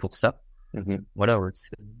doués pour ça. on- Voilà, ouais,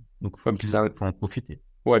 donc Ouais, puis ça, faut en profiter.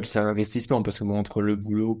 ouais, puis c'est un investissement parce que bon, entre le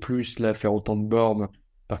boulot plus là faire autant de bornes,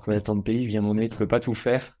 parcourir autant de pays, vient un moment C'est donné, tu ça. peux pas tout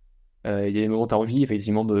faire. Il y a des moments où t'as envie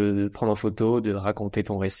effectivement de prendre en photo, de raconter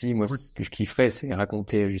ton récit. Moi, Oui. ce que je kifferais, c'est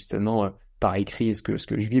raconter justement par écrit ce que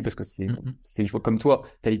je vis parce que Mhm. c'est je vois comme toi,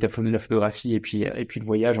 t'as dit la photographie et puis le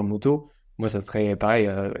voyage en moto. Moi, ça serait pareil,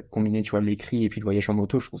 combiner tu vois l'écrit et puis le voyage en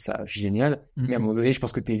moto, je trouve ça génial. Mais à un Mhm. moment donné, je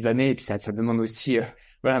pense que t'es vanné et puis ça demande aussi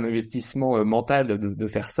voilà un investissement mental de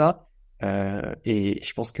faire ça. Et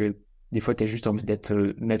je pense que des fois, t'as juste envie d'être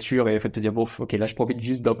nature et en fait te dire, bon, ok, là, je profite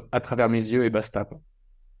juste à travers mes yeux et basta, quoi.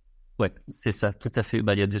 Ouais, c'est ça, tout à fait.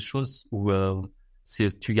 Bah, il y a des choses où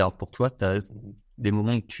tu gardes pour toi. T'as des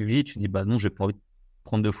moments que tu vis, tu dis bah non, j'ai pas envie de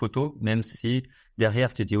prendre de photos, même si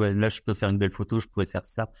derrière tu dis ouais, là je peux faire une belle photo, je pourrais faire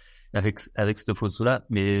ça avec cette photo-là.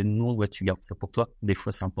 Mais non, ouais, tu gardes ça pour toi. Des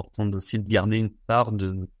fois, c'est important aussi de garder une part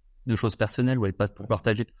de choses personnelles, ouais, pas de tout Ouais,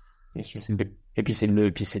 partager. bien sûr. C'est Et puis c'est de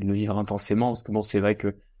le vivre intensément, parce que bon, c'est vrai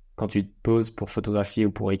que quand tu te poses pour photographier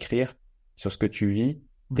ou pour écrire sur ce que tu vis,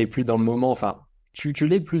 ouais. t'es plus dans le moment, enfin, tu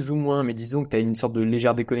l'es plus ou moins, mais disons que t'as une sorte de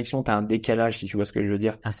légère déconnexion, t'as un décalage, si tu vois ce que je veux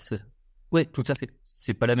dire. à ce Ouais, tout à fait.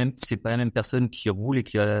 C'est pas la même personne qui roule et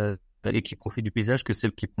qui profite du paysage que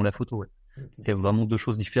celle qui prend la photo, ouais. Tout C'est à fait, vraiment deux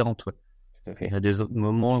choses différentes, ouais. tout à Il y fait. a des autres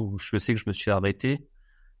moments où je sais que je me suis arrêté.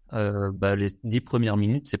 Bah, les 10 premières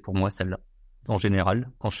minutes, c'est pour moi celle-là. En général,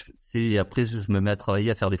 et après, je me mets à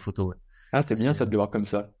travailler, à faire des photos, ouais. Ah, c'est bien C'est, ça de le voir comme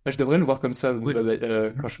ça. Moi, je devrais le voir comme ça. ouais,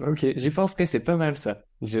 Quand ok, j'y penserai, c'est pas mal ça.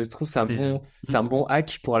 Je trouve que c'est un mm, bon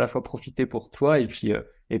hack pour à la fois profiter pour toi et puis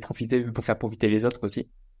et profiter pour faire profiter les autres aussi.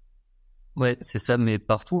 ouais, c'est ça, mais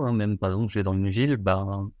partout, hein, même par exemple, je vais dans une ville,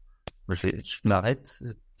 ben, je m'arrête, il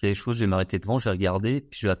y a des choses, je vais m'arrêter devant, je vais regarder,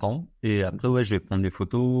 puis j'attends, et après, ouais, je vais prendre des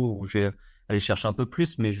photos, ou je vais aller chercher un peu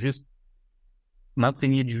plus, mais juste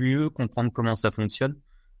m'imprégner du lieu, comprendre comment ça fonctionne,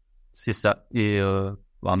 c'est ça. Et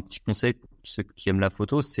bah, un petit conseil pour ceux qui aiment la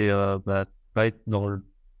photo, c'est bah, pas être dans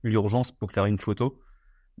l'urgence pour faire une photo.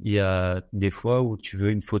 Il y a des fois où tu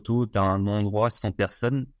veux une photo d'un endroit sans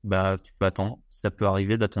personne, bah tu peux attendre. Ça peut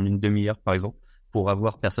arriver d'attendre une demi-heure, par exemple, pour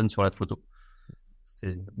avoir personne sur la photo.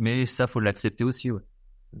 Mais ça, faut l'accepter aussi, ouais.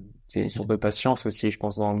 C'est une sorte de patience aussi, je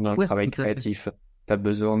pense, dans le Ouais, travail tout à fait. créatif. T'as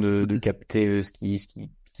besoin Tout de à fait. capter ce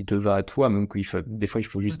qui te va à toi, même qu'il faut, des fois, il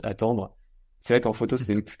faut Ouais, juste attendre. C'est vrai qu'en photo, c'est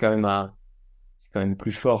ça. c'est quand même c'est quand même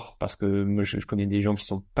plus fort parce que moi, je connais des gens qui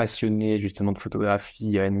sont passionnés justement de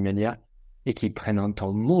photographie à une manière et qui prennent un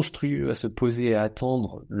temps monstrueux à se poser et à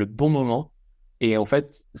attendre le bon moment. Et en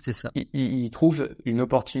fait, C'est ça. ils trouvent une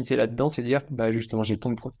opportunité là-dedans, c'est de dire, bah justement, j'ai le temps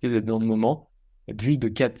de profiter d'être dans le moment, et puis de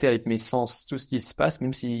capter avec mes sens tout ce qui se passe,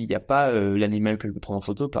 même s'il n'y a pas l'animal que je veux prendre en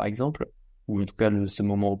photo, par exemple, ou en tout cas ce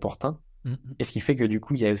moment opportun. Mm, mm. Et ce qui fait que du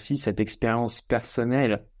coup, il y a aussi cette expérience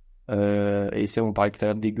personnelle. Et c'est, on parlait tout à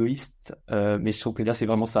l'heure d'égoïste, mais je trouve que là, c'est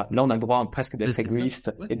vraiment ça. Là, on a le droit presque Mais d'être c'est ça.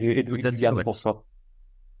 égoïste Ouais. et de Tout vivre à du fait, garde ouais. pour soi.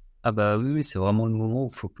 Ah bah oui, oui, c'est vraiment le moment où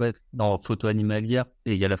faut pas être dans photo animalière.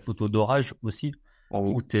 Et il y a la photo d'orage aussi, Ah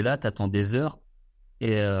oui, où t'es là, t'attends des heures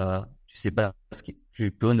et tu sais pas ce qui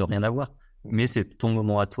tu peux ne rien avoir. Mais c'est ton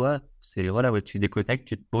moment à toi. C'est voilà, ouais, tu déconnectes,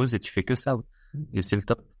 tu te poses et tu fais que ça. Ouais. Et c'est le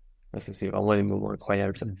top. ah, ça, c'est vraiment des moments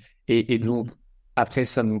incroyables, ça. Et donc, Mhm. après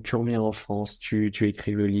ça, donc, tu reviens en France, tu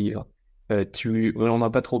écris le livre. On n'en a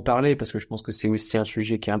pas trop parlé parce que je pense que c'est aussi un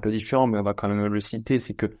sujet qui est un peu différent, mais on va quand même le citer.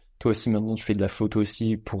 C'est que toi aussi, maintenant, tu fais de la photo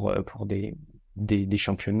aussi pour des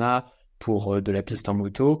championnats, pour de la piste en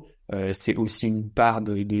moto. C'est aussi une part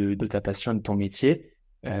de ta passion, de ton métier.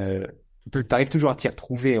 Euh, Tout à fait. T'arrives toujours à t'y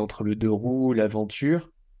retrouver entre le deux roues,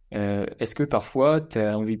 l'aventure. Est-ce que parfois tu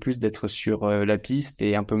as envie plus d'être sur la piste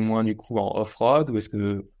et un peu moins du coup en off-road ou est-ce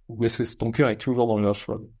que ton cœur est toujours dans le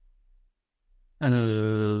off-road?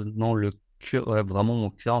 Non, le cœur, ouais, vraiment mon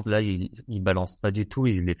cœur, là, il balance pas du tout.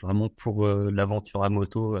 Il est vraiment pour l'aventure à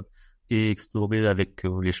moto et explorer avec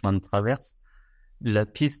les chemins de traverse. La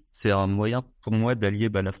piste, c'est un moyen pour moi d'allier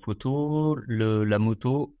bah, la photo, la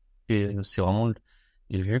moto, et c'est vraiment,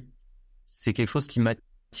 et vu, que c'est quelque chose qui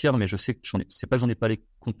m'attire, mais je sais que c'est pas que j'en ai pas les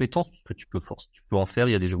compétences, parce que tu peux en faire.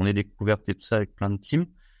 Il y a des journées découvertes et tout ça avec plein de teams,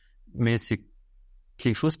 mais c'est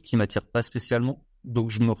quelque chose qui m'attire pas spécialement.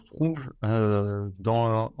 Donc je me retrouve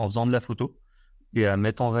en faisant de la photo et à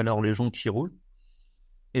mettre en valeur les gens qui roulent.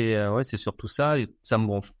 Et ouais, c'est surtout ça. Et ça me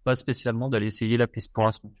branche pas spécialement d'aller essayer la piste pour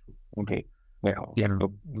l'instant. Ok. D'accord. Et,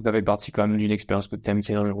 Donc, vous avez parti quand même d'une expérience que tu aimes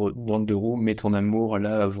qui est dans le deux roues, mais ton amour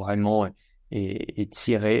là vraiment est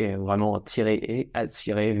tiré, vraiment tiré et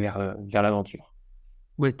attiré vers l'aventure.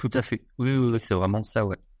 ouais, tout à fait. Oui, oui, oui, c'est vraiment ça,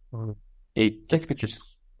 ouais. Ouais. Et qu'est-ce que tu... C'est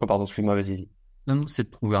Oh pardon, excuse-moi, vas-y. Non, non, c'est de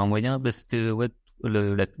trouver un moyen. Bah, c'était ouais,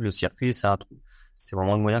 le circuit, c'est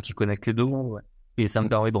vraiment le moyen qui connecte les deux mondes, ouais. Et ça me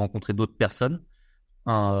permet de rencontrer d'autres personnes,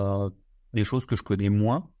 euh, des choses que je connais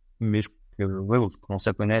moins, mais ouais, je commence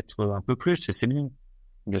à connaître un peu plus. Et c'est bien.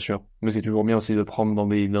 Bien sûr. Mais c'est toujours bien aussi de prendre dans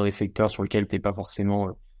des secteurs sur lesquels t'es pas forcément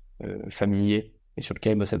familier et sur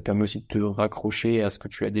lesquels bah, ça te permet aussi de te raccrocher à ce que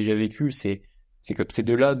tu as déjà vécu. C'est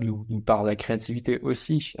de là d'où part la créativité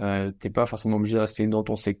aussi. T'es pas forcément obligé de rester dans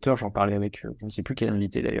ton secteur. J'en parlais avec je ne sais plus quel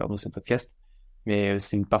invité d'ailleurs dans ce podcast, mais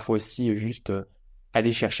c'est parfois aussi juste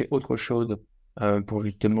aller chercher autre chose pour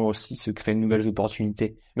justement aussi se créer de nouvelles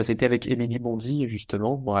opportunités. Bah, c'était avec Émilie Bondy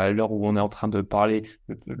justement. Bon, à l'heure où on est en train de parler,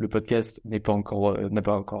 le podcast n'a pas encore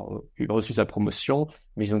reçu sa promotion,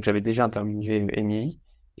 mais donc j'avais déjà interviewé Émilie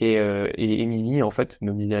et Émilie en fait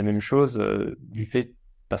me disait la même chose du fait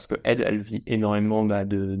parce que elle vit énormément bah,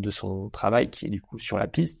 de son travail qui est du coup sur la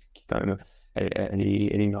piste, qui est quand même elle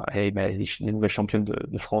est la nouvelle championne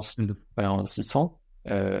de France en 600.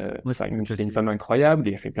 Ouais, Enfin, tout à c'est une fait. femme incroyable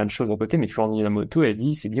et elle fait plein de choses à côté, mais toujours en la moto, elle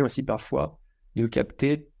dit c'est bien aussi parfois de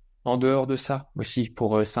capter en dehors de ça aussi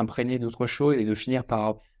pour s'imprégner d'autres choses et de finir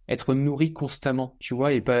par être nourri constamment, tu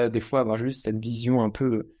vois, et pas des fois avoir juste cette vision un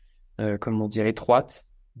peu, comment dire, étroite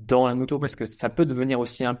dans la moto, parce que ça peut devenir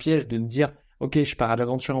aussi un piège de me dire, ok, je pars à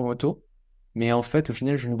l'aventure en moto, mais en fait, au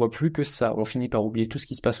final, je ne vois plus que ça. On finit par oublier tout ce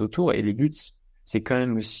qui se passe autour, et le but, c'est quand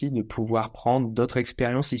même aussi de pouvoir prendre d'autres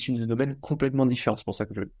expériences issues de domaines complètement différents. C'est pour ça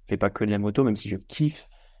que je fais pas que de la moto, même si je kiffe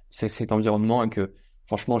cet environnement et que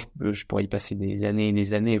franchement, je pourrais y passer des années et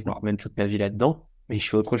des années, voire même toute ma vie là-dedans. Mais je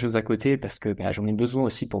fais autre chose à côté parce que bah, j'en ai besoin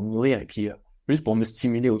aussi pour me nourrir et puis juste pour me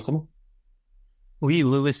stimuler autrement. Oui,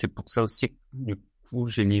 oui, oui, c'est pour ça aussi que du coup,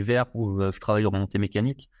 j'ai l'hiver où je travaille en remontée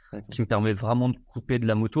mécanique, ce qui me permet vraiment de couper de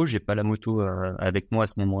la moto. J'ai pas la moto avec moi à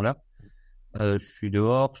ce moment-là. Je suis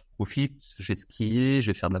dehors, je profite, j'ai skié,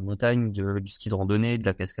 je vais faire de la montagne, du ski de randonnée, de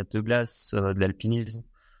la cascade de glace, de l'alpinisme.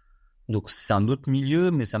 Donc c'est un autre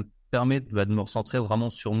milieu, mais ça me permet de me recentrer vraiment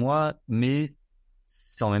sur moi, mais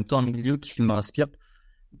c'est en même temps un milieu qui m'inspire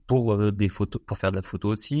pour des photos, pour faire de la photo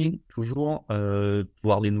aussi, toujours,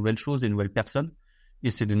 voir des nouvelles choses, des nouvelles personnes,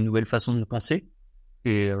 et c'est des nouvelles façons de penser.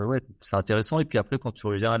 Et ouais, c'est intéressant. Et puis après, quand tu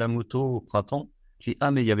reviens à la moto au printemps, tu dis ah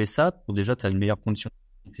mais il y avait ça. Bon, déjà, tu as une meilleure condition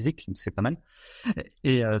physique, donc c'est pas mal.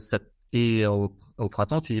 Et au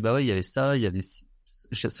printemps, tu dis bah ouais, il y avait ça, il y avait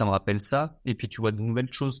ça me rappelle ça. Et puis tu vois de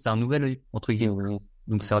nouvelles choses. T'as un nouvel œil entre guillemets. Mhm.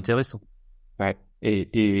 Donc c'est intéressant. Ouais.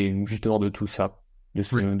 Et justement de tout ça, de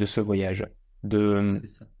ce, Ouais, de ce voyage, de, c'est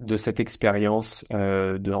ça. de cette expérience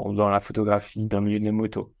dans la photographie d'un milieu de la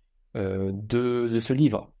moto, de ce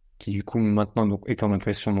livre, qui du coup maintenant donc, est en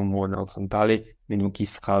impression au moment où on est en train de parler, mais donc qui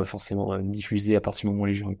sera forcément diffusé à partir du moment où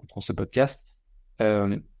les gens écouteront ce podcast.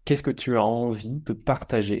 Qu'est-ce que tu as envie de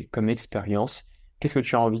partager comme expérience? Qu'est-ce que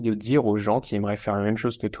tu as envie de dire aux gens qui aimeraient faire la même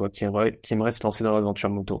chose que toi, qui aimeraient se lancer dans l'aventure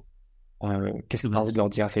moto? Qu'est-ce que tu as envie de leur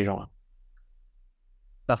dire à ces gens-là?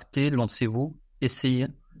 Partez, lancez-vous, essayez.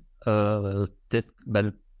 Peut-être,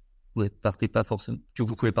 ouais, partez pas forcément.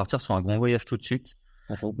 Vous pouvez partir sur un grand voyage tout de suite.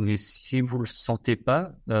 Mhm. Mais si vous le sentez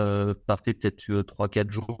pas, partez peut-être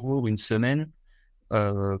 3-4 jours, une semaine.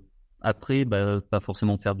 Euh, Après, pas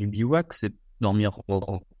forcément faire du bivouac, c'est dormir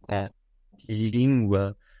en camping ou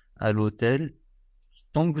à l'hôtel.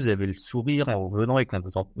 Tant que vous avez le sourire en revenant et quand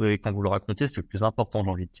vous le racontez, c'est le plus important, j'ai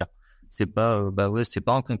envie de dire. C'est pas, ouais, c'est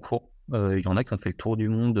pas un concours. Il y en a qui ont fait le tour du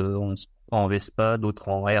monde en Vespa, d'autres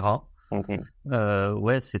en R1. Mhm.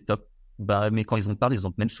 Ouais, c'est top. Mais quand ils en parlent, ils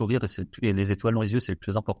ont même le sourire et les étoiles dans les yeux, c'est le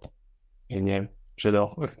plus important. Génial.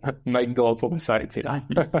 J'adore. Mic drop, on peut s'arrêter là.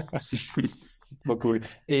 C'est trop cool.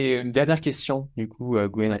 Et une dernière question, du coup,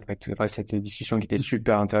 Gwen, après cette discussion qui était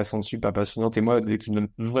super intéressante, super passionnante, et moi, dès qu'il me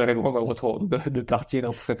vraiment un retour de partir là,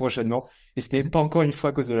 très prochainement, et ce n'est pas encore une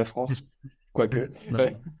fois à cause de la France, quoique. Non,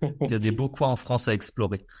 il y a des beaux coins en France à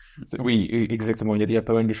explorer. Oui, exactement. Il y a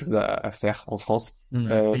pas mal de choses à faire en France. On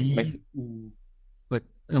a un Mais, pays où, ouais,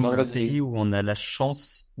 on non, a un vas-y. pays où on a la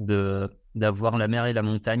chance d'avoir la mer et la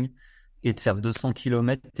montagne et de faire 200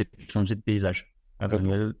 kilomètres et de changer de paysage.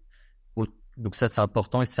 Au- donc ça, c'est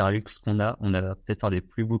important et c'est un luxe qu'on a. On a peut-être un des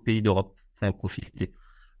plus beaux pays d'Europe. Faut en profiter.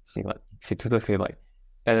 C'est vrai, c'est tout à fait vrai.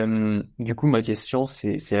 Du coup, ma question,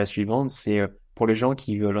 c'est la suivante, c'est pour les gens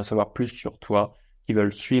qui veulent en savoir plus sur toi, qui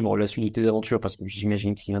veulent suivre la suite de tes aventures, parce que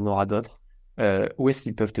j'imagine qu'il y en aura d'autres, où est-ce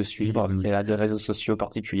qu'ils peuvent te Oui, suivre? Est-ce qu'il y a des réseaux sociaux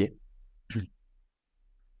particuliers? oui.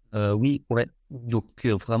 Oui, ouais. Donc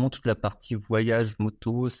vraiment toute la partie voyage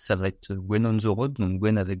moto, ça va être Gwenn on the road, donc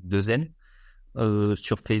Gwenn avec 2 N,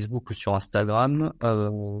 sur Facebook ou sur Instagram.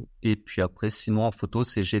 Et puis après, sinon en photo,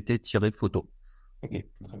 c'est GT-photo. Ok,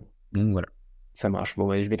 très bien. Donc voilà. Ça marche. Bon,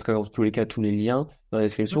 ouais, je mettrai dans tous les cas tous les liens dans la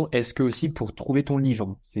description. Est-ce que aussi pour trouver ton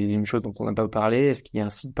livre, c'est une chose dont on n'a pas parlé, est-ce qu'il y a un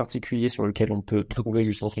site particulier sur lequel on peut Donc trouver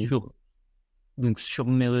justement ton livre? sur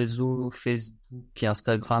mes réseaux Facebook et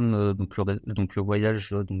Instagram, donc le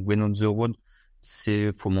voyage, donc When on the Road,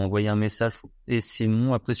 faut m'envoyer un message. Et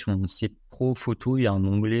sinon, après, sur mon site pro photo, il y a un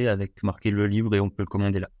onglet avec marqué le livre et on peut le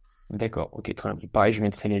commander là. D'accord, ok, très bien. Pareil, je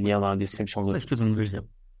mettrai les liens dans la description de Ouais, je te donne le lien.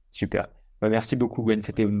 Super. Bah, merci beaucoup, Gwen.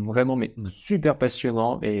 C'était vraiment mais Ouais. super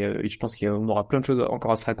passionnant et je pense qu'on aura plein de choses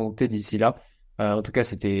encore à se raconter d'ici là. En tout cas,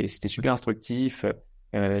 c'était super instructif.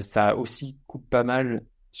 Ça aussi coupe pas mal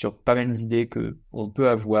sur pas mal d'idées que on peut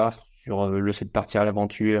avoir sur le fait de partir à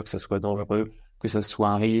l'aventure, que ça soit dangereux, que ça soit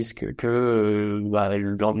un risque, que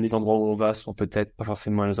les endroits où on va sont peut-être pas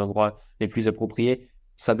forcément les endroits les plus appropriés.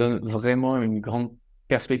 Ça donne vraiment une grande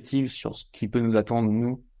perspective sur ce qui peut nous attendre,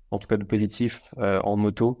 nous, en tout cas de positif, en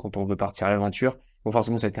moto quand on veut partir à l'aventure. Bon,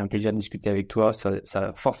 forcément, ça a été un plaisir de discuter avec toi. Ça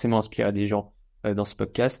a forcément inspiré des gens dans ce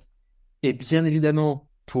podcast. Et bien évidemment,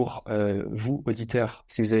 pour vous, auditeurs,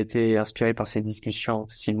 si vous avez été inspiré par cette discussion,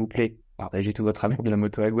 s'il vous plaît, partagez tout votre amour de la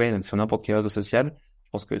moto à Gwen sur n'importe quel réseau social. Je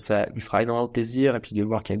pense que ça lui fera énormément plaisir. Et puis de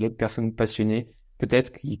voir qu'il y a d'autres personnes passionnées,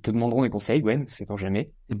 peut-être, qui te demanderont des conseils, Gwen, sait-on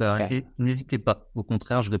jamais. Euh, Et n'hésitez pas. Au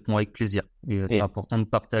contraire, je réponds avec plaisir. Et c'est Et, important de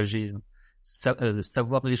partager.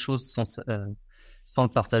 Savoir les choses sans le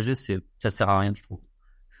partager, ça sert à rien, je trouve.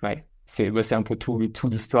 ouais, c'est un peu tout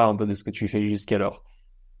l'histoire un peu de ce que tu fais jusqu'alors.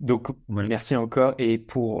 Donc, Voilà. merci encore. Et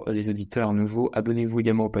pour les auditeurs nouveaux, abonnez-vous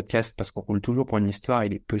également au podcast parce qu'on roule toujours pour une histoire.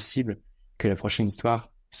 Il est possible que la prochaine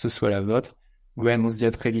histoire, ce soit la vôtre. Gwen, on se dit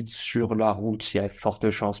à très vite sur la route. Il y a forte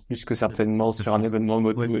chance, plus que certainement De sur un chance. événement Ouais.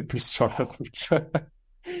 moto et plus sur la route.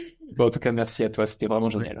 Bon, en tout cas, merci à toi. C'était vraiment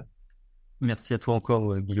Ouais. génial. Merci à toi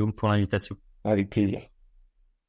encore, Guillaume, pour l'invitation. Avec plaisir.